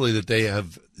essentially that they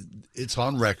have, it's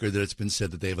on record that it's been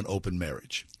said that they have an open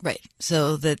marriage. Right.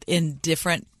 So that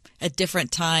at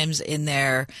different times in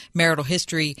their marital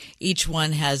history, each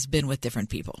one has been with different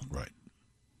people. Right.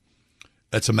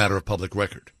 That's a matter of public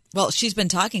record. Well, she's been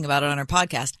talking about it on her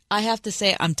podcast. I have to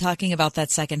say I'm talking about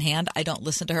that secondhand. I don't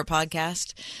listen to her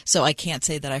podcast, so I can't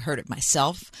say that I heard it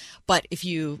myself. But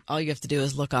all you have to do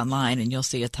is look online and you'll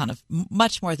see a ton of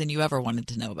much more than you ever wanted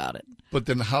to know about it. But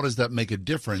then how does that make a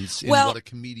difference in what a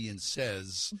comedian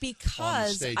says on the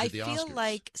stage at the Oscars? I feel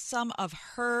like some of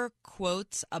her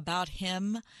quotes about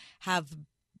him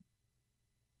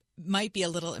might be a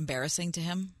little embarrassing to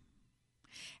him.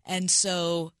 And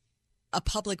so a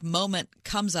public moment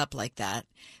comes up like that,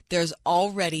 there's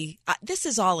already this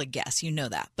is all a guess, you know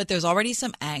that, but there's already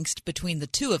some angst between the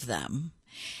two of them,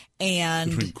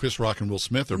 and between Chris Rock and Will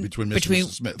Smith, or between Mr. and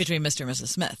Mrs. Smith? Between Mr. and Mrs.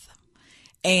 Smith,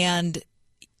 and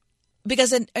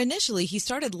because initially he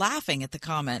started laughing at the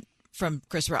comment from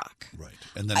Chris Rock. Right.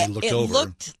 And then he looked it over. It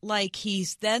looked like he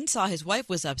then saw his wife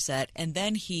was upset, and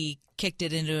then he kicked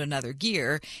it into another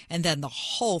gear, and then the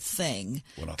whole thing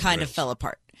kind of fell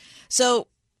apart. So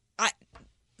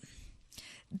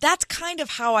that's kind of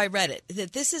how I read it.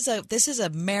 That this is a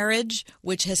marriage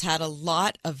which has had a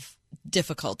lot of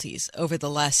difficulties over the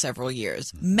last several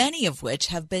years, many of which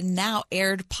have been now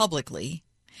aired publicly.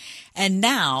 And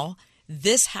now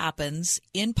this happens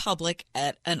in public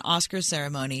at an Oscar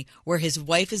ceremony where his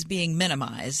wife is being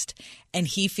minimized, and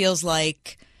he feels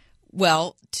like,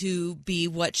 well, to be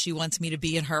what she wants me to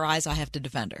be in her eyes, I have to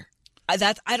defend her.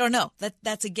 I don't know.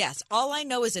 That's a guess. All I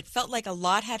know is it felt like a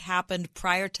lot had happened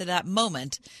prior to that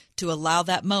moment to allow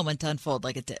that moment to unfold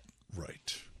like it did.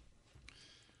 Right.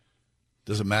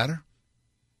 Does it matter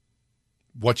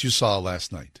what you saw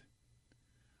last night?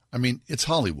 I mean, it's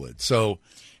Hollywood, so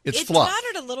it's fluff. It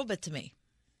mattered a little bit to me.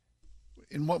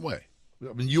 In what way?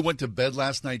 I mean, you went to bed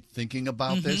last night thinking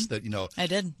about this, that, I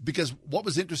did. Because what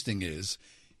was interesting is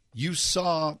you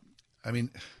saw,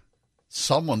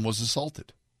 someone was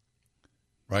assaulted,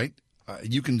 right?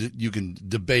 You can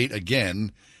debate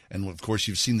again, and of course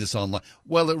you've seen this online.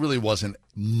 Well, it really wasn't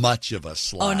much of a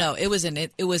slap. Oh no, it was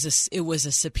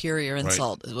a superior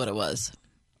insult, is what it was.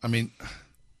 I mean,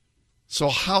 so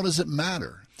how does it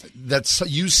matter that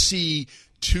you see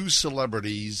two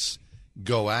celebrities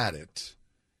go at it?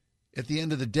 At the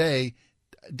end of the day,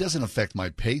 it doesn't affect my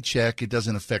paycheck. It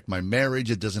doesn't affect my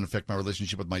marriage. It doesn't affect my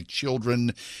relationship with my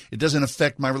children. It doesn't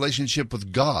affect my relationship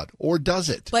with God, or does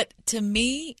it? But to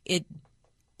me,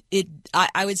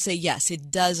 I would say yes, it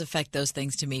does affect those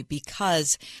things to me,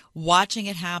 because watching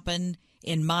it happen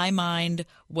in my mind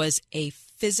was a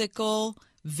physical,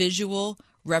 visual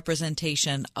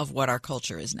representation of what our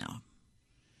culture is now.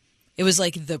 It was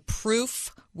like the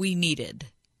proof we needed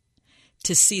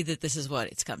to see that this is what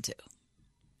it's come to.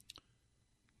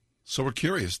 So we're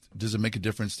curious, does it make a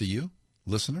difference to you,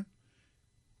 listener?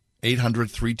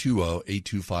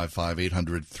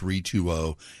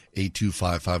 800-320-8255,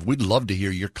 800-320-8255. We'd love to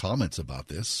hear your comments about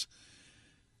this,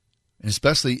 and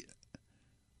especially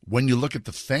when you look at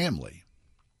the family,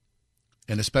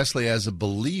 and especially as a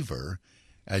believer,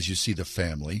 as you see the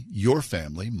family, your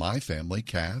family, my family,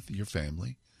 Kath, your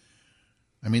family.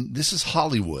 I mean, this is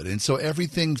Hollywood, and so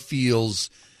everything feels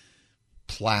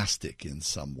plastic in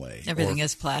some way. Everything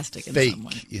is plastic in fake some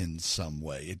way. in some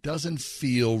way. It doesn't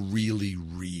feel really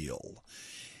real.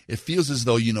 It feels as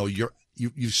though,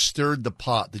 you've stirred the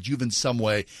pot, that you've in some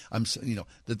way,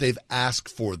 that they've asked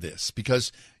for this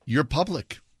because you're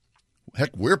public.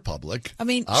 Heck, we're public. I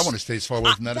mean, I want to stay as far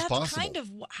away from that as possible. That's kind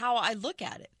of how I look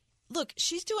at it. Look,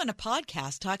 she's doing a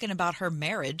podcast talking about her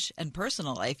marriage and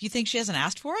personal life. You think she hasn't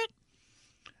asked for it?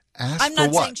 I'm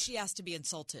not saying she has to be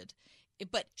insulted,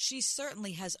 but she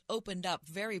certainly has opened up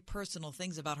very personal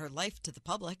things about her life to the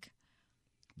public.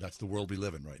 That's the world we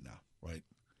live in right now, right?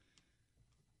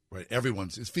 Right.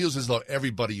 It feels as though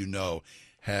everybody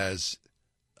has,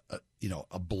 a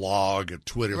blog, a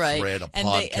Twitter thread, a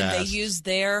podcast. And they use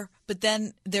they're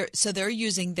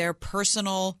using their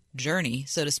personal journey,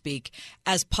 so to speak,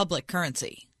 as public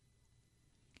currency.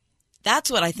 That's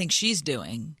what I think she's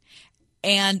doing.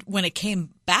 And when it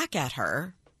came back at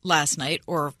her last night,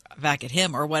 or back at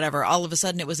him or whatever, all of a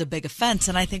sudden it was a big offense.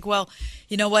 And I think, well,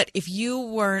 you know what? If you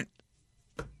weren't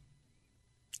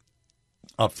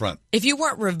up front, if you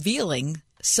weren't revealing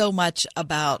so much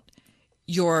about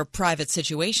your private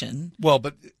situation. Well,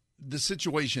 but the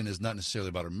situation is not necessarily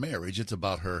about her marriage. It's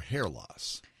about her hair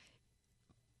loss.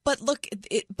 But look,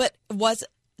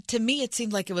 to me, it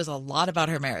seemed like it was a lot about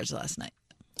her marriage last night.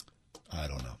 I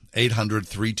don't know.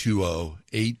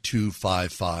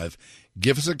 800-320-8255.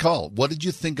 Give us a call. What did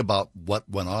you think about what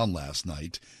went on last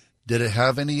night? Did it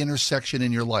have any intersection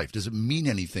in your life? Does it mean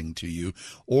anything to you?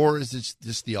 Or is it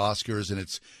just the Oscars and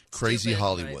it's crazy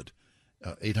Hollywood?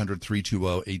 Right.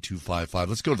 800-320-8255.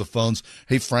 Let's go to the phones.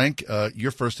 Hey, Frank,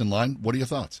 you're first in line. What are your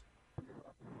thoughts?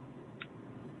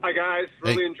 Hi, guys.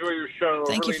 Really enjoy your show.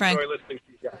 Thank you, Frank. Enjoy listening to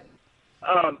you guys.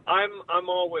 I'm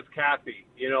all with Kathy.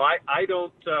 I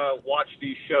don't watch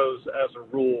these shows as a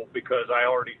rule because I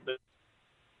already think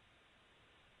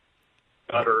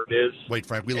better it is. Wait,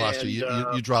 Frank, we lost you.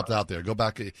 You dropped out there. Go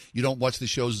back. You don't watch the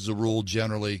shows as a rule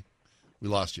generally. We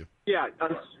lost you. Yeah,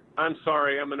 I'm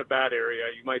sorry. I'm in a bad area.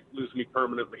 You might lose me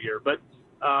permanently here, but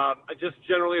just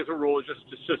generally as a rule, it's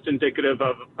just indicative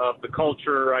of the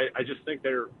culture. I just think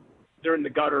they're in the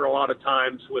gutter a lot of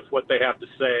times with what they have to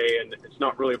say, and it's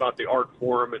not really about the art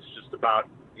form. It's just about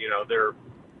their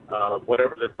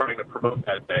whatever they're trying to promote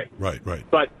that day. Right.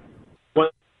 But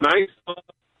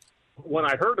when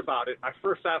I heard about it, I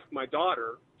first asked my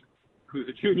daughter, who's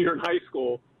a junior in high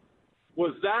school,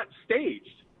 was that staged?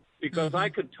 Because I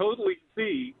could totally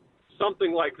see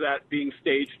something like that being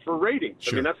staged for ratings.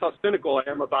 Sure. I mean, that's how cynical I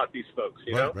am about these folks,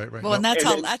 you know? Right. Well, and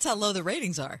that's how low the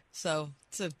ratings are. So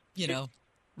it's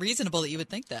reasonable that you would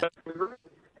think that.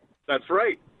 That's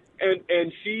right.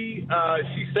 And she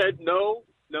said no,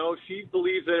 she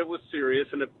believes that it was serious,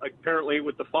 and apparently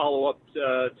with the follow-up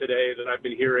today that I've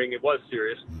been hearing, it was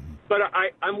serious. But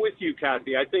I'm with you,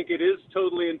 Kathy. I think it is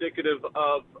totally indicative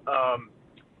of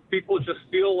people just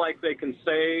feel like they can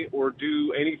say or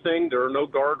do anything. There are no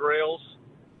guardrails,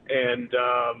 and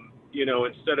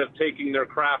instead of taking their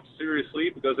craft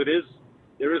seriously, because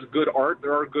there is good art,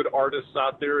 there are good artists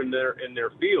out there in their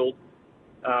field.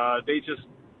 They just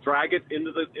drag it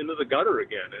into the gutter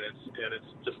again, and it's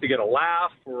just to get a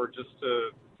laugh or just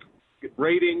to get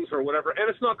ratings or whatever. And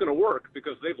it's not going to work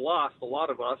because they've lost a lot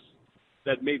of us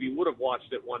that maybe would have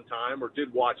watched it one time or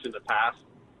did watch in the past.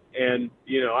 And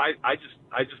I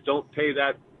just don't pay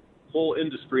that whole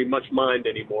industry much mind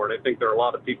anymore. And I think there are a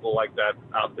lot of people like that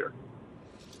out there.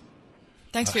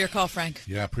 Thanks for your call, Frank.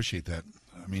 Yeah, I appreciate that.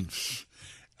 I mean,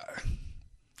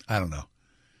 I don't know.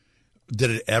 Did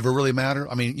it ever really matter?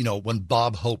 I mean, when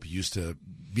Bob Hope used to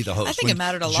be the host. I think it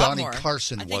mattered a lot Johnny more.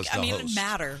 Carson was the host. I mean, it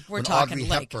matter. We're when talking Audrey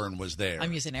like Hepburn was there.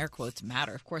 I'm using air quotes.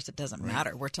 Matter. Of course, it doesn't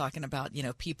matter. We're talking about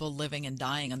people living and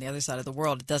dying on the other side of the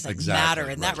world. It doesn't matter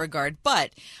in that regard.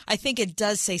 But I think it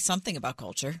does say something about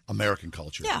culture, American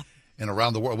culture. Yeah. And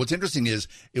around the world. What's interesting is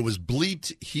it was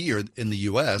bleeped here in the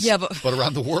U.S., but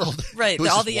around the world, right? It was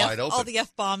all just wide open. All the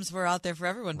F-bombs were out there for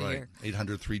everyone to hear.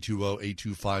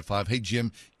 800-320-8255. Hey,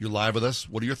 Jim, you're live with us.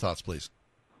 What are your thoughts, please?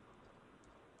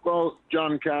 Well,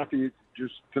 John and Kathy,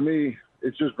 to me,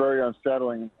 it's just very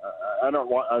unsettling. I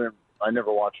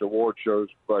never watch award shows,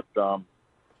 but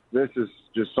this is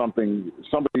just somebody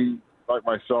like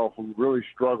myself who really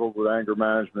struggled with anger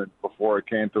management before I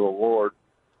came to the Lord.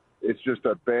 It's just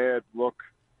a bad look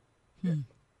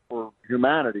for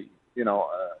humanity.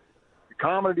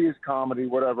 Comedy is comedy,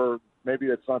 whatever. Maybe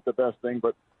that's not the best thing,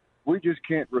 but we just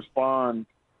can't respond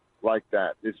like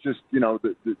that. It's just,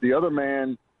 the other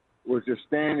man was just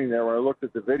standing there when I looked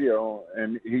at the video,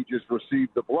 and he just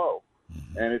received the blow.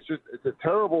 And it's a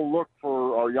terrible look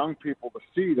for our young people to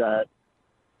see that.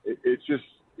 It's just,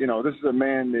 this is a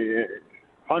man,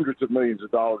 hundreds of millions of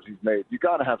dollars he's made. You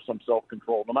got to have some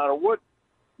self-control. No matter what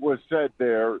was said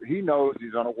there, he knows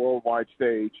he's on a worldwide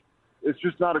stage. It's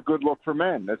just not a good look for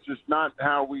men. That's just not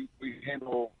how we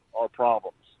handle our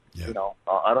problems. Yeah.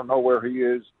 I don't know where he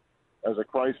is as a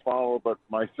Christ follower, but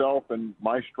myself and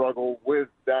my struggle with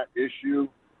that issue,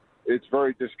 it's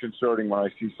very disconcerting when I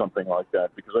see something like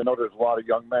that, because I know there's a lot of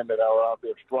young men that are out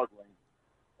there struggling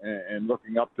and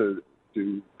looking up to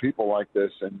people like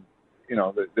this, and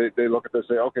they look at this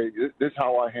and say, okay, this is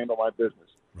how I handle my business,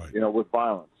 right. With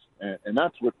violence. And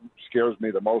that's what scares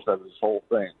me the most out of this whole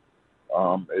thing.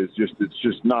 It's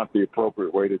just not the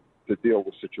appropriate way to deal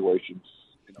with situations.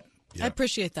 Yeah. I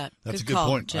appreciate that. That's good a good call,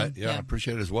 point. I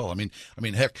appreciate it as well. I mean,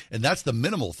 heck, and that's the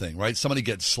minimal thing, right? Somebody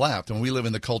gets slapped, and we live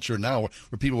in the culture now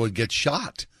where people would get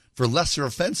shot for lesser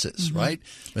offenses, right?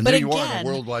 And there you are on a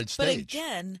worldwide stage. But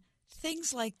again,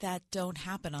 things like that don't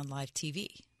happen on live TV.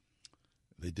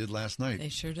 They did last night. They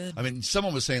sure did. I mean,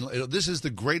 someone was saying, this is the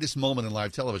greatest moment in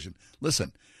live television.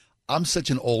 Listen, I'm such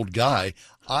an old guy.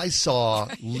 I saw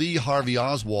Lee Harvey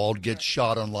Oswald get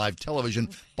shot on live television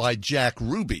by Jack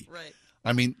Ruby. Right.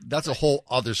 I mean, that's a whole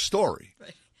other story.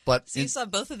 Right. But so you saw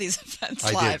both of these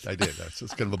events live. I did.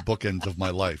 It's kind of a bookend of my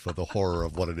life, of the horror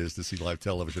of what it is to see live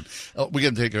television. We're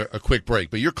going to take a quick break,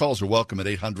 but your calls are welcome at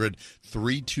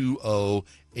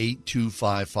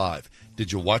 800-320-8255.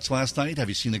 Did you watch last night? Have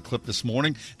you seen the clip this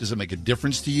morning? Does it make a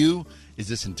difference to you? Is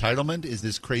this entitlement? Is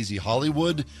this crazy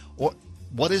Hollywood? Or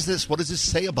what is this? What does this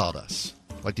say about us?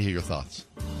 I'd like to hear your thoughts.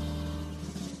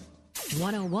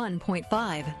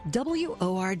 101.5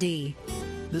 WORD.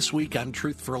 This week on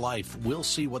Truth for Life, we'll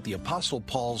see what the Apostle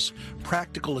Paul's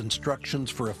practical instructions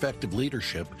for effective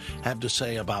leadership have to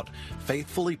say about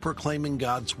faithfully proclaiming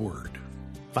God's Word.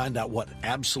 Find out what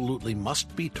absolutely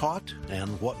must be taught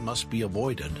and what must be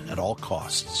avoided at all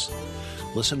costs.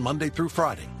 Listen Monday through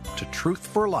Friday to Truth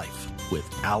for Life with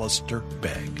Alistair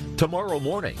Begg. Tomorrow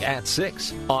morning at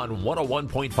 6 on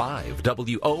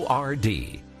 101.5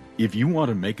 WORD. If you want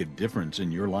to make a difference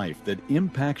in your life that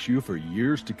impacts you for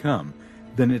years to come,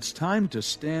 then it's time to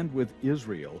stand with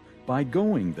Israel by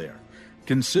going there.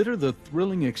 Consider the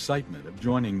thrilling excitement of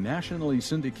joining nationally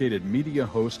syndicated media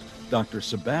host Dr.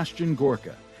 Sebastian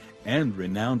Gorka and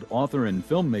renowned author and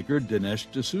filmmaker Dinesh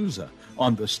D'Souza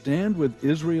on the Stand with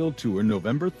Israel tour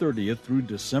November 30th through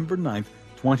December 9th,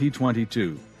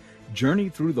 2022. Journey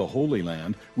through the Holy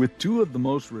Land with two of the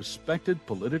most respected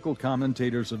political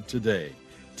commentators of today.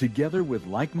 Together with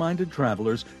like-minded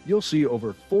travelers, you'll see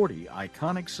over 40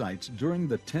 iconic sites during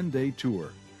the 10-day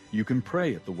tour. You can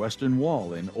pray at the Western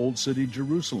Wall in Old City,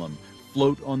 Jerusalem,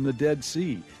 float on the Dead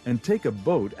Sea, and take a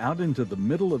boat out into the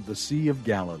middle of the Sea of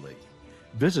Galilee.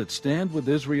 Visit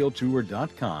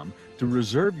StandWithIsraelTour.com to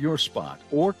reserve your spot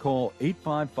or call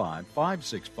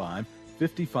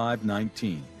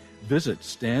 855-565-5519. Visit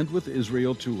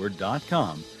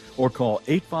StandWithIsraelTour.com or call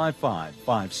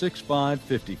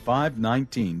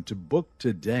 855-565-5519 to book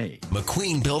today.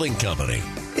 McQueen Building Company.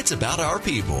 It's about our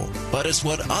people, but it's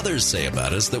what others say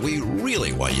about us that we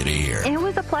really want you to hear. It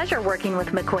was a pleasure working with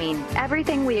McQueen.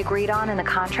 Everything we agreed on in the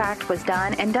contract was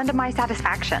done and done to my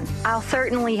satisfaction. I'll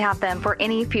certainly have them for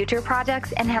any future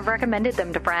projects and have recommended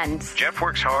them to friends. Jeff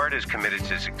works hard, is committed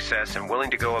to success, and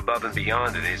willing to go above and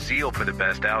beyond in his zeal for the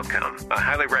best outcome. I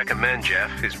highly recommend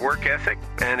Jeff, his work ethic,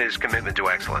 and his commitment to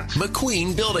excellence.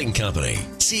 McQueen Building Company.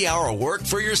 See our work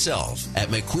for yourself at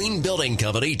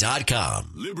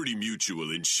McQueenBuildingCompany.com. Liberty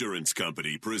Mutual Insurance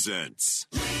Company presents.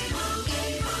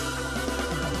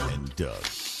 And Doug.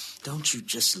 Don't you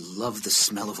just love the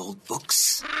smell of old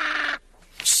books?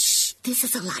 Shh, this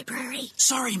is a library.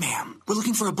 Sorry, ma'am. We're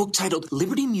looking for a book titled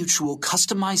Liberty Mutual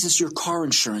Customizes Your Car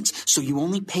Insurance so you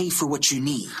only pay for what you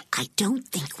need. I don't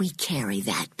think we carry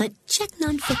that, but check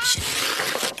nonfiction.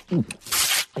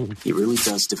 He really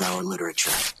does devour literature.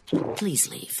 Please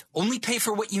leave. Only pay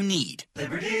for what you need.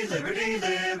 Liberty, liberty,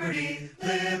 liberty,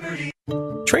 liberty.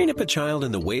 Train up a child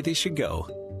in the way they should go.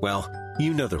 Well,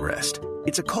 you know the rest.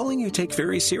 It's a calling you take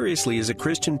very seriously as a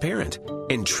Christian parent.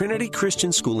 And Trinity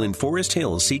Christian School in Forest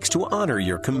Hills seeks to honor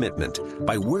your commitment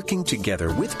by working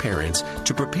together with parents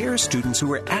to prepare students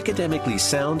who are academically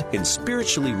sound and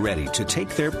spiritually ready to take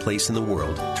their place in the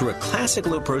world through a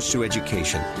classical approach to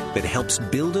education that helps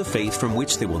build a faith from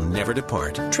which they will never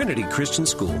depart. Trinity Christian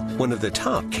School, one of the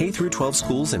top K-12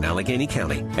 schools in Allegheny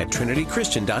County, at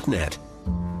trinitychristian.net.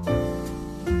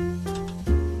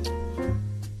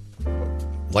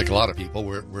 Like a lot of people,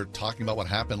 we're talking about what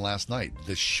happened last night.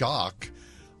 The shock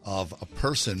of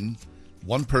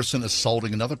one person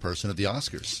assaulting another person at the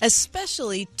Oscars.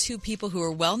 Especially two people who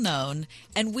are well known,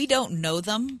 and we don't know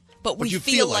them, but we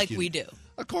feel like we do.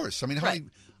 Of course. I mean, right.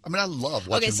 I love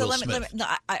watching Okay, so Will let Smith. me no,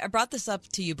 I brought this up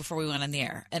to you before we went on the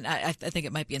air, and I think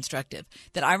it might be instructive,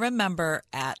 that I remember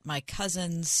at my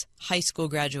cousin's high school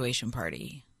graduation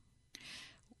party,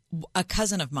 a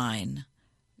cousin of mine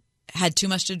had too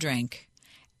much to drink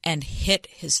and hit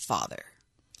his father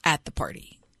at the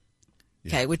party.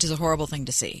 Okay, which is a horrible thing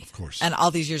to see. Of course. And all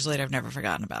these years later, I've never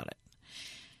forgotten about it.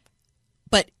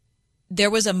 But there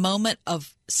was a moment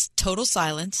of total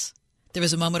silence. There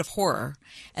was a moment of horror.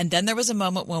 And then there was a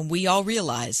moment when we all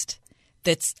realized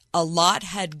that a lot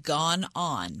had gone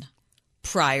on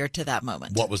prior to that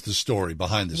moment. What was the story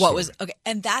behind the story? Okay,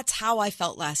 and that's how I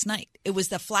felt last night. It was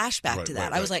the flashback to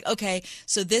that. I was like, okay,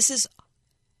 so this is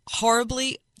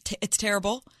horribly, it's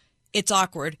terrible. It's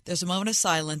awkward. There's a moment of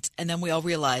silence. And then we all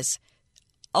realize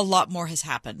a lot more has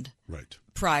happened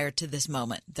prior to this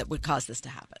moment that would cause this to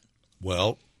happen.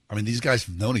 Well, I mean, these guys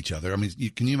have known each other. I mean,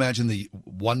 can you imagine the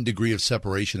 1 degree of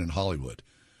separation in Hollywood?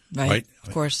 Right?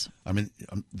 Of course. I mean,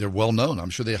 they're well known. I'm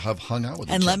sure they have hung out with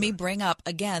each other. And let me bring up,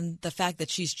 again, the fact that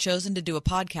she's chosen to do a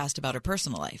podcast about her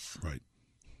personal life. Right.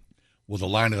 Well, the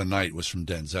line of the night was from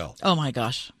Denzel. Oh, my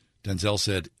gosh. Denzel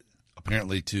said,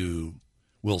 apparently to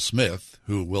Will Smith,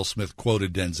 who Will Smith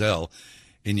quoted Denzel,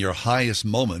 "In your highest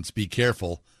moments, be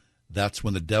careful. That's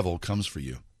when the devil comes for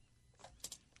you."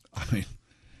 I mean,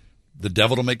 the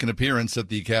devil to make an appearance at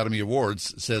the Academy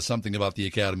Awards says something about the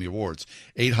Academy Awards.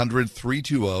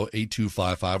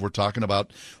 800-320-8255. We're talking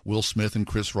about Will Smith and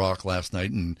Chris Rock last night,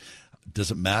 and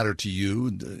does it matter to you?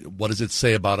 What does it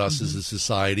say about us as a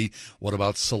society? What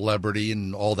about celebrity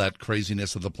and all that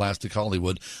craziness of the plastic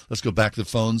Hollywood? Let's go back to the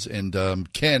phones. And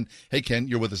Ken, hey, Ken,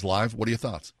 you're with us live. What are your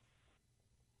thoughts?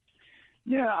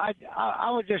 Yeah,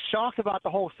 I was just shocked about the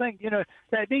whole thing. You know,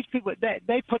 that these people,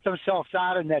 they put themselves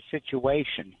out in that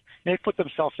situation. They put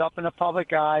themselves up in the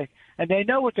public eye, and they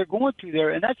know what they're going through there.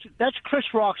 And that's Chris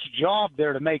Rock's job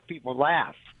there, to make people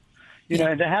laugh. You know,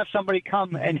 and to have somebody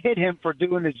come and hit him for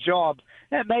doing his job,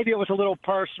 and maybe it was a little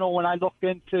personal when I looked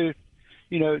into,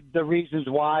 you know, the reasons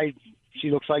why she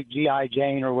looks like G.I.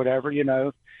 Jane or whatever, you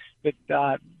know. But,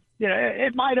 you know,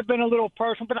 it might have been a little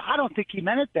personal, but I don't think he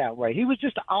meant it that way. He was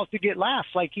just out to get laughs.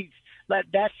 Like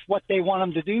that's what they want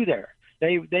him to do there.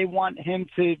 They want him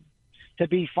to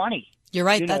be funny. You're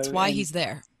right. That's why he's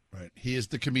there. Right. He is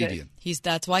the comedian.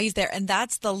 That's why he's there, and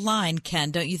that's the line,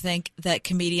 Ken. Don't you think that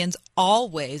comedians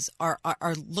always are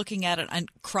looking at it and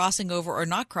crossing over or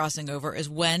not crossing over?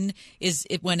 When is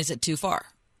it too far?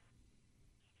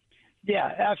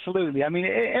 Yeah, absolutely. I mean,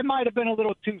 it might have been a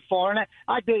little too far, and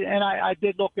I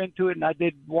did look into it, and I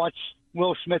did watch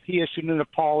Will Smith. He issued an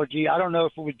apology. I don't know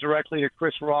if it was directly to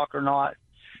Chris Rock or not,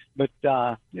 but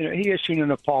he issued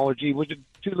an apology. Was it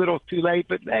too little, too late?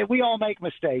 But hey, we all make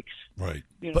mistakes, right?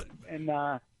 We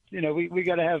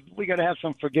got to have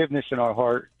some forgiveness in our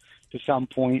heart to some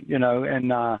point,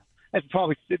 and that's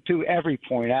probably to every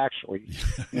point, actually.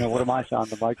 What am I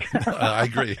sounding like? I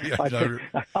agree.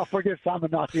 I'll forgive some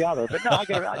and not the other. But no, I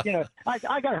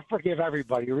got to forgive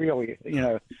everybody, really.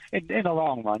 In the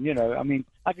long run, I mean,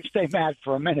 I can stay mad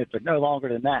for a minute, but no longer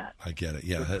than that. I get it.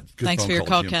 Yeah. Good Thanks for your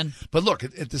call, Ken. But look,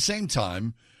 at the same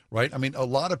time, right? I mean, a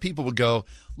lot of people would go,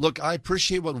 "Look, I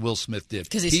appreciate what Will Smith did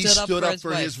because he stood up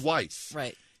for his wife.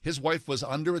 Right. His wife was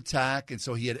under attack, and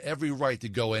so he had every right to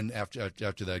go in after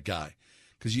that guy."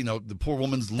 Because, the poor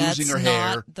woman's losing her hair.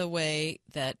 That's not the way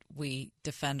that we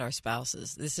defend our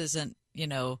spouses. This isn't,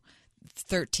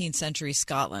 13th century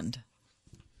Scotland.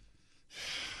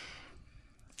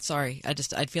 Sorry, I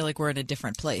feel like we're in a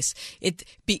different place.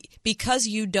 Because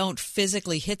you don't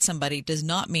physically hit somebody does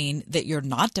not mean that you're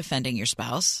not defending your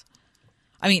spouse.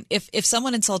 I mean, if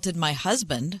someone insulted my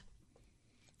husband,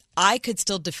 I could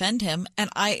still defend him, and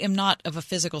I am not of a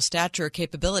physical stature or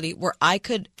capability where I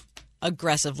could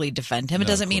aggressively defend him. It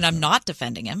doesn't mean I'm not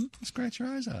defending him. Scratch your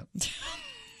eyes out. Let's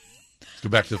go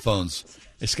back to the phones.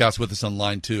 Hey, Scott's with us on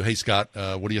line 2. Hey, Scott,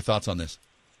 what are your thoughts on this?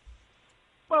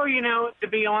 Well, to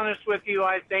be honest with you,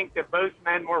 I think that both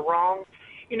men were wrong.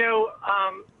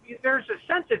 There's a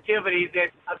sensitivity that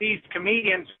these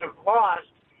comedians have lost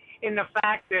in the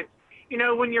fact that,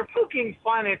 when you're poking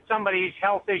fun at somebody's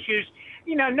health issues,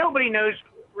 nobody knows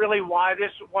really why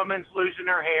this woman's losing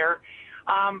her hair.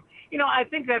 I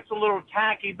think that's a little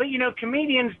tacky, but,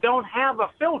 comedians don't have a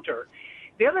filter.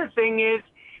 The other thing is,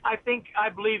 I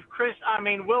believe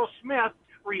Will Smith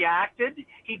reacted.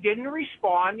 He didn't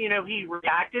respond. He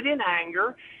reacted in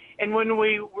anger. And when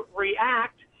we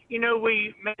react,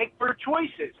 we make poor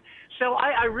choices. So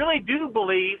I really do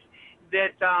believe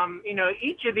that,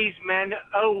 each of these men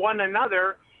owe one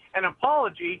another an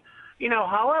apology.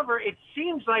 However, it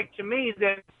seems like to me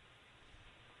that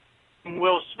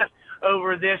Will Smith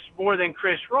over this more than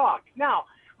Chris Rock. Now,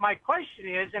 my question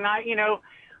is, and I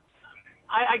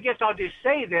guess I'll just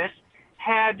say this,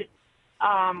 had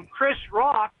Chris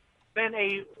Rock been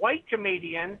a white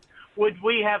comedian, would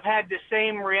we have had the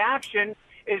same reaction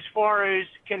as far as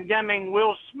condemning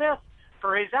Will Smith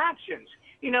for his actions?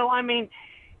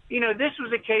 This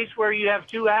was a case where you have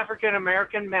two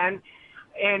African-American men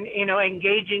and,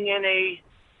 engaging in a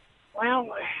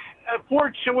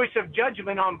poor choice of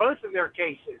judgment on both of their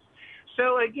cases.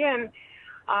 So again,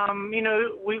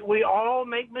 we all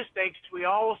make mistakes. We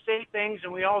all say things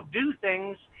and we all do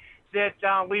things that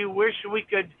we wish we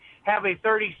could have a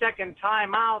 30-second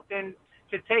timeout and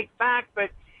to take back.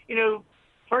 But,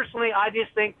 personally, I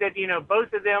just think that,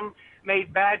 both of them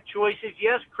made bad choices.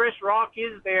 Yes, Chris Rock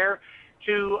is there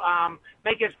to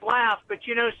make us laugh. But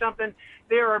something,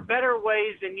 there are better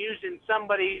ways than using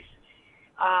somebody's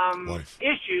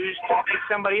issues to make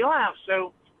somebody laugh.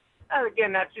 So,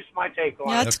 again, that's just my take on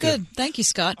it. Yeah, that's good. Thank you,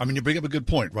 Scott. I mean, you bring up a good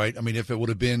point, right? I mean, if it would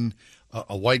have been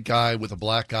a white guy with a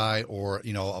black guy or,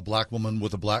 a black woman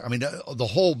with a black – I mean, the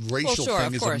whole racial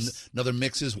thing is another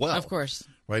mix as well. Of course.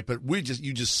 Right? But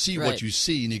you just see what you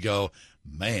see and you go,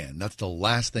 man, that's the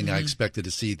last thing I expected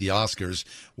to see at the Oscars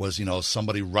was,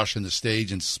 somebody rushing the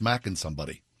stage and smacking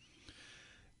somebody.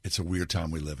 It's a weird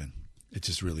time we live in. It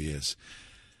just really is.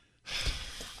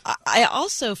 I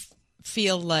also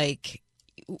feel like –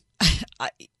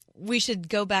 we should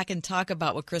go back and talk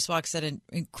about what Chris Rock said in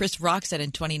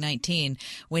 2019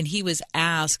 when he was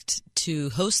asked to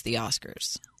host the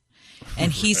Oscars.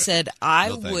 And he said,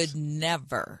 I would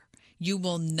never, you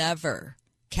will never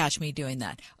catch me doing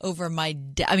that over my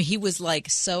I mean, he was like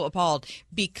so appalled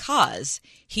because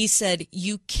he said,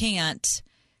 you can't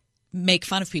make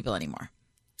fun of people anymore.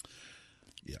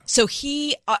 Yeah. So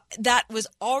he that was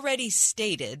already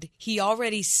stated. He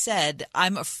already said,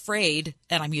 I'm afraid,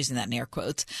 and I'm using that in air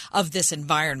quotes, of this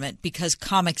environment because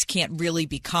comics can't really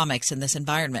be comics in this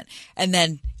environment. And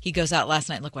then he goes out last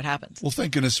night and look what happens. Well,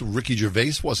 thank goodness Ricky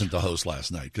Gervais wasn't the host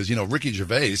last night because, Ricky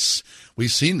Gervais,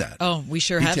 we've seen that. Oh, we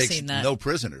sure have seen that. He takes no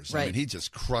prisoners. Right. I mean, he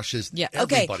just crushes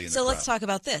everybody in the crowd. So let's talk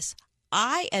about this.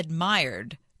 I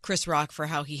admired Chris Rock for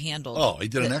how he handled. Oh, he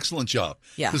did an excellent job.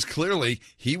 Yeah, because clearly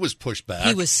he was pushed back.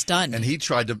 He was stunned, and he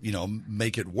tried to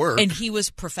make it work. And he was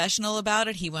professional about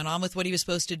it. He went on with what he was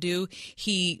supposed to do.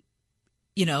 He,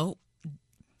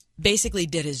 basically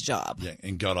did his job. Yeah,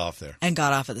 and got off there. And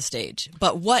got off of the stage.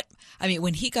 But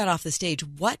when he got off the stage,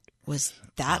 what was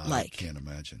that like? I can't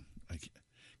imagine.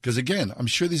 Because, again, I'm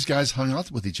sure these guys hung out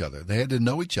with each other. They had to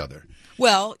know each other.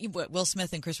 Well, Will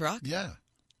Smith and Chris Rock? Yeah.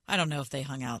 I don't know if they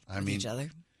hung out with each other.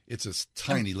 It's a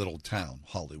tiny little town,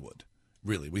 Hollywood.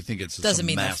 Really, we think it's doesn't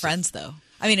mean massive. They're friends, though.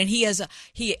 I mean, and he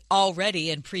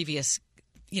already in previous,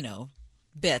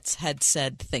 bits had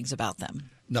said things about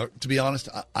them. No, to be honest,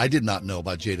 I did not know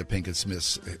about Jada Pinkett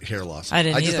Smith's hair loss.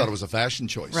 I just thought it was a fashion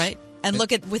choice. Right. And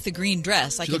look at with the green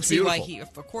dress. I can see beautiful. why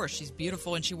of course, she's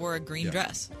beautiful and she wore a green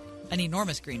dress. An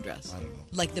enormous green dress. I don't know.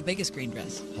 Like the biggest green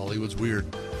dress. Hollywood's weird.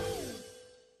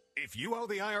 If you owe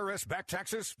the IRS back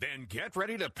taxes, then get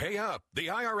ready to pay up. The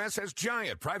IRS has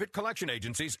giant private collection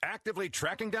agencies actively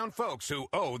tracking down folks who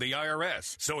owe the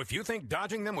IRS. So if you think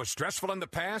dodging them was stressful in the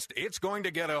past, it's going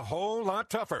to get a whole lot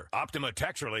tougher. Optima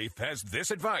Tax Relief has this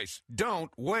advice.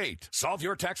 Don't wait. Solve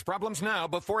your tax problems now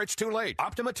before it's too late.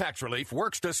 Optima Tax Relief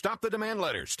works to stop the demand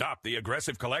letters, stop the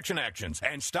aggressive collection actions,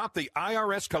 and stop the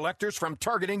IRS collectors from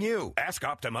targeting you. Ask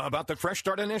Optima about the Fresh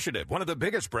Start Initiative, one of the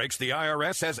biggest breaks the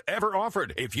IRS has ever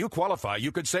offered. If you qualify,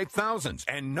 you could save thousands,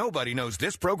 and nobody knows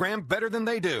this program better than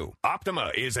they do. Optima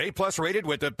is A+ rated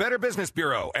with the Better Business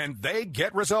Bureau, and they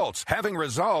get results, having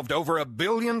resolved over $1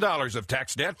 billion of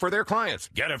tax debt for their clients.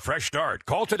 Get a fresh start.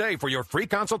 Call today for your free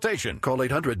consultation. Call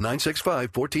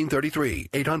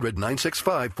 800-965-1433.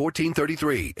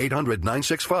 800-965-1433.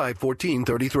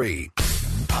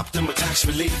 800-965-1433. Optima Tax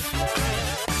Relief.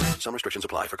 Some restrictions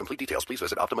apply. For complete details, please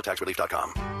visit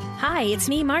OptimaTaxRelief.com. Hi, it's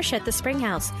me, Marcia at the Spring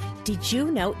House. Did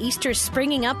you know Easter's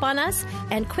springing up on us?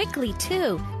 And quickly,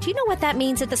 too. Do you know what that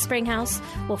means at the Spring House?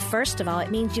 Well, first of all,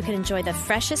 it means you can enjoy the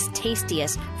freshest,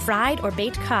 tastiest fried or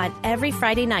baked cod every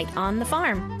Friday night on the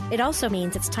farm. It also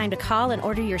means it's time to call and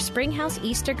order your Spring House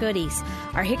Easter goodies.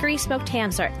 Our hickory smoked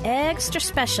hams are extra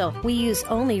special. We use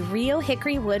only real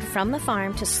hickory wood from the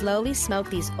farm to slowly smoke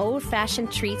these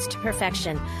old-fashioned treats to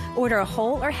perfection. Order a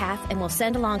whole or half and we'll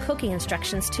send along cooking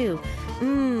instructions, too.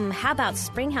 How about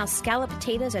Springhouse scalloped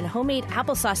potatoes and homemade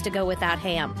applesauce to go with that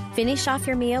ham? Finish off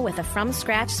your meal with a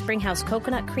from-scratch Springhouse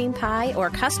coconut cream pie or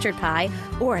custard pie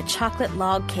or a chocolate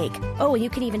log cake. Oh, and you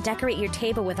can even decorate your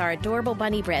table with our adorable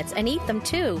bunny breads and eat them,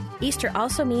 too. Easter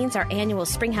also means our annual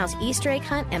Springhouse Easter egg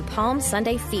hunt and Palm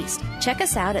Sunday feast. Check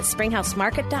us out at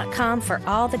SpringhouseMarket.com for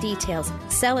all the details.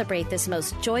 Celebrate this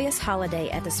most joyous holiday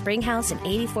at the Springhouse in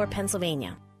 84,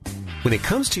 Pennsylvania. When it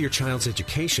comes to your child's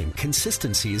education,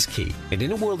 consistency is key. And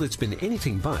in a world that's been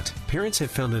anything but, parents have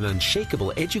found an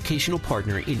unshakable educational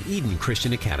partner in Eden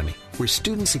Christian Academy, where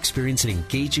students experience an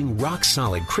engaging,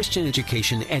 rock-solid Christian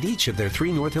education at each of their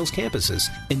 3 North Hills campuses,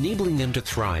 enabling them to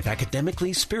thrive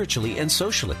academically, spiritually, and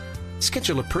socially.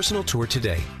 Schedule a personal tour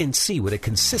today and see what a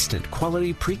consistent,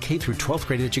 quality pre-K through 12th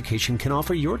grade education can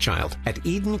offer your child at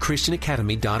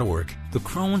EdenChristianAcademy.org. The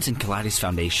Crohn's and Colitis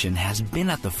Foundation has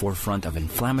been at the forefront of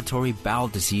inflammatory bowel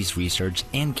disease research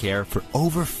and care for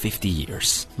over 50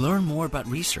 years. Learn more about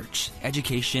research,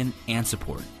 education, and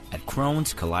support at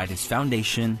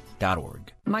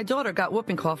Crohn'sColitisFoundation.org. My daughter got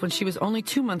whooping cough when she was only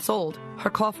 2 months old.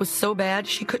 Her cough was so bad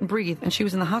she couldn't breathe, and she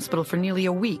was in the hospital for nearly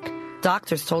a week.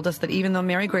 Doctors told us that even though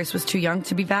Mary Grace was too young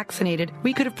to be vaccinated,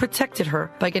 we could have protected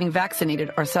her by getting vaccinated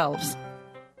ourselves.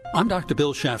 I'm Dr.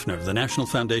 Bill Schaffner of the National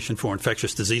Foundation for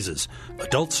Infectious Diseases.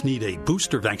 Adults need a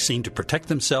booster vaccine to protect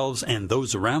themselves and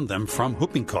those around them from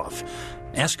whooping cough.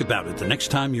 Ask about it the next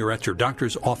time you're at your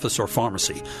doctor's office or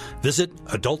pharmacy. Visit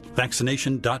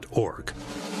adultvaccination.org.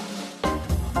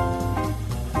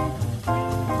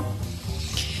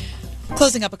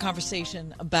 Closing up a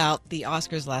conversation about the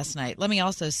Oscars last night, let me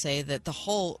also say that the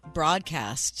whole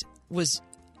broadcast was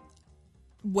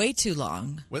way too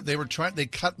long. Well, they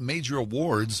cut major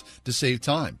awards to save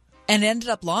time. And ended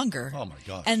up longer. Oh, my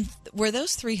gosh. And were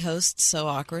those 3 hosts so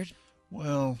awkward?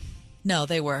 Well, no,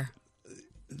 they were.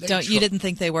 You didn't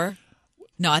think they were?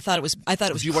 No, I thought it was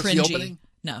Did you cringy. watch the opening?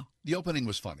 No. The opening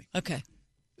was funny. Okay.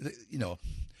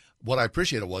 What I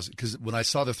appreciated was, because when I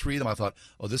saw the 3 of them, I thought,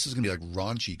 oh, this is going to be like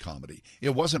raunchy comedy.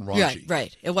 It wasn't raunchy.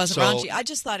 Right. It wasn't raunchy. I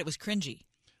just thought it was cringy.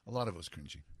 A lot of it was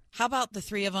cringy. How about the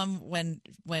 3 of them when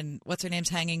what's her name's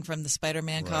hanging from the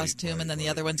Spider-Man costume, and then the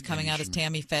other one's coming out as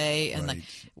Tammy Faye, and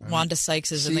Wanda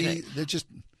Sykes is in the. They're just.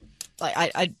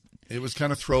 It was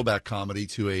kind of throwback comedy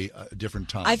to a different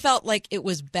time. I felt like it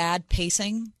was bad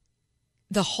pacing.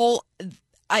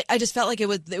 I just felt like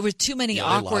there were too many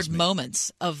awkward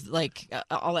moments of like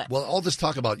all that. Well, all this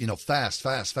talk about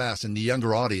fast, and the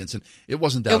younger audience, and it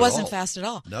wasn't that. It wasn't fast at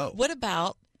all. No. What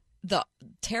about the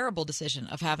terrible decision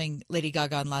of having Lady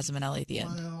Gaga and Liza Minnelli at the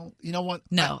end? Well, you know what?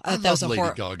 No, I that was a love horror.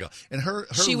 Lady Gaga, and her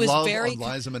she was love very, on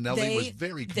Liza Minnelli was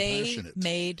very compassionate. They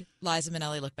made Liza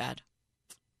Minnelli look bad.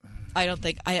 I don't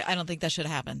think that should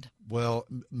have happened. Well,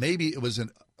 maybe it was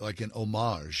an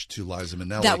homage to Liza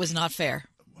Minnelli. That was not fair.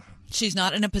 She's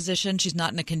not in a position, she's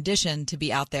not in a condition to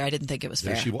be out there. I didn't think it was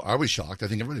fair. I was shocked. I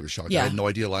think everybody was shocked. Yeah. I had no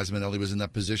idea Liza Minnelli was in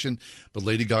that position, but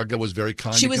Lady Gaga was very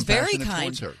kind and compassionate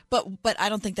towards her. But I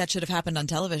don't think that should have happened on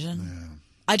television.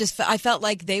 Yeah. I felt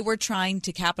like they were trying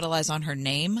to capitalize on her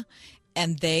name,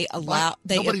 and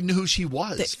nobody knew who she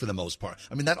was for the most part.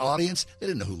 I mean, that audience, they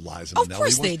didn't know who Liza Minnelli was. Of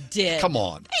course they did. Come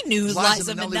on. They knew who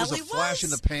Liza Minnelli was. Was a flash in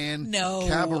the pan. No.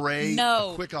 Cabaret.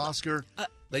 No. A quick Oscar.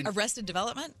 Arrested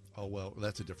Development? Oh, well,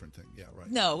 that's a different thing. Yeah,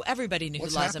 right. No, everybody knew who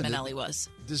Liza Minnelli was.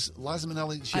 Does Liza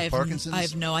Minnelli, she have Parkinson's? I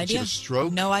have no idea. She had a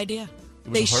stroke? No idea.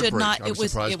 They should not. I was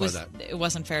surprised by that. It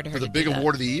wasn't fair to her. For the big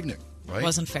award of the evening, right? It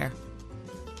wasn't fair.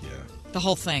 Yeah. The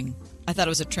whole thing. I thought it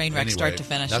was a train wreck start to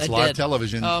finish. That's live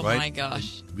television, right? Oh, my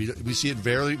gosh. We see it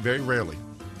very, very rarely.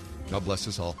 God bless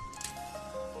us all.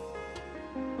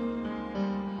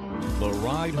 The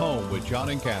Ride Home with John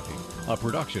and Kathy, a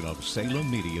production of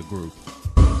Salem Media Group.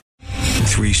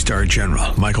 3-star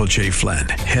General Michael J. Flynn,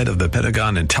 head of the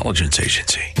Pentagon Intelligence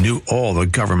Agency, knew all the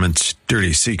government's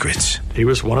dirty secrets. He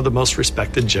was one of the most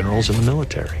respected generals in the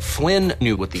military. Flynn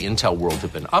knew what the intel world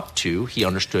had been up to. He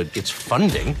understood its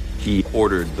funding. He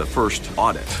ordered the first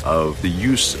audit of the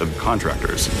use of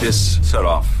contractors. This set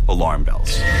off alarm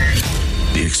bells.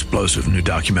 The explosive new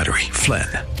documentary, Flynn,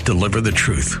 Deliver the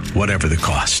Truth, Whatever the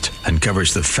Cost,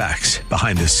 uncovers the facts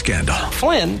behind this scandal.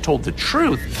 Flynn told the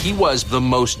truth. He was the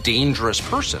most dangerous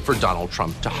person for Donald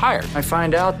Trump to hire. I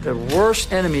find out the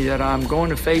worst enemy that I'm going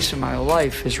to face in my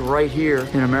life is right here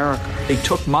in America. They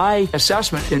took my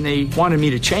assessment and they wanted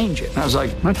me to change it. And I was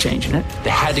like, I'm not changing it. They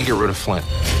had to get rid of Flynn.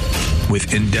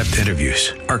 With in-depth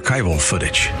interviews, archival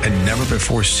footage, and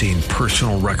never-before-seen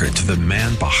personal records of the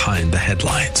man behind the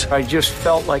headlines. I just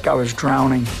felt like I was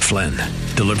drowning. Flynn,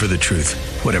 Deliver the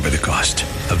Truth, Whatever the Cost.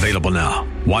 Available now.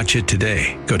 Watch it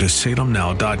today. Go to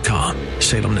salemnow.com.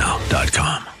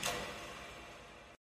 salemnow.com.